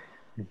over.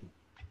 Mm-hmm.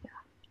 Yeah.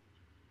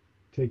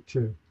 Take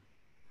two.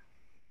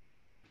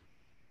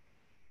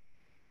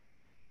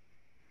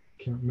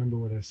 Can't remember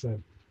what I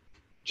said.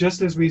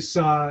 Just as we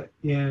saw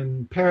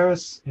in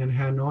Paris and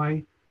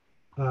Hanoi,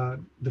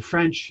 the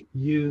French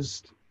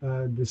used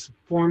this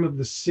form of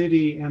the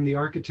city and the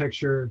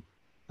architecture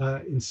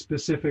in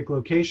specific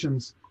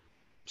locations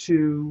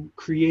to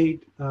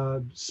create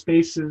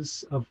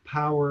spaces of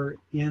power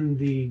in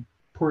the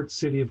port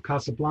city of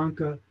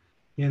Casablanca,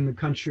 in the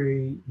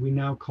country we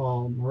now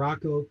call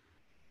Morocco,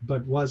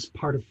 but was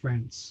part of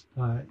France,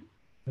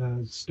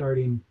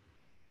 starting,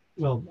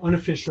 well,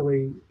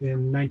 unofficially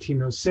in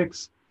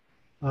 1906.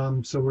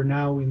 So we're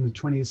now in the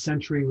 20th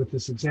century with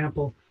this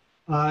example.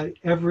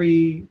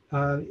 Every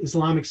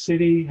Islamic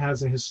city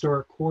has a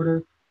historic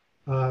quarter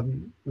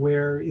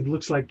where it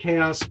looks like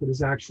chaos, but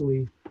is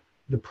actually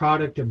the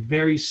product of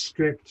very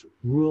strict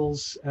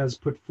rules as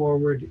put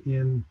forward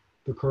in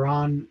the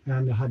Quran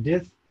and the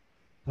Hadith,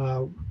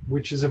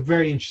 which is a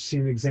very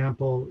interesting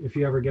example if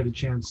you ever get a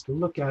chance to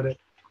look at it.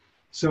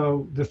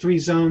 So the three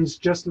zones,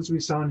 just as we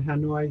saw in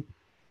Hanoi,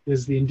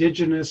 is the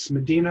indigenous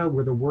Medina,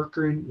 where the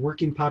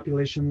working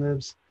population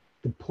lives,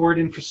 the port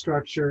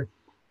infrastructure,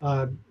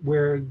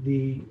 where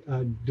the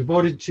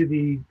devoted to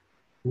the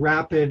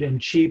rapid and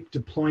cheap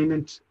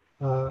deployment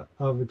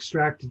of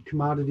extracted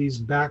commodities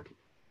back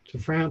to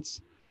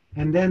France,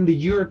 and then the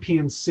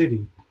European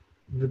city,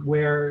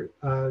 where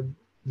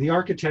the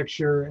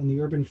architecture and the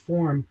urban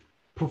form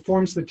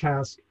performs the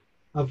task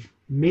of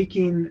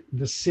making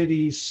the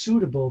city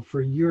suitable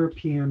for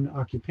European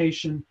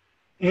occupation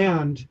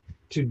and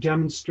to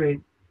demonstrate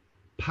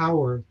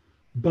power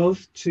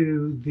both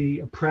to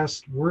the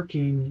oppressed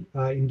working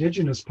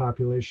indigenous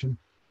population,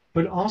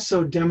 but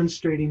also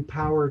demonstrating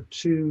power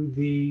to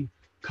the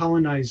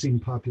colonizing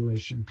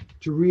population,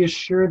 to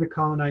reassure the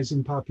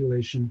colonizing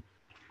population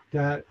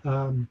that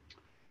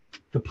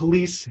the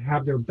police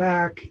have their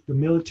back, the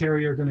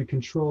military are going to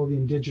control the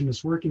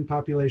indigenous working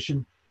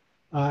population,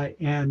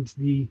 and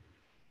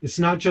it's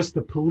not just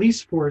the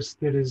police force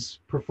that is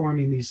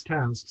performing these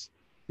tasks.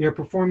 They're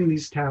performing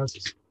these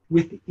tasks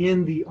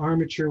within the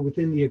armature,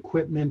 within the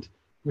equipment,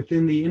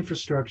 within the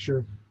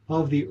infrastructure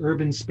of the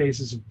urban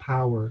spaces of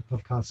power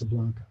of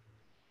Casablanca.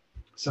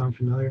 Sound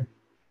familiar?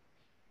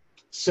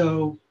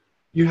 So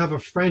you have a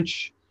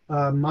French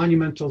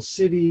monumental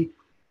city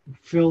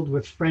filled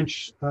with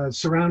French,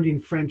 surrounding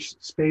French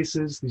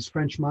spaces, these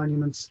French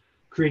monuments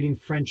creating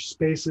French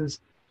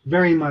spaces,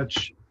 very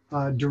much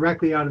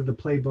directly out of the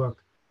playbook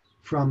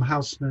from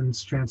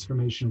Haussmann's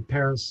Transformation of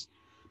Paris.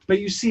 But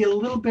you see a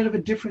little bit of a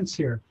difference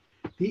here.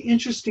 The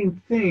interesting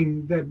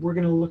thing that we're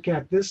going to look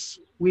at this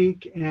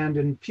week and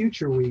in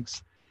future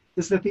weeks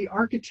is that the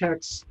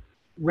architects,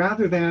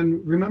 rather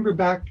than, remember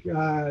back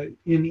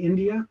in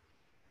India,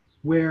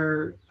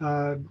 where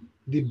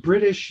the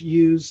British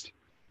used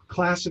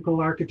classical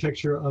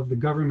architecture of the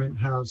government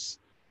house,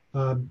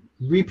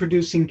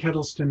 reproducing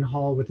Kettleston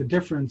Hall with a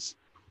difference,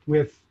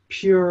 with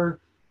pure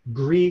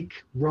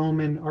Greek,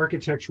 Roman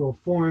architectural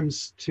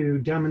forms to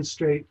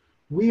demonstrate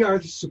we are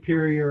the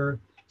superior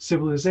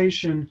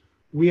civilization,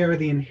 we are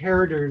the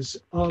inheritors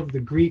of the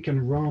Greek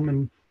and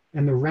Roman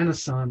and the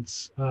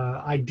Renaissance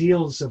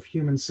ideals of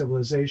human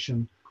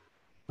civilization.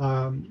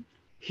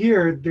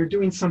 Here, they're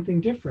doing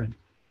something different.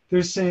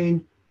 They're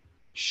saying,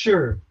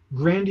 sure,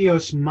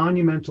 grandiose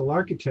monumental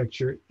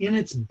architecture, in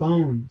its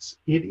bones,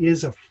 it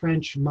is a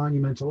French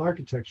monumental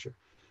architecture.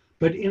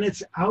 But in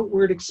its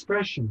outward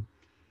expression,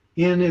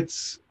 in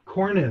its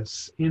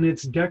cornice, in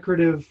its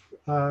decorative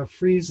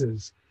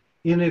friezes,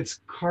 in its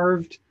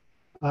carved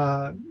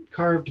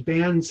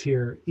bands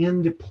here,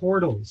 in the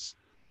portals,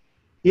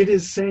 it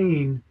is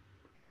saying,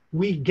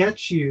 we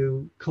get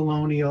you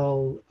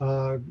colonial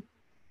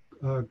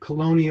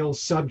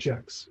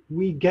subjects.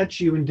 We get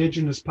you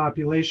indigenous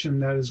population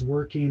that is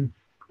working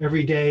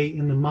every day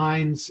in the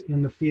mines,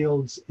 in the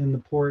fields, in the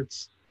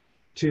ports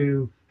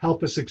to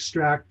help us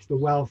extract the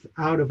wealth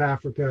out of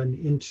Africa and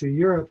into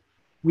Europe.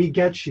 We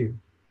get you.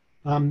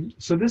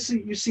 So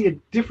you see a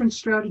different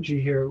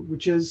strategy here,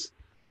 which is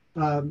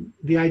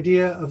the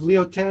idea of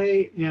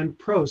Lyautey and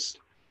Prost,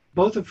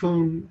 both of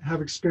whom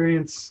have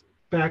experience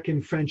back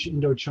in French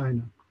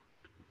Indochina.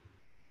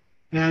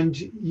 And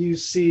you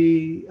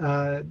see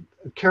a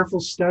careful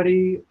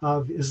study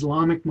of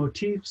Islamic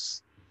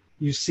motifs.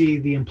 You see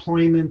the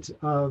employment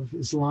of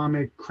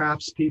Islamic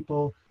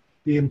craftspeople,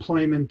 the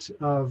employment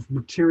of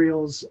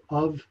materials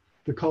of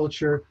the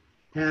culture.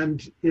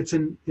 And it's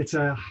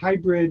a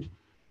hybrid,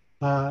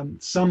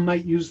 some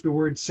might use the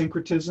word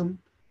syncretism,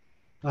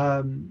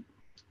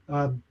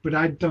 but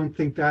I don't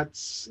think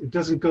it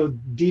doesn't go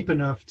deep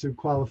enough to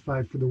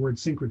qualify for the word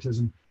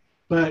syncretism.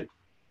 But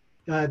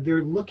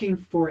they're looking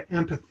for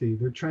empathy.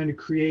 They're trying to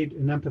create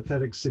an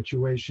empathetic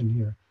situation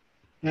here.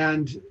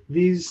 And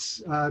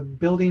these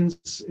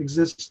buildings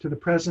exist to the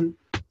present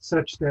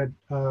such that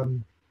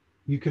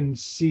you can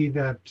see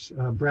that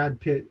Brad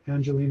Pitt,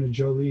 Angelina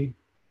Jolie,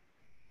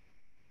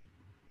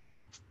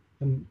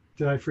 and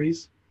did I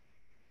freeze?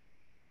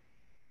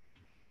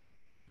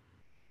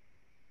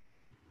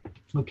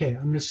 Okay,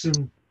 I'm going to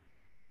assume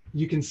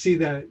you can see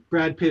that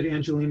Brad Pitt,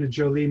 Angelina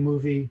Jolie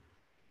movie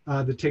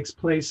that takes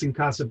place in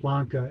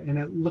Casablanca, and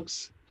it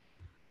looks,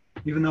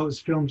 even though it was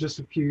filmed just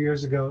a few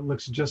years ago, it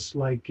looks just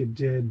like it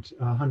did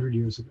 100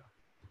 years ago.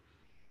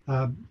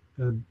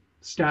 A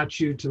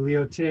statue to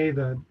Lyautey,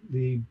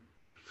 the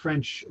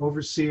French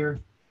overseer.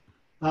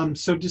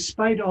 So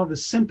despite all the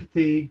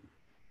sympathy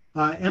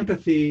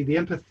empathy, the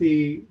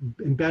empathy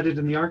embedded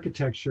in the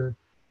architecture,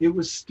 it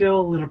was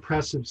still an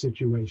oppressive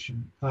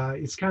situation.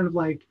 It's kind of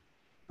like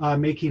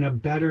making a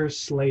better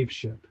slave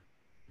ship.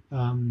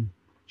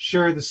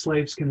 Sure, the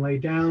slaves can lay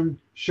down.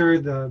 Sure,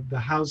 the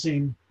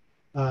housing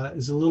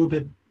is a little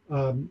bit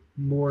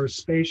more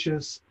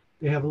spacious.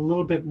 They have a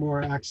little bit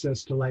more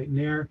access to light and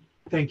air.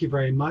 Thank you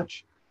very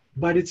much.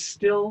 But it's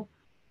still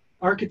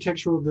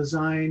architectural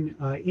design,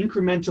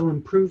 incremental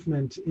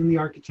improvement in the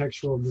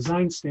architectural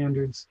design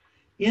standards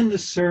in the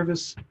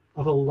service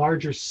of a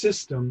larger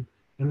system,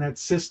 and that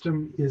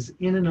system is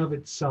in and of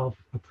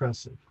itself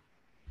oppressive.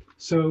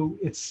 So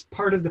it's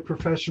part of the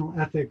professional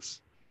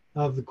ethics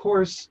of the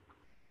course.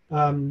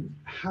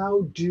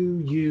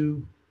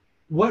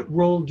 What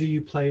role do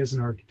you play as an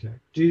architect?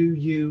 Do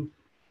you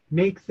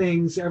make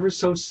things ever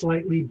so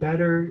slightly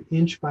better,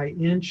 inch by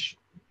inch,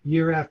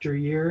 year after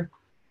year,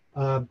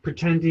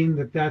 pretending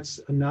that that's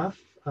enough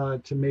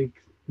to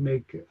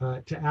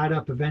add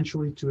up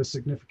eventually to a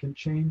significant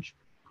change?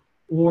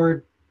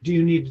 Or do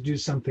you need to do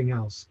something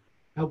else?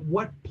 At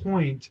what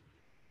point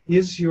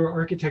is your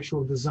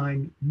architectural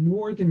design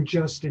more than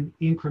just an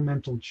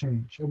incremental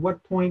change? At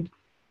what point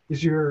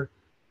is your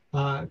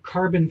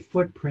carbon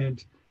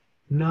footprint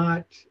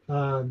when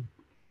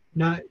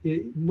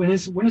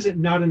is it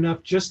not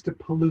enough just to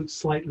pollute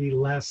slightly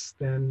less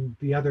than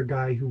the other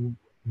guy who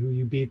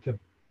you beat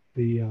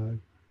the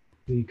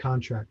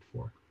contract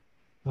for?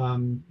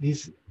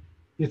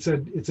 It's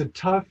a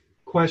tough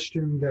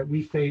question that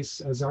we face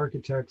as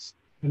architects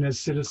and as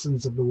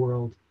citizens of the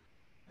world.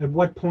 At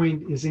what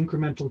point is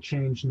incremental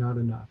change not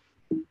enough?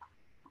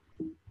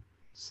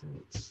 So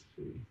let's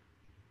see.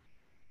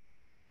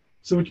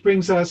 So which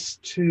brings us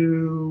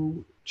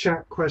to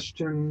chat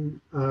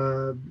question.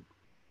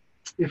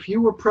 If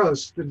you were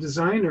Proust, the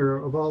designer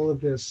of all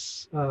of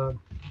this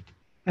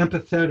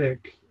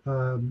empathetic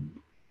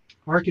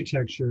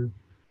architecture,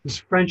 this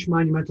French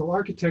monumental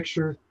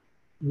architecture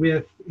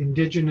with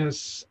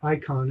indigenous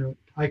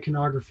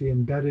iconography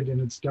embedded in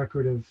its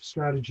decorative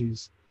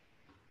strategies,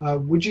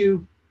 at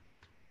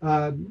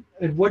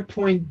what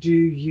point do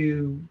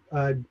you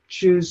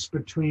choose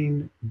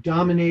between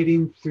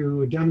dominating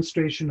through a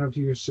demonstration of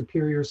your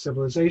superior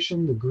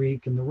civilization, the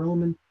Greek and the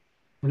Roman,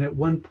 and at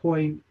one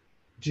point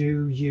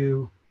do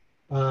you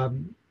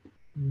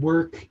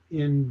work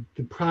in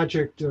the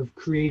project of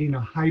creating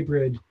a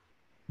hybrid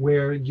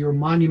where your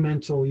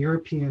monumental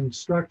European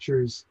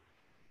structures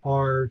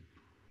are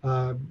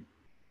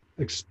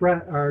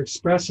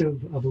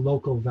expressive of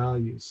local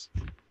values?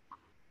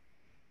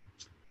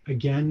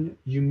 Again,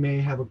 you may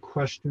have a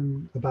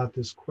question about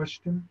this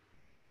question.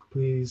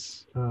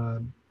 Please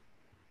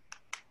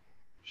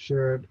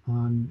share it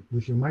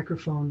with your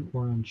microphone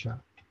or on chat.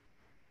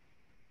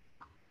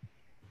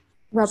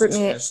 Robert,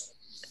 may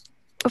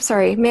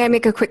I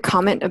make a quick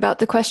comment about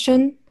the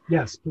question?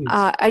 Yes, please.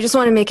 I just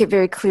want to make it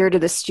very clear to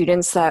the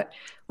students that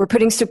we're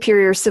putting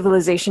superior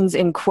civilizations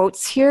in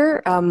quotes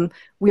here.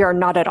 We are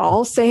not at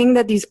all saying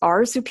that these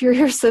are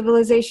superior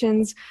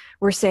civilizations.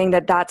 We're saying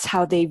that that's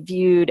how they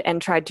viewed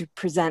and tried to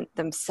present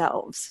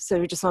themselves. So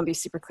we just want to be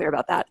super clear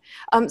about that.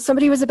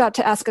 Somebody was about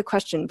to ask a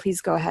question.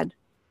 Please go ahead.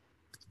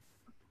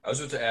 I was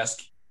about to ask,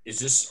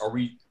 are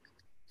we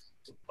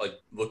like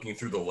looking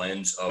through the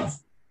lens of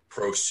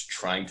Proust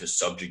trying to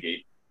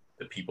subjugate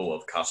the people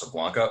of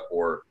Casablanca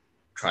or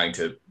trying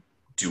to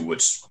do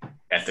what's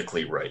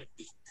ethically right?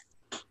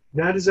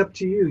 That is up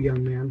to you,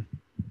 young man.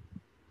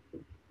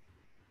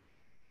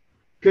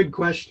 Good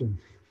question.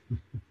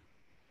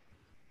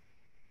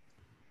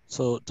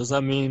 So does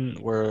that mean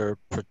we're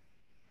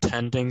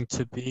pretending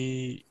to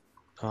be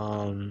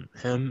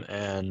him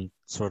and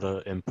sort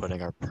of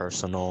inputting our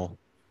personal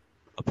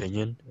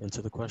opinion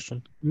into the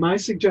question? My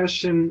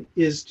suggestion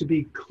is to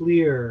be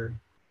clear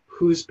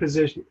whose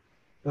position,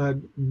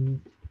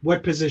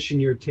 what position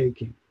you're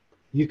taking.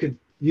 You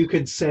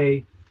could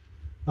say,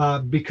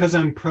 because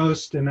I'm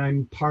Proust and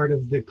I'm part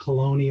of the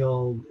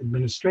colonial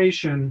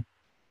administration,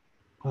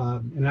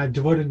 and I've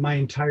devoted my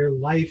entire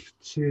life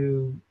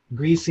to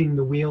greasing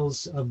the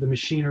wheels of the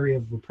machinery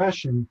of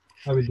repression,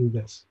 I would do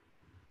this,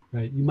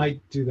 right? You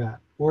might do that.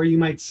 Or you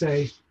might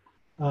say,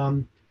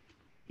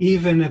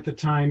 even at the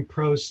time,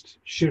 Proust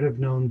should have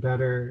known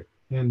better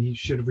and he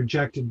should have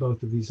rejected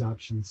both of these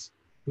options.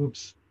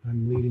 Oops,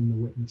 I'm leading the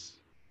witness.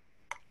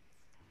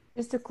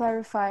 Just to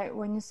clarify,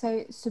 when you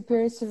say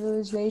superior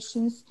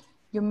civilizations,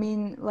 you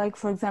mean, like,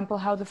 for example,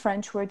 how the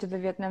French were to the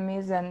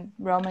Vietnamese and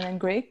Roman and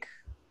Greek?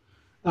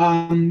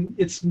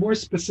 It's more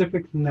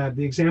specific than that.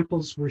 The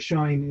examples we're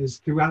showing is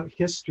throughout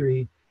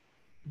history,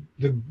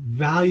 the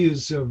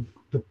values of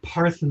the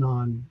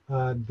Parthenon,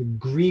 the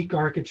Greek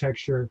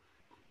architecture,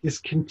 is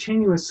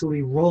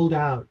continuously rolled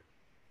out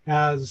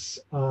as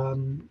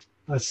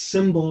a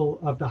symbol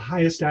of the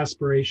highest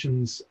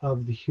aspirations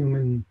of the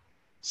human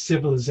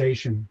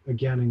civilization,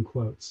 again in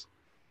quotes.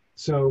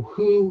 So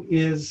who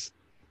is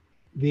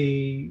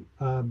the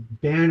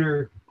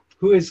banner,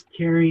 who is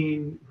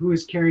carrying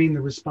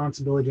the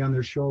responsibility on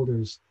their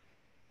shoulders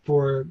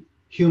for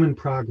human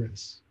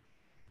progress,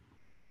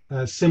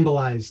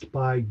 symbolized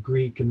by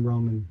Greek and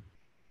Roman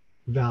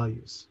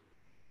values.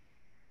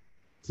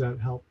 Does that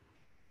help?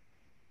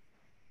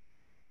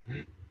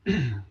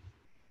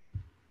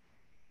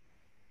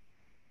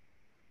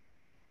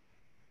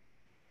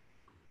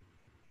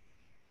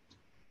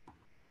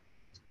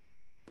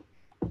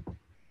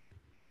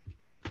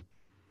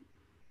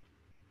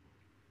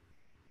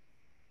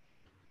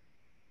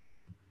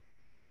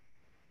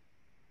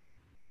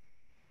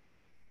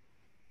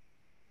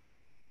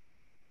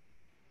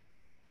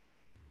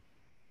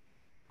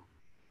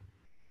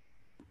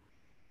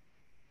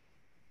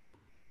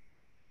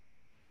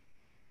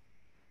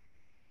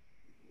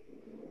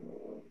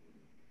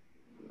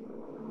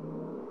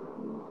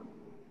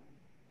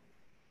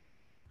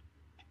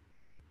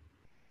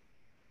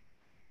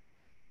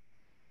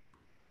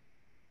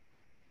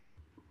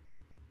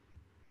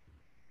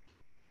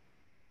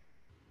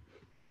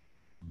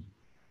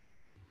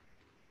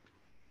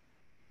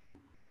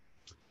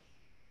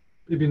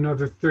 Maybe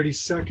another 30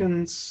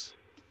 seconds.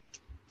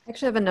 I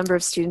actually have a number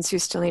of students who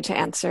still need to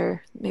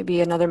answer.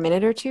 Maybe another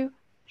minute or two.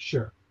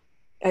 Sure.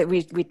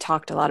 We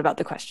talked a lot about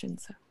the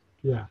questions. So.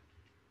 Yeah.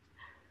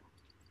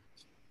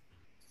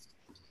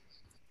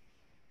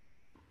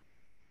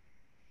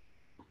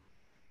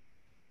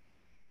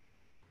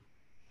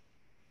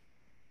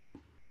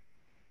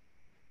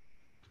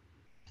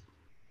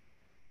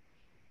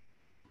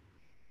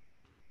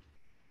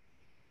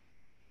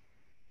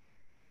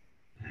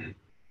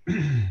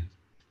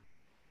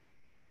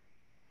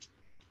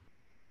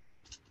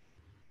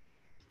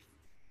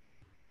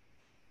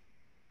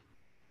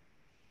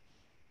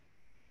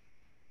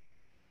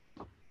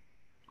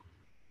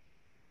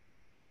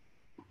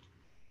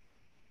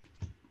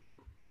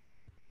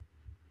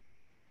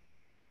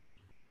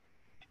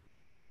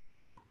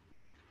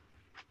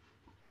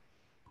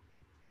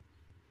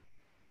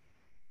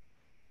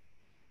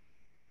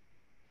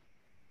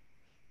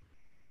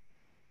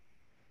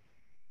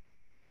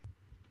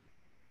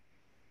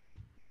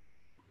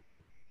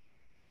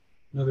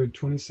 Another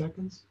 20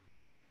 seconds.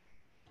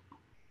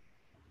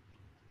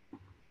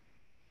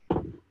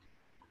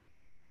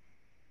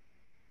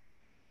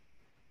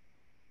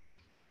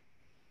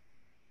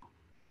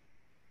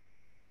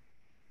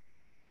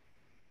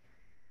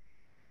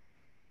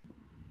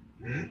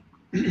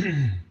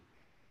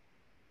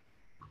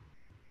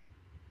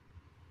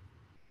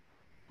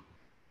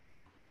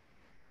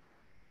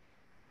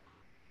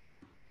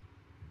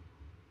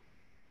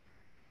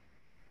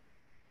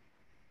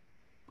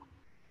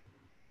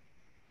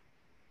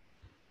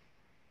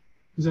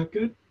 Is that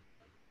good?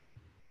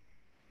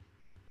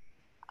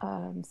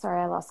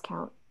 Sorry, I lost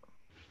count.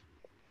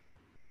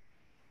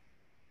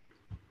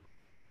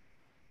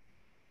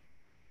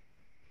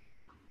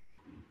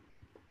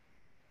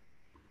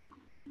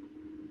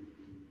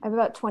 I have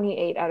about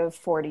 28 out of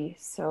 40,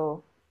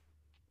 so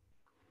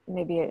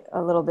maybe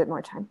a little bit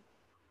more time.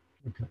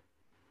 Okay.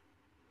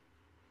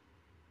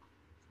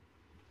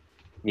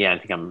 Yeah, I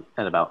think I'm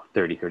at about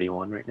 30,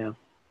 31 right now.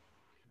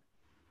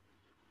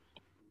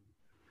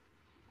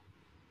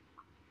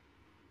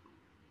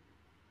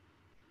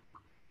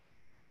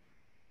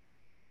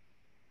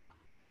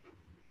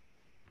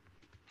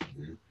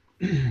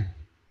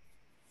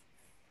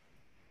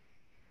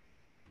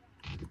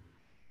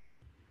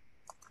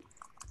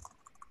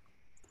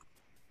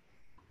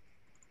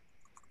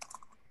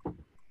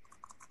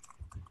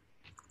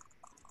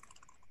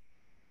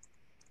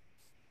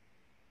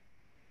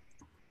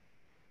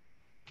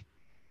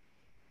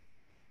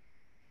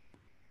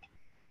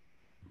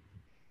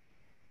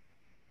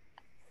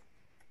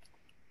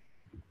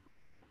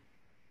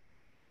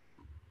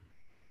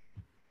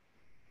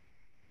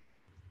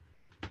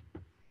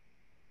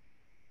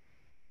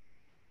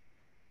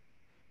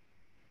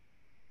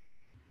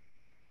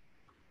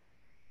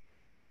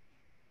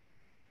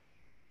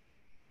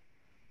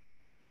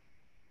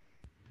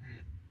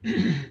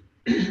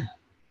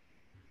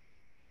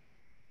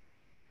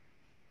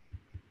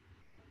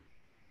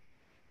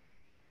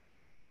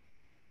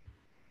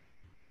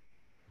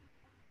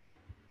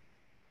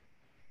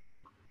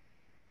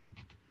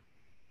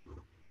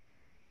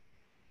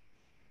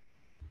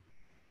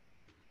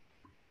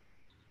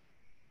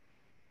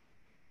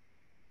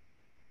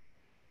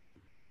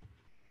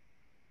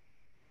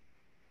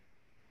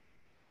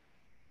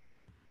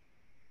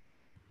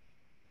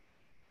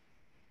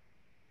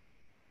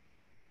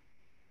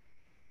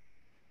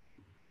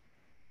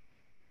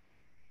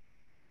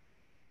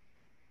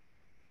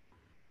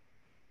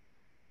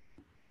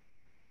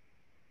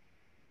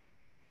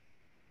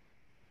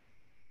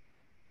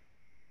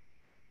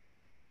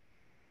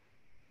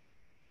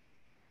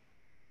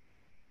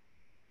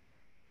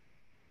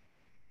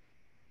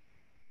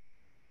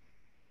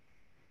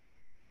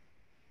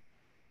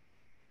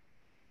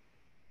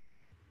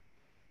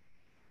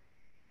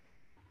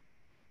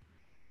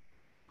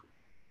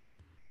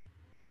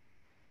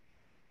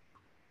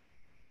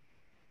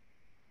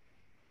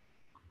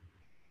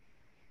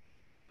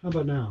 How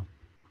about now?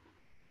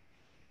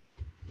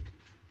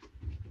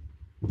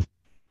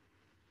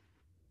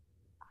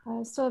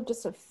 I still have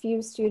just a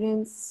few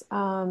students,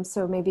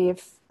 so maybe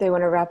if they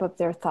want to wrap up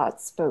their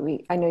thoughts, but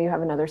I know you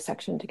have another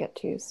section to get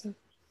to. So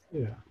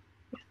Yeah.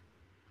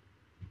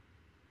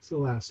 It's the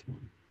last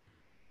one.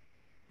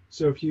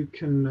 So if you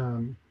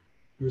can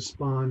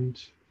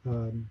respond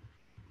in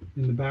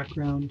the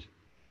background,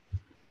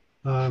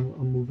 I'll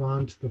move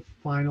on to the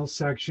final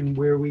section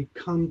where we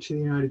come to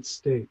the United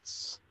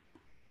States.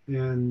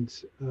 And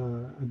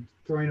I'm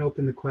throwing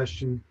open the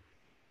question,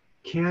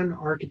 can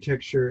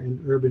architecture and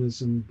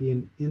urbanism be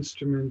an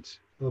instrument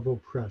of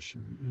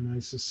oppression? And I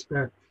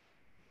suspect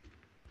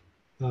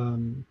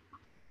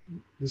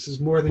this is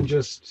more than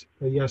just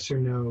a yes or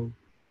no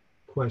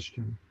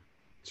question.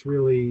 It's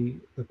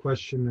really a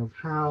question of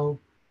how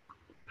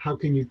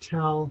can you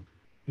tell,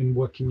 and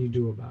what can you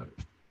do about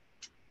it?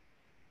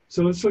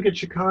 So let's look at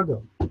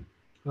Chicago.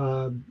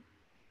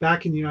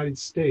 Back in the United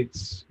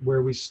States,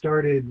 where we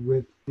started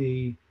with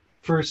the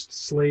first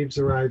slaves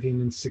arriving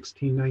in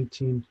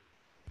 1619,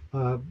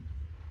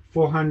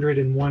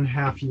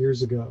 401.5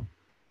 years ago.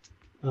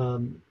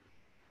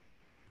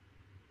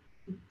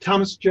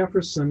 Thomas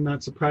Jefferson,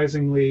 not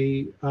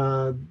surprisingly,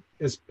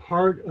 as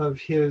part of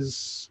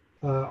his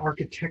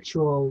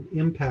architectural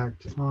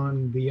impact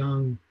on the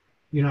young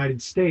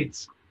United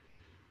States,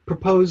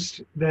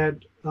 proposed that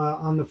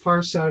on the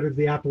far side of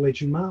the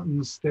Appalachian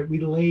Mountains that we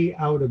lay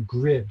out a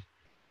grid.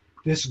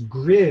 This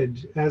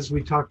grid, as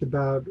we talked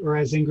about, or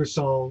as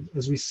Ingersoll,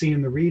 as we see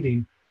in the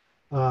reading,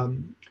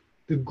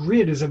 the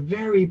grid is a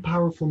very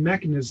powerful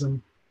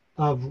mechanism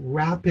of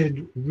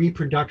rapid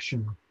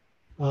reproduction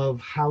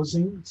of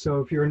housing. So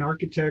if you're an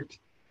architect,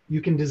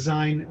 you can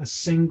design a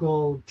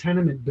single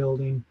tenement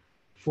building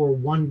for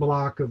one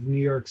block of New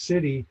York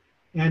City,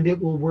 and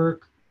it will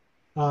work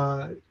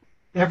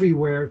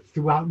everywhere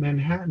throughout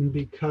Manhattan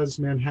because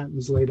Manhattan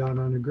is laid out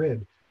on a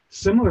grid.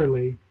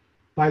 Similarly,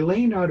 by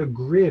laying out a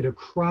grid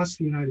across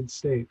the United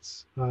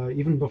States,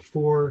 even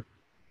before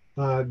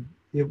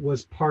it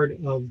was part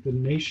of the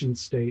nation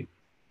state,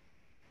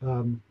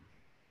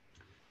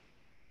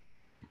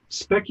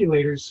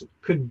 speculators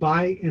could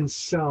buy and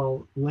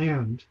sell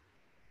land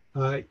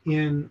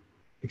in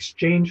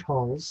exchange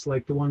halls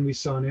like the one we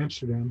saw in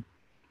Amsterdam.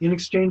 In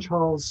exchange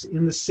halls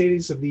in the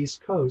cities of the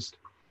East Coast,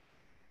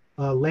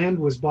 land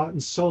was bought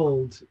and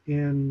sold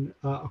in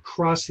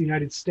across the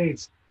United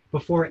States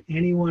before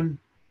anyone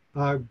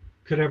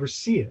could ever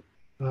see it.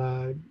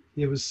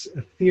 It was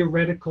a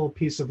theoretical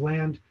piece of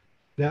land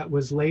that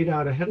was laid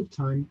out ahead of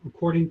time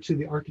according to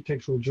the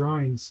architectural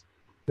drawings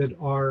that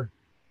are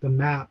the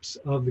maps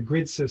of the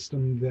grid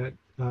system that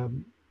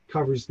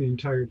covers the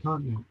entire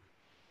continent.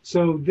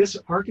 So this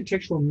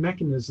architectural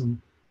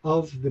mechanism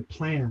of the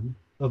plan,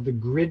 of the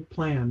grid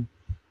plan,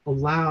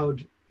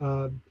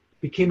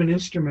 became an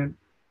instrument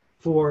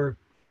for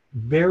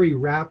very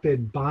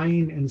rapid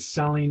buying and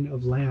selling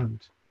of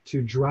land,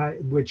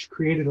 which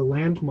created a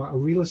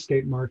real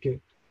estate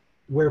market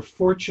where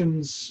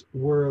fortunes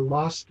were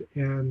lost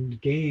and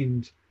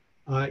gained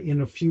in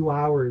a few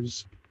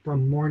hours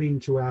from morning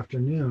to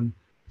afternoon.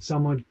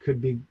 Someone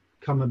could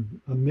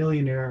become a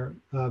millionaire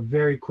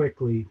very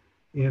quickly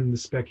in the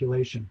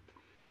speculation.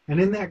 And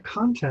in that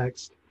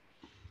context,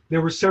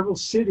 there were several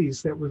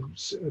cities that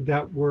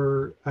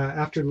were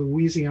after the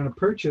Louisiana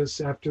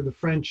Purchase, after the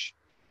French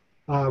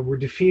were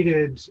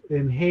defeated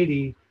in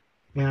Haiti,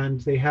 and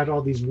they had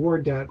all these war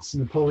debts.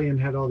 Napoleon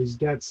had all these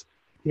debts.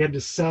 He had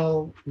to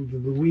sell the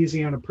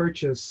Louisiana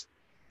Purchase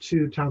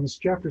to Thomas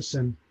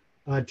Jefferson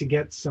to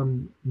get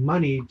some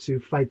money to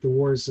fight the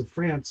wars of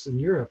France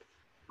and Europe.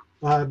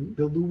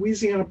 The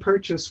Louisiana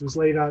Purchase was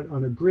laid out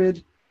on a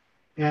grid,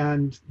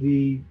 and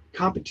the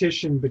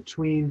competition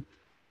between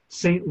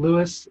St.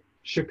 Louis,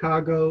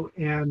 Chicago,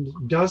 and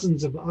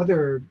dozens of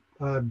other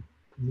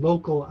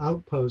local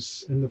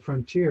outposts in the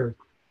frontier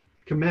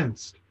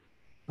commenced.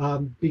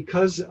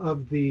 Because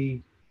of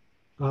the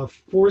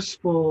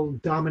forceful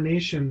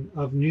domination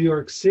of New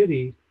York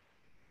City,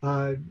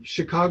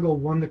 Chicago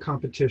won the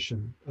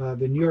competition.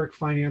 The New York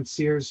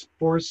financiers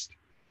forced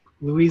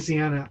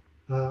St.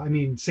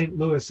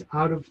 Louis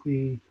out of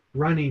the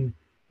running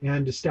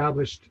and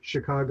established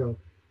Chicago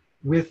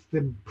with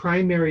the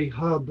primary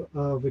hub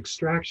of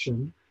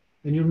extraction.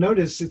 And you'll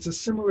notice it's a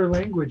similar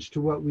language to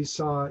what we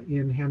saw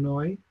in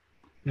Hanoi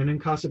and in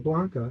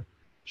Casablanca.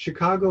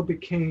 Chicago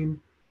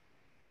became,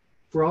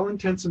 for all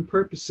intents and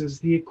purposes,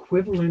 the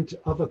equivalent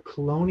of a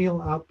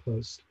colonial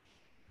outpost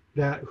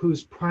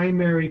whose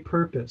primary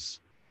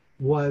purpose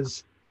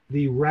was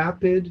the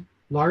rapid,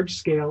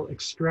 large-scale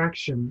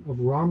extraction of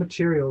raw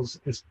materials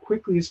as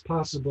quickly as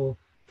possible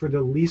for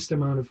the least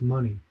amount of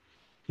money.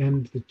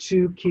 And the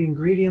two key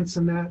ingredients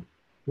in that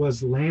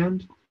was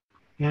land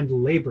and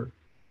labor.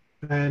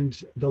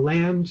 And the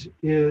land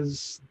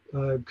is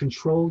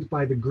controlled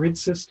by the grid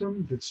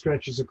system that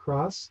stretches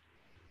across.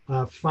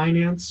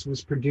 Finance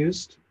was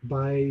produced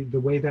by the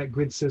way that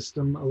grid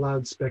system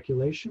allowed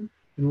speculation.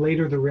 And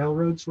later the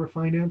railroads were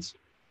financed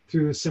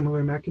through a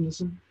similar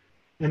mechanism.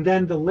 And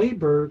then the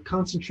labor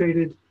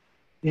concentrated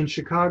in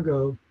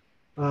Chicago.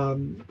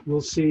 We'll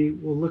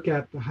look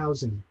at the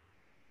housing.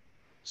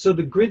 So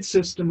the grid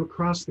system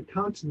across the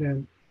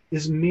continent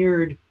is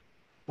mirrored,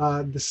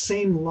 the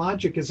same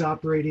logic is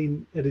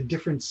operating at a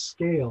different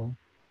scale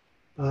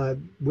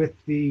with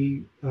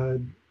the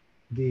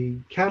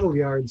cattle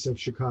yards of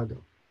Chicago,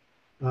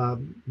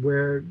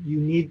 where you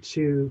need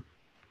to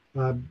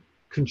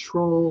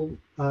control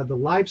the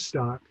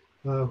livestock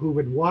who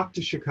would walk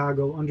to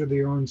Chicago under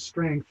their own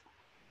strength.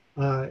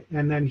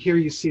 And then here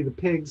you see the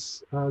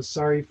pigs.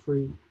 Sorry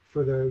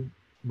for the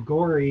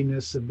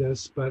goriness of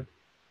this, but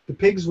the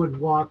pigs would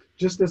walk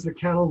just as the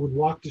cattle would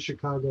walk to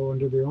Chicago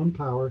under their own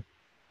power,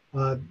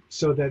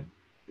 so that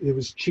it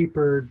was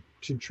cheaper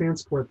to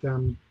transport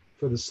them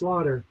for the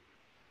slaughter.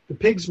 The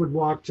pigs would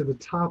walk to the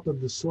top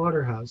of the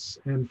slaughterhouse,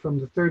 and from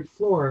the third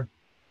floor,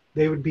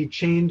 they would be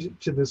chained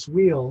to this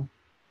wheel,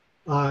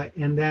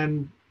 and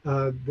then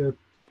their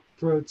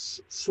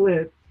throats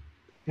slit,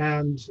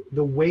 and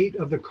the weight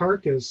of the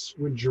carcass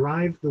would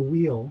drive the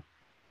wheel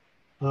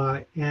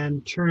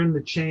and turn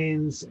the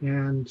chains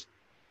and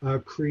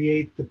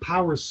create the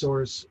power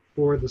source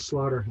for the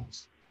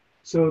slaughterhouse.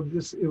 So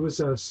it was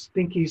a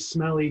stinky,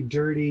 smelly,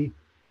 dirty,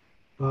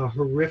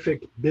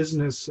 horrific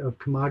business of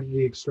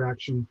commodity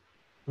extraction.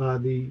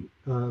 The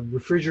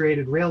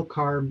refrigerated rail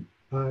car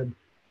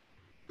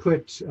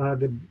put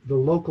the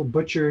local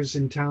butchers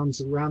in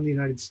towns around the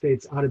United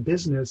States out of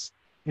business,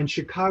 and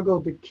Chicago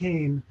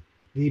became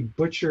the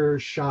butcher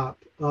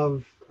shop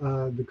of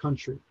the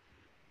country.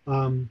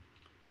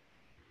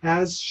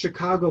 As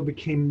Chicago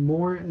became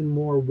more and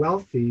more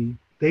wealthy,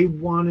 they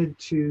wanted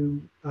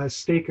to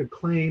stake a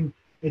claim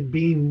at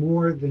being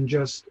more than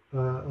just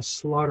a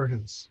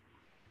slaughterhouse,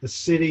 a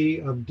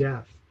city of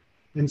death.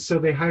 And so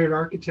they hired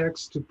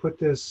architects to put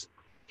this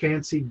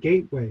fancy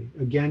gateway,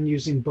 again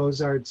using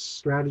Beaux-Arts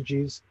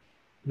strategies,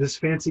 this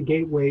fancy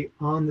gateway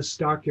on the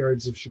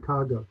stockyards of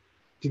Chicago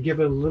to give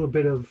it a little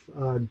bit of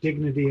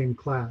dignity and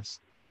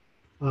class.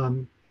 At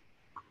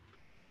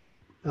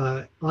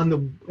the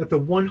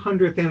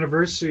 100th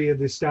anniversary of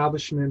the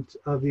establishment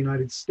of the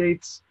United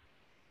States,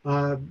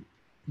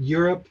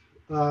 Europe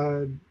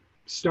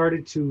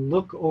started to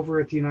look over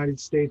at the United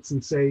States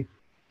and say,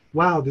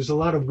 wow, there's a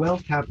lot of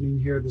wealth happening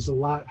here. There's a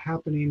lot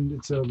happening.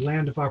 It's a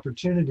land of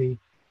opportunity.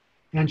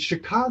 And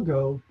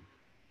Chicago,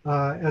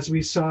 as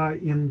we saw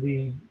in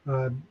the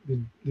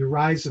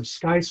rise of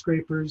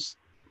skyscrapers,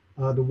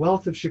 the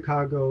wealth of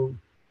Chicago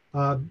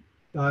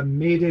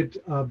made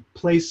it a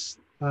place,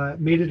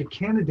 made it a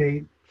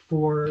candidate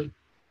for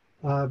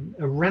a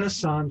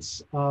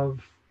renaissance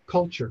of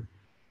culture.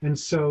 And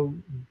so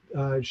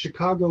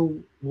Chicago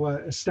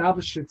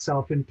established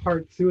itself in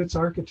part through its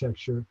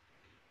architecture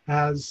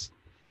as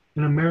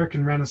an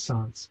American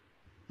Renaissance.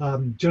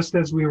 Just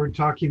as we were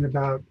talking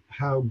about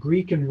how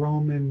Greek and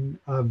Roman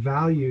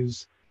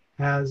values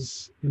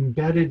as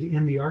embedded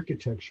in the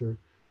architecture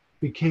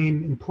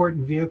became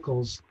important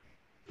vehicles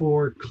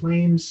for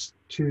claims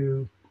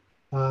to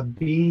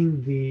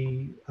being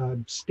the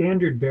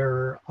standard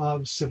bearer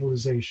of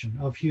civilization,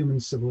 of human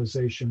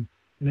civilization,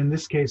 and in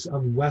this case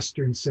of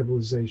Western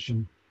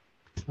civilization.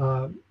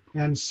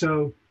 And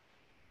so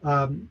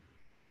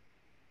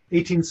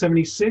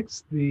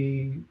 1876,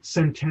 the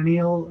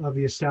centennial of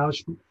the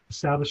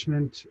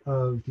establishment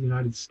of the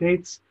United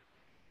States.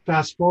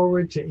 Fast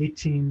forward to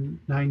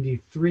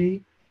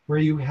 1893, where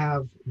you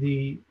have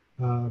the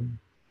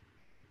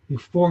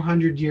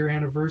 400-year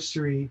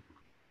anniversary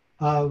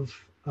of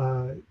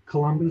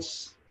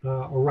Columbus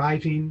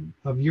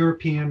of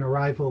European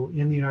arrival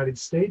in the United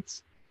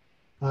States.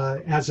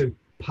 As a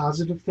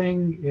positive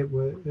thing, it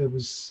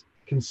was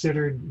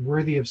considered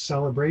worthy of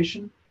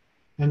celebration.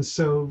 And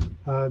so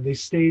they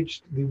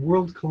staged the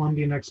World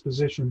Columbian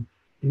Exposition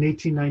in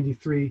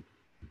 1893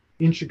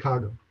 in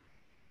Chicago.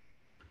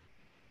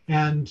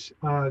 And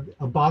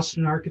a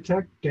Boston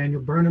architect,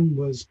 Daniel Burnham,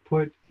 was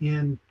put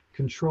in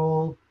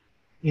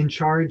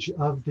charge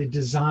of the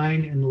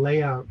design and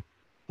layout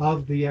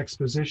of the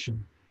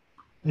exposition.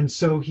 And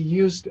so he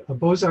used a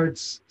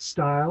Beaux-Arts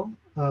style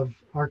of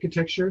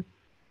architecture.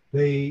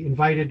 They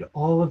invited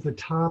all of the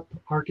top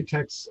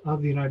architects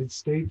of the United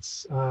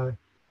States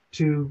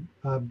to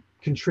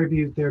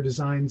contribute their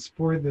designs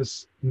for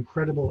this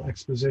incredible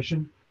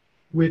exposition,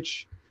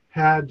 which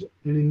had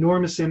an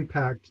enormous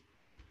impact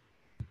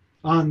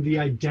on the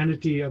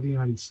identity of the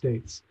United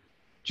States.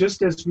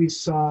 Just as we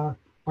saw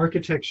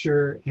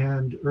architecture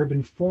and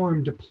urban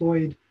form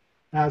deployed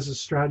as a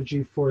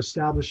strategy for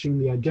establishing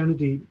the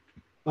identity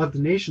of the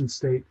nation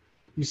state,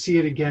 you see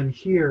it again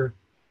here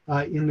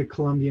in the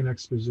Columbian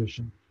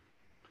Exposition.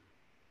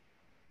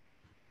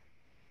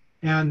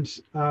 And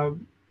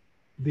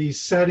the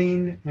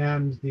setting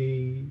and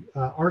the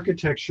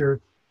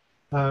architecture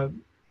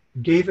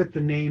gave it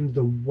the name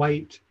the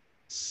White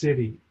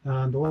City.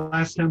 The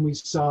last time we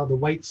saw the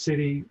White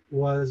City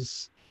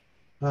was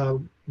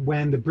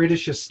when the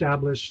British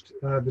established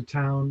the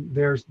town,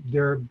 their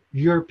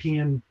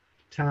European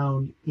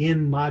town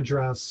in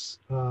Madras,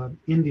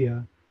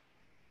 India.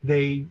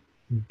 They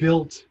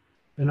built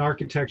an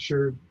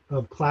architecture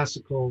of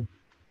classical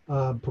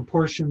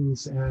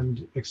proportions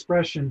and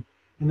expression,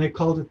 and they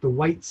called it the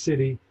White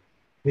City.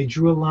 They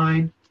drew a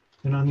line,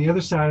 and on the other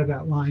side of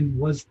that line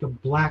was the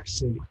Black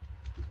City.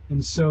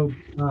 And so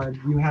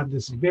you have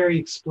this very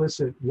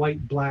explicit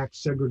white-black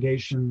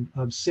segregation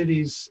of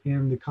cities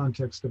in the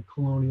context of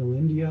colonial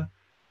India.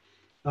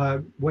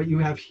 What you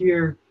have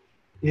here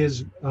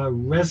is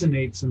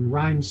resonates and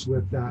rhymes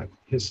with that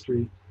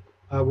history,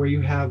 where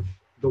you have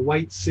the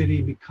white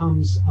city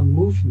becomes a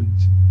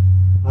movement,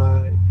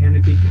 and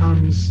it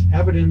becomes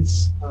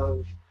evidence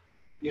of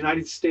the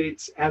United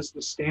States as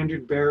the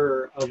standard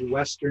bearer of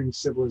Western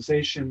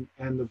civilization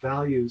and the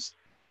values,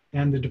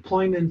 and the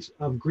deployment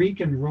of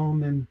Greek and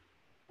Roman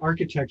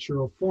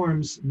architectural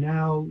forms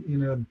now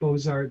in a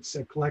Beaux-Arts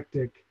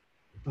eclectic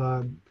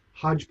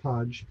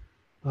hodgepodge.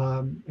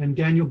 And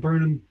Daniel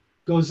Burnham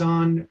goes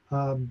on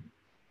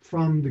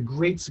from the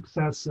great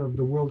success of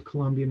the World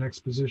Columbian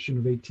Exposition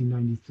of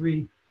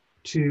 1893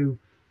 to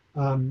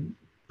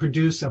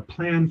produce a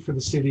plan for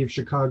the city of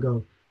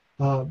Chicago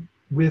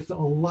with a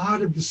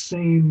lot of the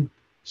same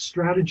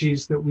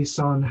strategies that we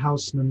saw in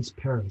Haussmann's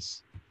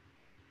Paris.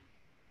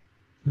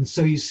 And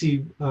so you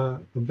see a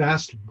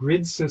vast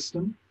grid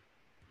system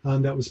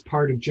that was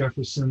part of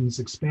Jefferson's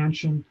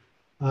expansion.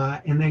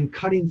 And then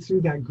cutting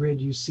through that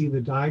grid, you see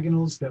the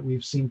diagonals that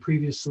we've seen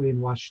previously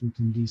in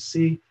Washington,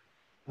 D.C.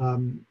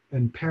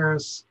 And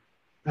Paris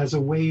as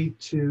a way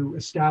to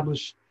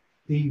establish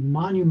the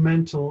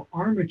monumental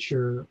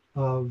armature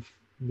of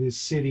the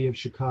city of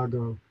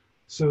Chicago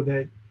so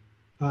that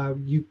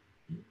it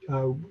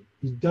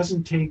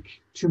doesn't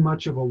take too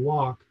much of a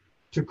walk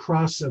to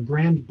cross a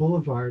grand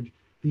boulevard,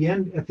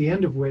 at the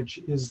end of which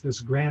is this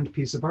grand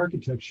piece of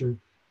architecture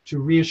to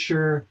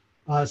reassure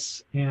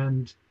us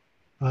and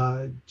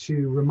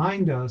to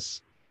remind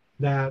us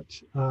that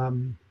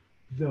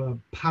the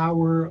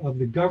power of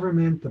the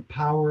government, the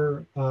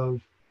power of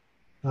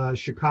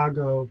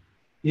Chicago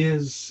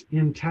is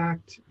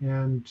intact,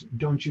 and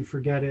don't you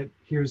forget it.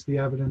 Here's the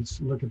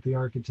evidence. Look at the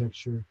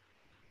architecture.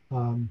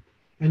 And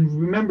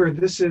remember,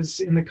 this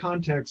is in the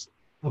context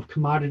of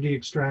commodity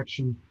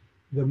extraction.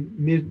 The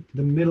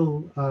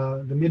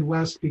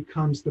Midwest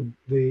becomes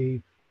the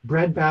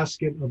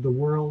breadbasket of the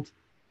world,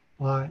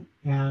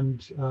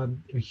 and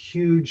a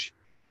huge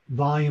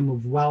volume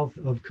of wealth,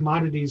 of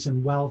commodities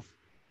and wealth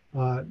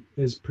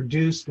is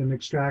produced and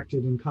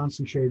extracted and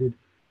concentrated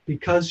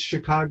because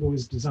Chicago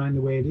is designed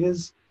the way it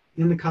is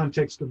in the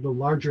context of the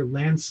larger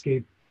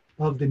landscape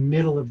of the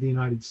middle of the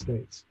United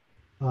States.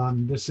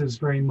 This is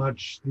very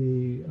much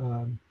the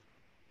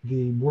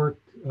work,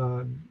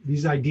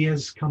 these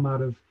ideas come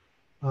out of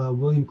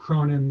William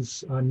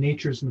Cronin's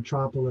Nature's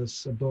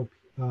Metropolis, a book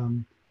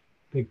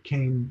that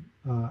came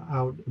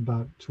out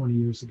about 20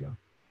 years ago.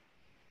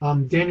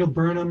 Daniel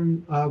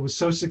Burnham was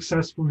so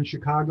successful in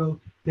Chicago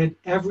that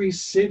every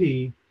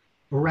city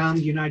around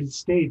the United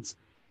States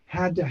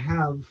had to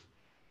have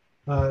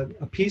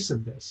a piece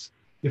of this.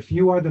 If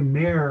you are the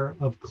mayor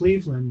of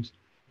Cleveland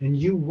and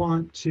you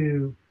want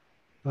to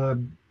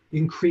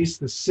increase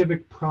the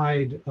civic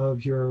pride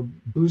of your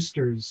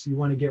boosters, you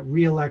want to get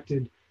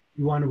reelected,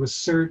 you want to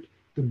assert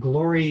the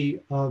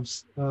glory of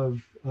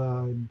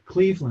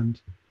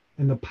Cleveland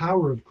and the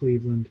power of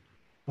Cleveland,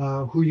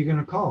 who are you going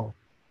to call?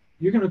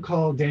 You're going to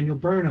call Daniel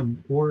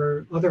Burnham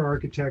or other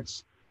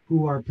architects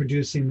who are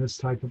producing this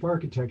type of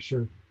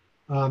architecture.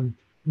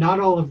 Not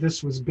all of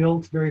this was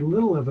built, very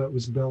little of it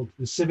was built.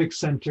 The Civic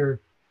Center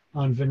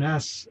on Van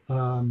Ness,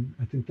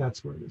 I think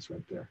that's where it is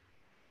right there.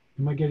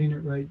 Am I getting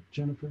it right,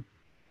 Jennifer?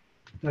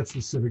 That's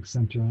the Civic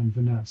Center on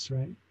Van Ness,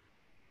 right?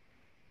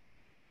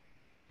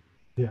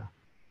 Yeah,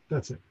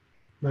 that's it,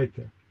 right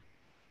there.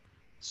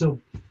 So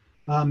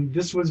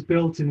this was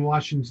built in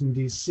Washington,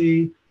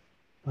 D.C.,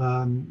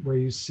 where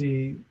you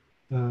see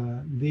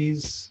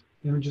these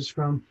images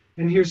from.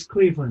 And here's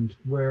Cleveland,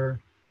 where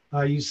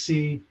you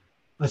see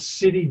a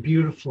city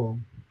beautiful.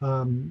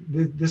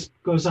 This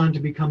goes on to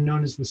become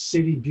known as the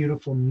City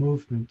Beautiful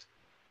movement.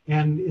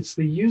 And it's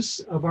the use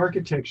of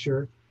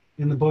architecture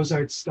in the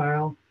Beaux-Arts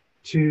style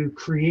to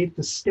create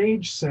the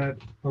stage set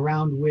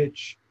around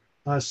which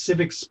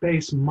civic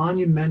space,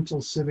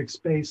 monumental civic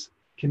space,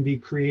 can be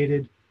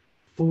created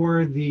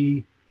for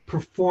the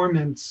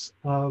performance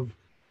of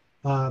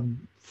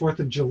 4th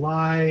of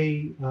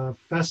July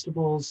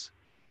festivals,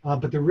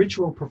 but the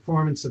ritual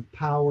performance of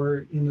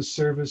power in the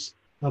service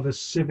of a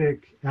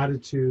civic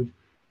attitude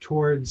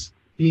towards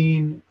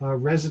being a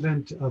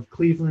resident of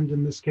Cleveland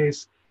in this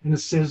case, and a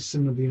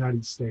citizen of the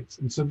United States.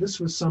 And so this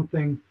was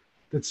something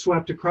that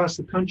swept across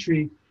the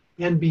country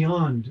and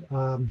beyond.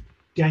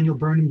 Daniel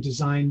Burnham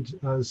designed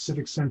a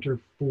civic center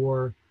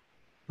for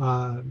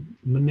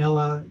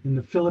Manila in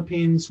the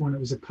Philippines when it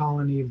was a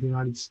colony of the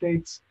United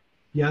States.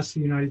 Yes, the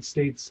United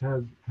States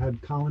have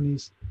had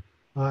colonies.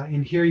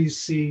 And here you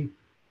see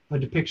a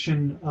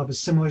depiction of a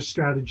similar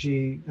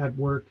strategy at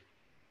work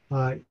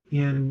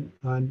in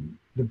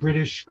the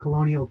British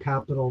colonial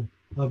capital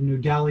of New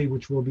Delhi,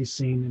 which will be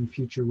seen in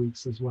future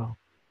weeks as well.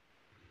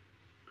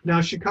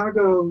 Now,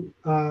 Chicago,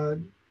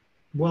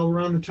 while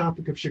we're on the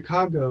topic of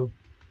Chicago,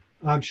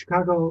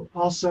 Chicago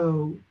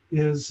also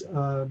has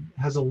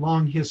a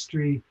long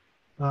history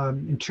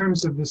in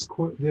terms of this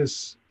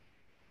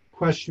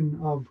question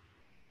of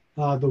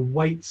the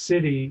white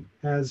city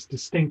as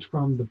distinct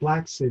from the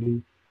black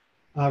city.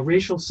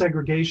 Racial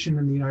segregation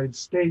in the United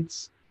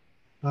States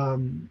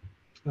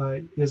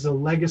is a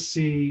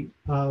legacy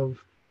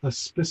of a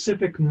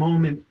specific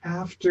moment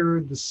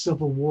after the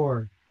Civil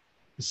War.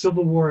 The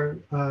Civil War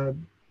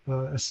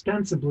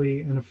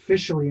ostensibly and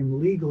officially and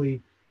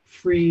legally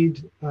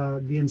freed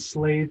the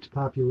enslaved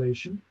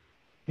population.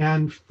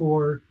 And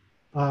for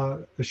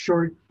a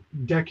short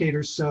decade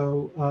or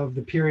so of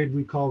the period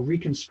we call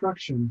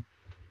Reconstruction,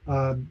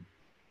 the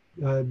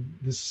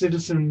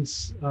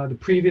citizens, the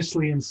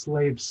previously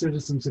enslaved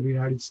citizens of the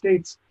United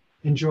States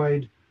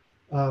enjoyed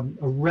a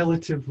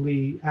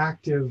relatively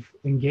active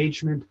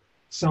engagement.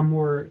 Some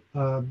were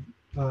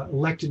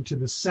elected to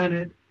the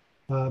Senate,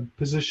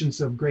 positions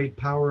of great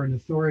power and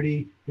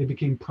authority. They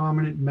became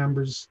prominent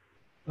members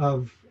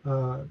of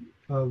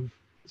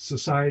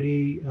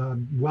society,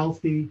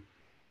 wealthy,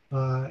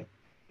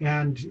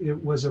 and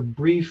it was a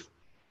brief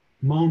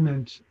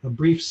moment, a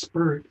brief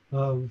spurt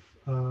of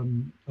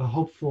a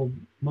hopeful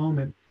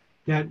moment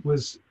that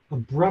was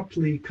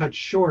abruptly cut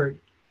short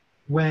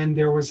when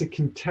there was a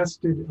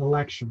contested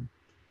election.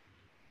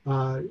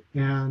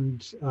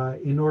 And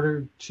in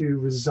order to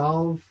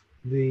resolve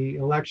the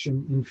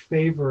election in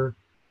favor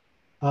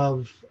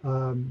of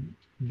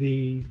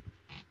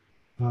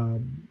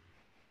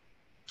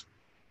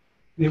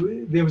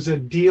there was a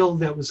deal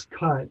that was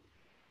cut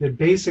that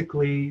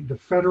basically the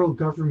federal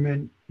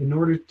government, in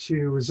order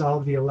to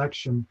resolve the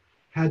election,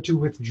 had to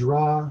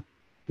withdraw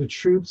the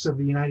troops of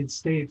the United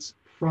States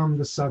from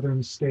the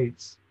southern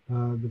states,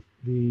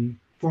 the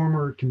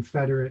former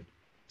Confederate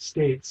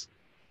states.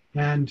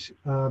 And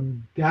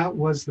that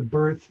was the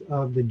birth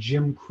of the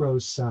Jim Crow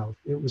South.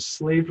 It was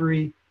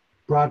slavery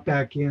brought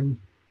back in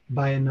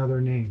by another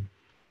name.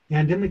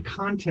 And in the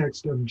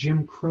context of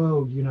Jim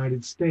Crow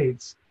United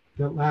States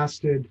that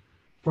lasted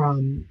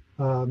from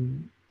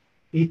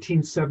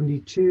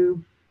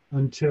 1872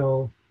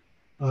 until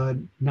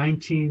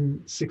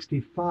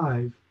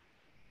 1965,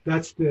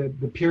 that's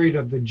the period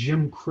of the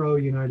Jim Crow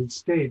United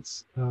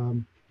States.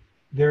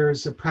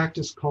 There's a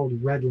practice called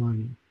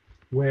redlining,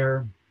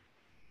 where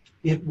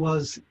it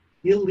was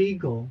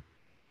illegal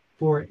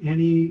for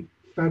any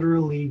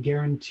federally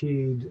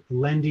guaranteed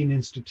lending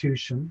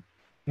institution,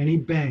 any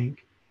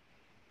bank,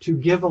 to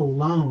give a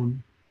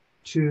loan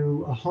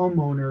to a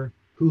homeowner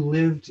who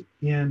lived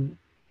in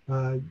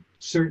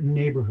certain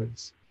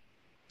neighborhoods.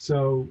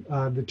 So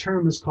the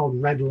term is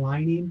called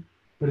redlining,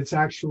 but it's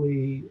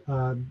actually,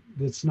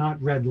 it's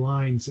not red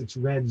lines, it's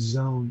red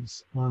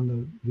zones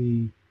on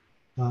the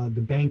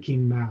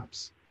banking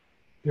maps.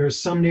 There are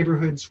some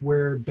neighborhoods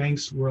where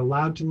banks were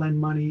allowed to lend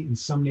money and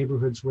some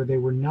neighborhoods where they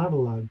were not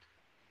allowed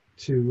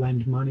to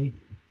lend money.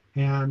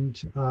 And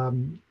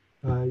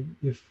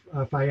if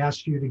I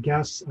asked you to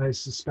guess, I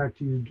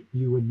suspect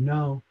you would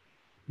know.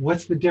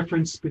 What's the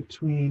difference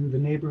between the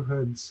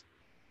neighborhoods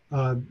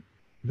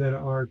that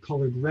are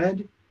colored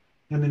red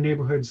and the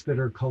neighborhoods that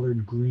are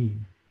colored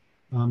green?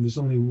 There's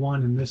only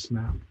one in this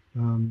map.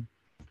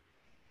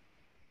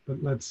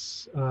 But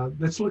let's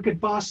look at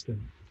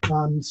Boston.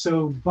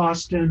 So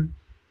Boston,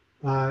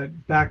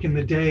 back in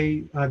the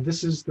day,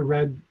 this is the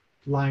red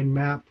line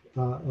map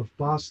of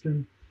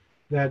Boston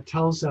that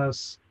tells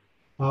us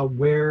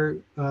where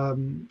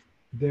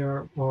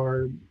there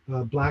are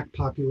black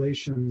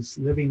populations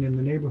living in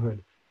the neighborhood.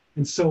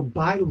 And so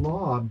by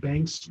law,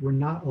 banks were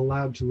not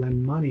allowed to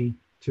lend money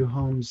to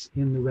homes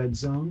in the red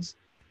zones.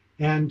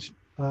 And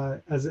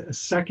as a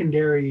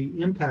secondary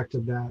impact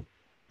of that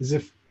is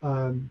if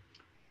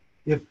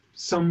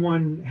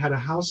someone had a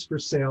house for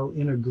sale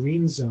in a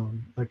green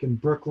zone, like in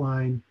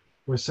Brookline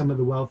or some of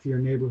the wealthier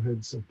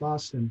neighborhoods of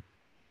Boston,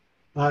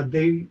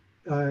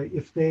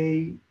 if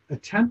they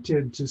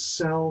attempted to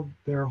sell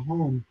their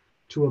home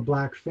to a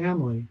black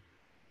family,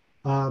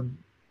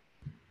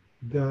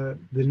 the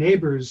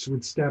neighbors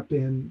would step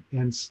in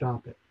and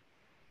stop it.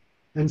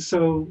 And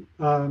so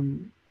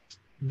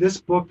this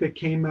book that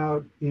came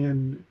out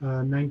in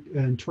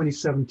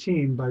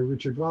 2017 by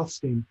Richard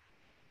Rothstein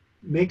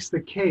makes the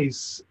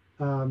case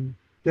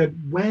that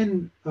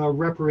when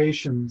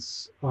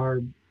reparations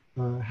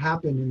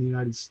happen in the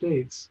United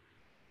States,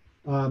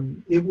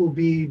 it will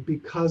be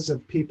because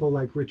of people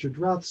like Richard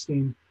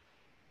Rothstein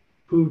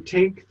who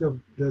take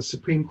the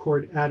Supreme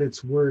Court at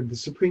its word. The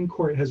Supreme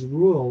Court has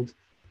ruled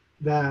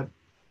that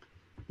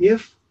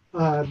if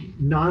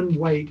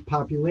non-white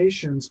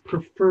populations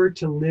prefer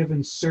to live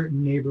in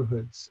certain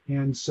neighborhoods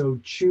and so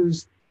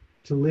choose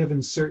to live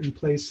in certain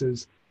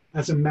places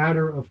as a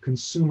matter of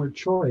consumer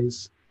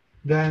choice,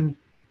 then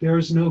there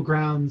is no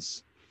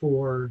grounds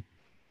for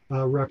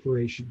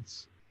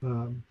reparations.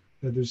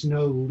 There's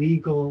no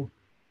legal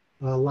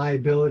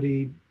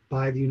liability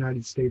by the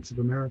United States of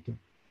America.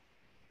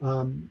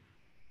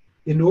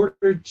 In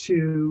order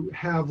to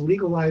have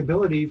legal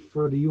liability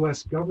for the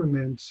US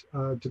government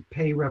to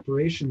pay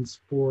reparations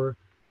for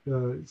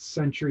the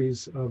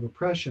centuries of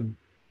oppression,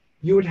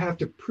 you would have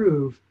to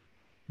prove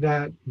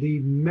that the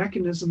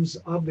mechanisms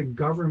of the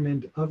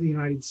government of the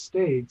United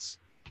States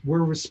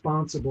were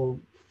responsible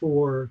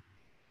for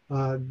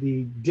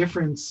the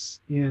difference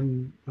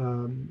in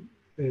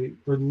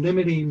or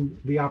limiting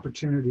the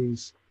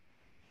opportunities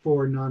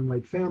for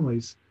non-white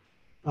families.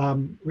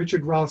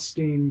 Richard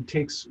Rothstein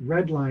takes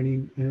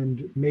redlining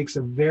and makes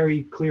a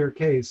very clear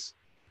case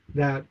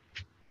that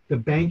the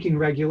banking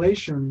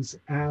regulations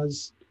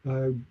as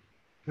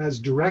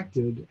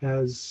directed,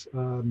 as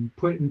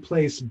put in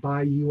place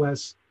by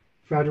U.S.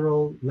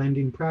 federal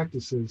lending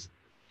practices,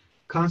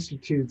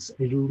 constitutes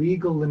a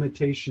legal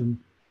limitation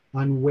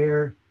on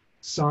where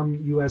some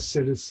U.S.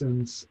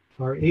 citizens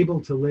are able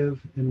to live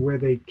and where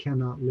they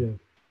cannot live.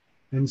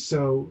 And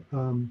so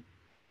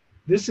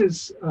this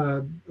is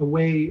a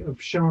way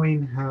of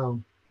showing how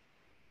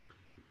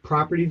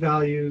property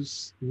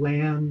values,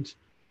 land,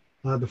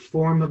 the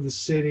form of the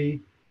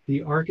city,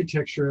 the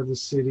architecture of the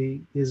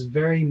city is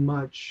very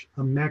much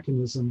a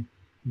mechanism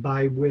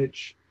by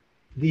which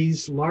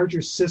these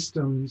larger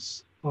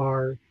systems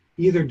are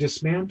either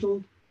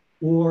dismantled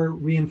or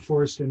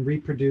reinforced and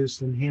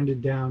reproduced and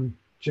handed down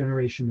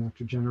generation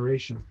after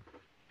generation.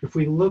 If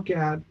we look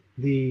at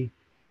the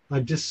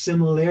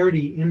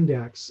dissimilarity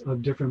index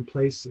of different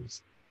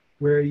places,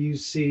 where you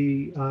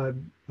see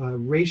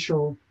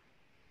racial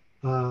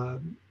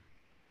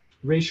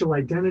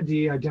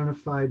identity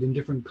identified in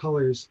different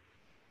colors,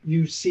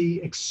 you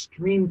see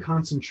extreme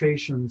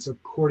concentrations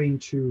according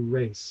to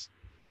race.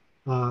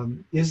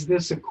 Is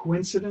this a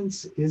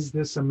coincidence? Is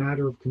this a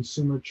matter of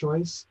consumer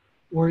choice?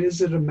 Or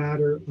is it a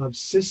matter of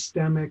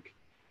systemic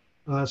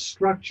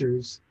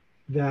structures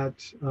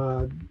that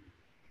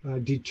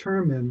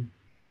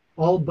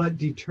all but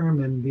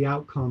determine the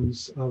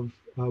outcomes of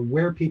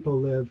where people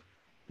live,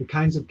 the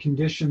kinds of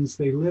conditions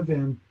they live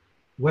in,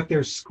 what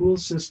their school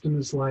system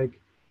is like,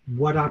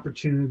 what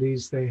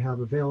opportunities they have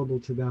available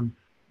to them,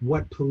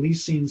 what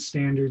policing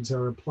standards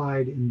are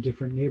applied in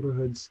different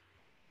neighborhoods,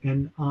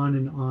 and on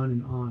and on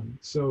and on.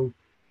 So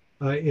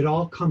it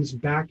all comes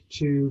back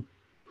to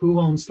who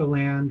owns the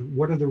land,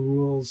 what are the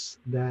rules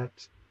that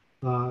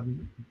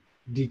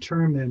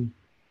determine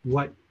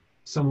what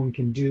someone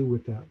can do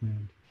with that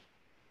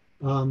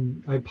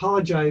land. I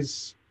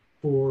apologize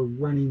for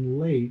running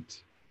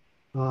late.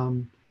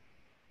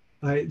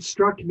 It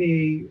struck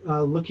me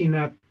looking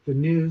at the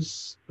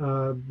news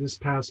this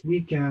past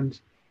weekend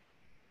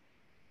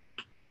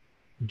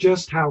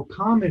just how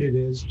common it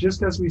is.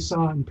 Just as we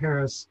saw in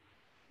Paris,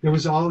 there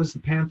was always the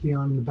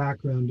Pantheon in the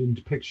background in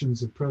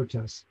depictions of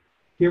protests.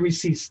 Here we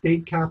see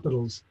state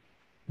capitals,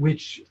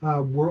 which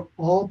were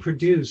all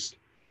produced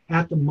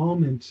at the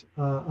moment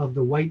of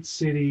the White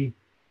City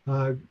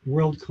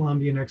World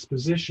Columbian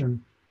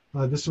Exposition.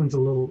 This one's a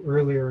little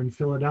earlier in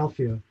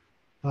Philadelphia,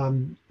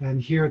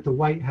 and here at the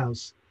White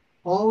House.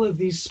 All of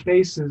these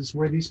spaces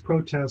where these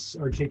protests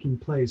are taking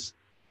place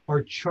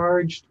are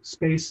charged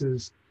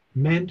spaces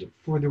meant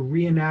for the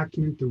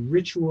reenactment, the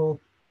ritual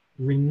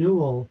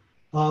renewal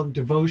of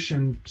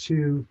devotion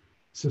to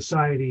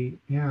society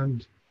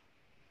and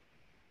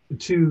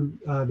to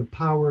the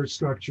power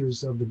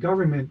structures of the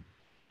government.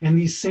 And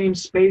these same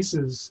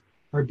spaces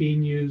are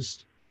being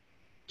used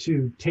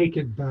to take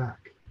it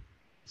back.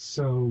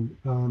 So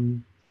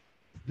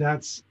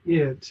that's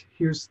it.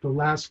 Here's the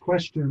last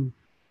question.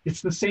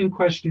 It's the same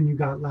question you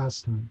got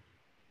last time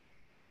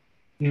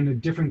in a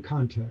different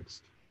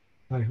context,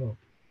 I hope.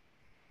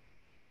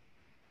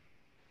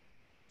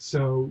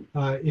 So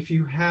if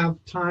you have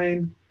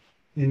time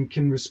and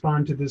can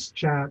respond to this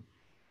chat,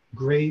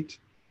 great.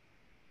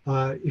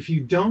 If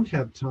you don't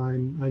have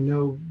time, I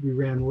know we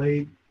ran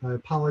late, I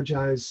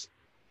apologize.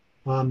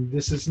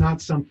 This is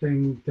not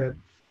something that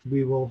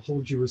we will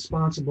hold you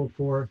responsible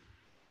for,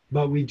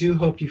 but we do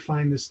hope you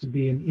find this to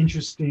be an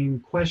interesting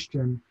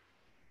question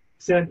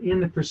set in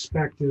the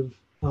perspective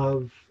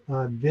of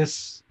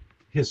this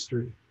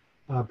history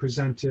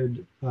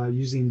presented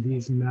using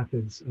these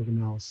methods of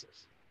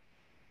analysis.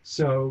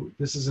 So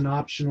this is an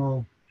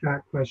optional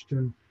chat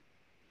question.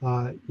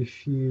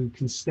 If you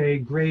can stay,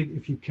 great.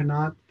 If you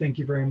cannot, thank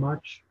you very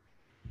much.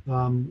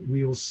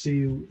 We will see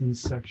you in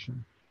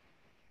section.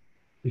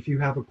 If you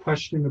have a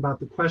question about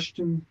the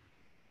question,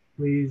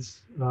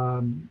 please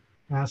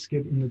ask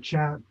it in the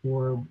chat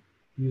or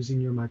using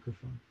your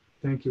microphone.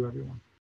 Thank you, everyone.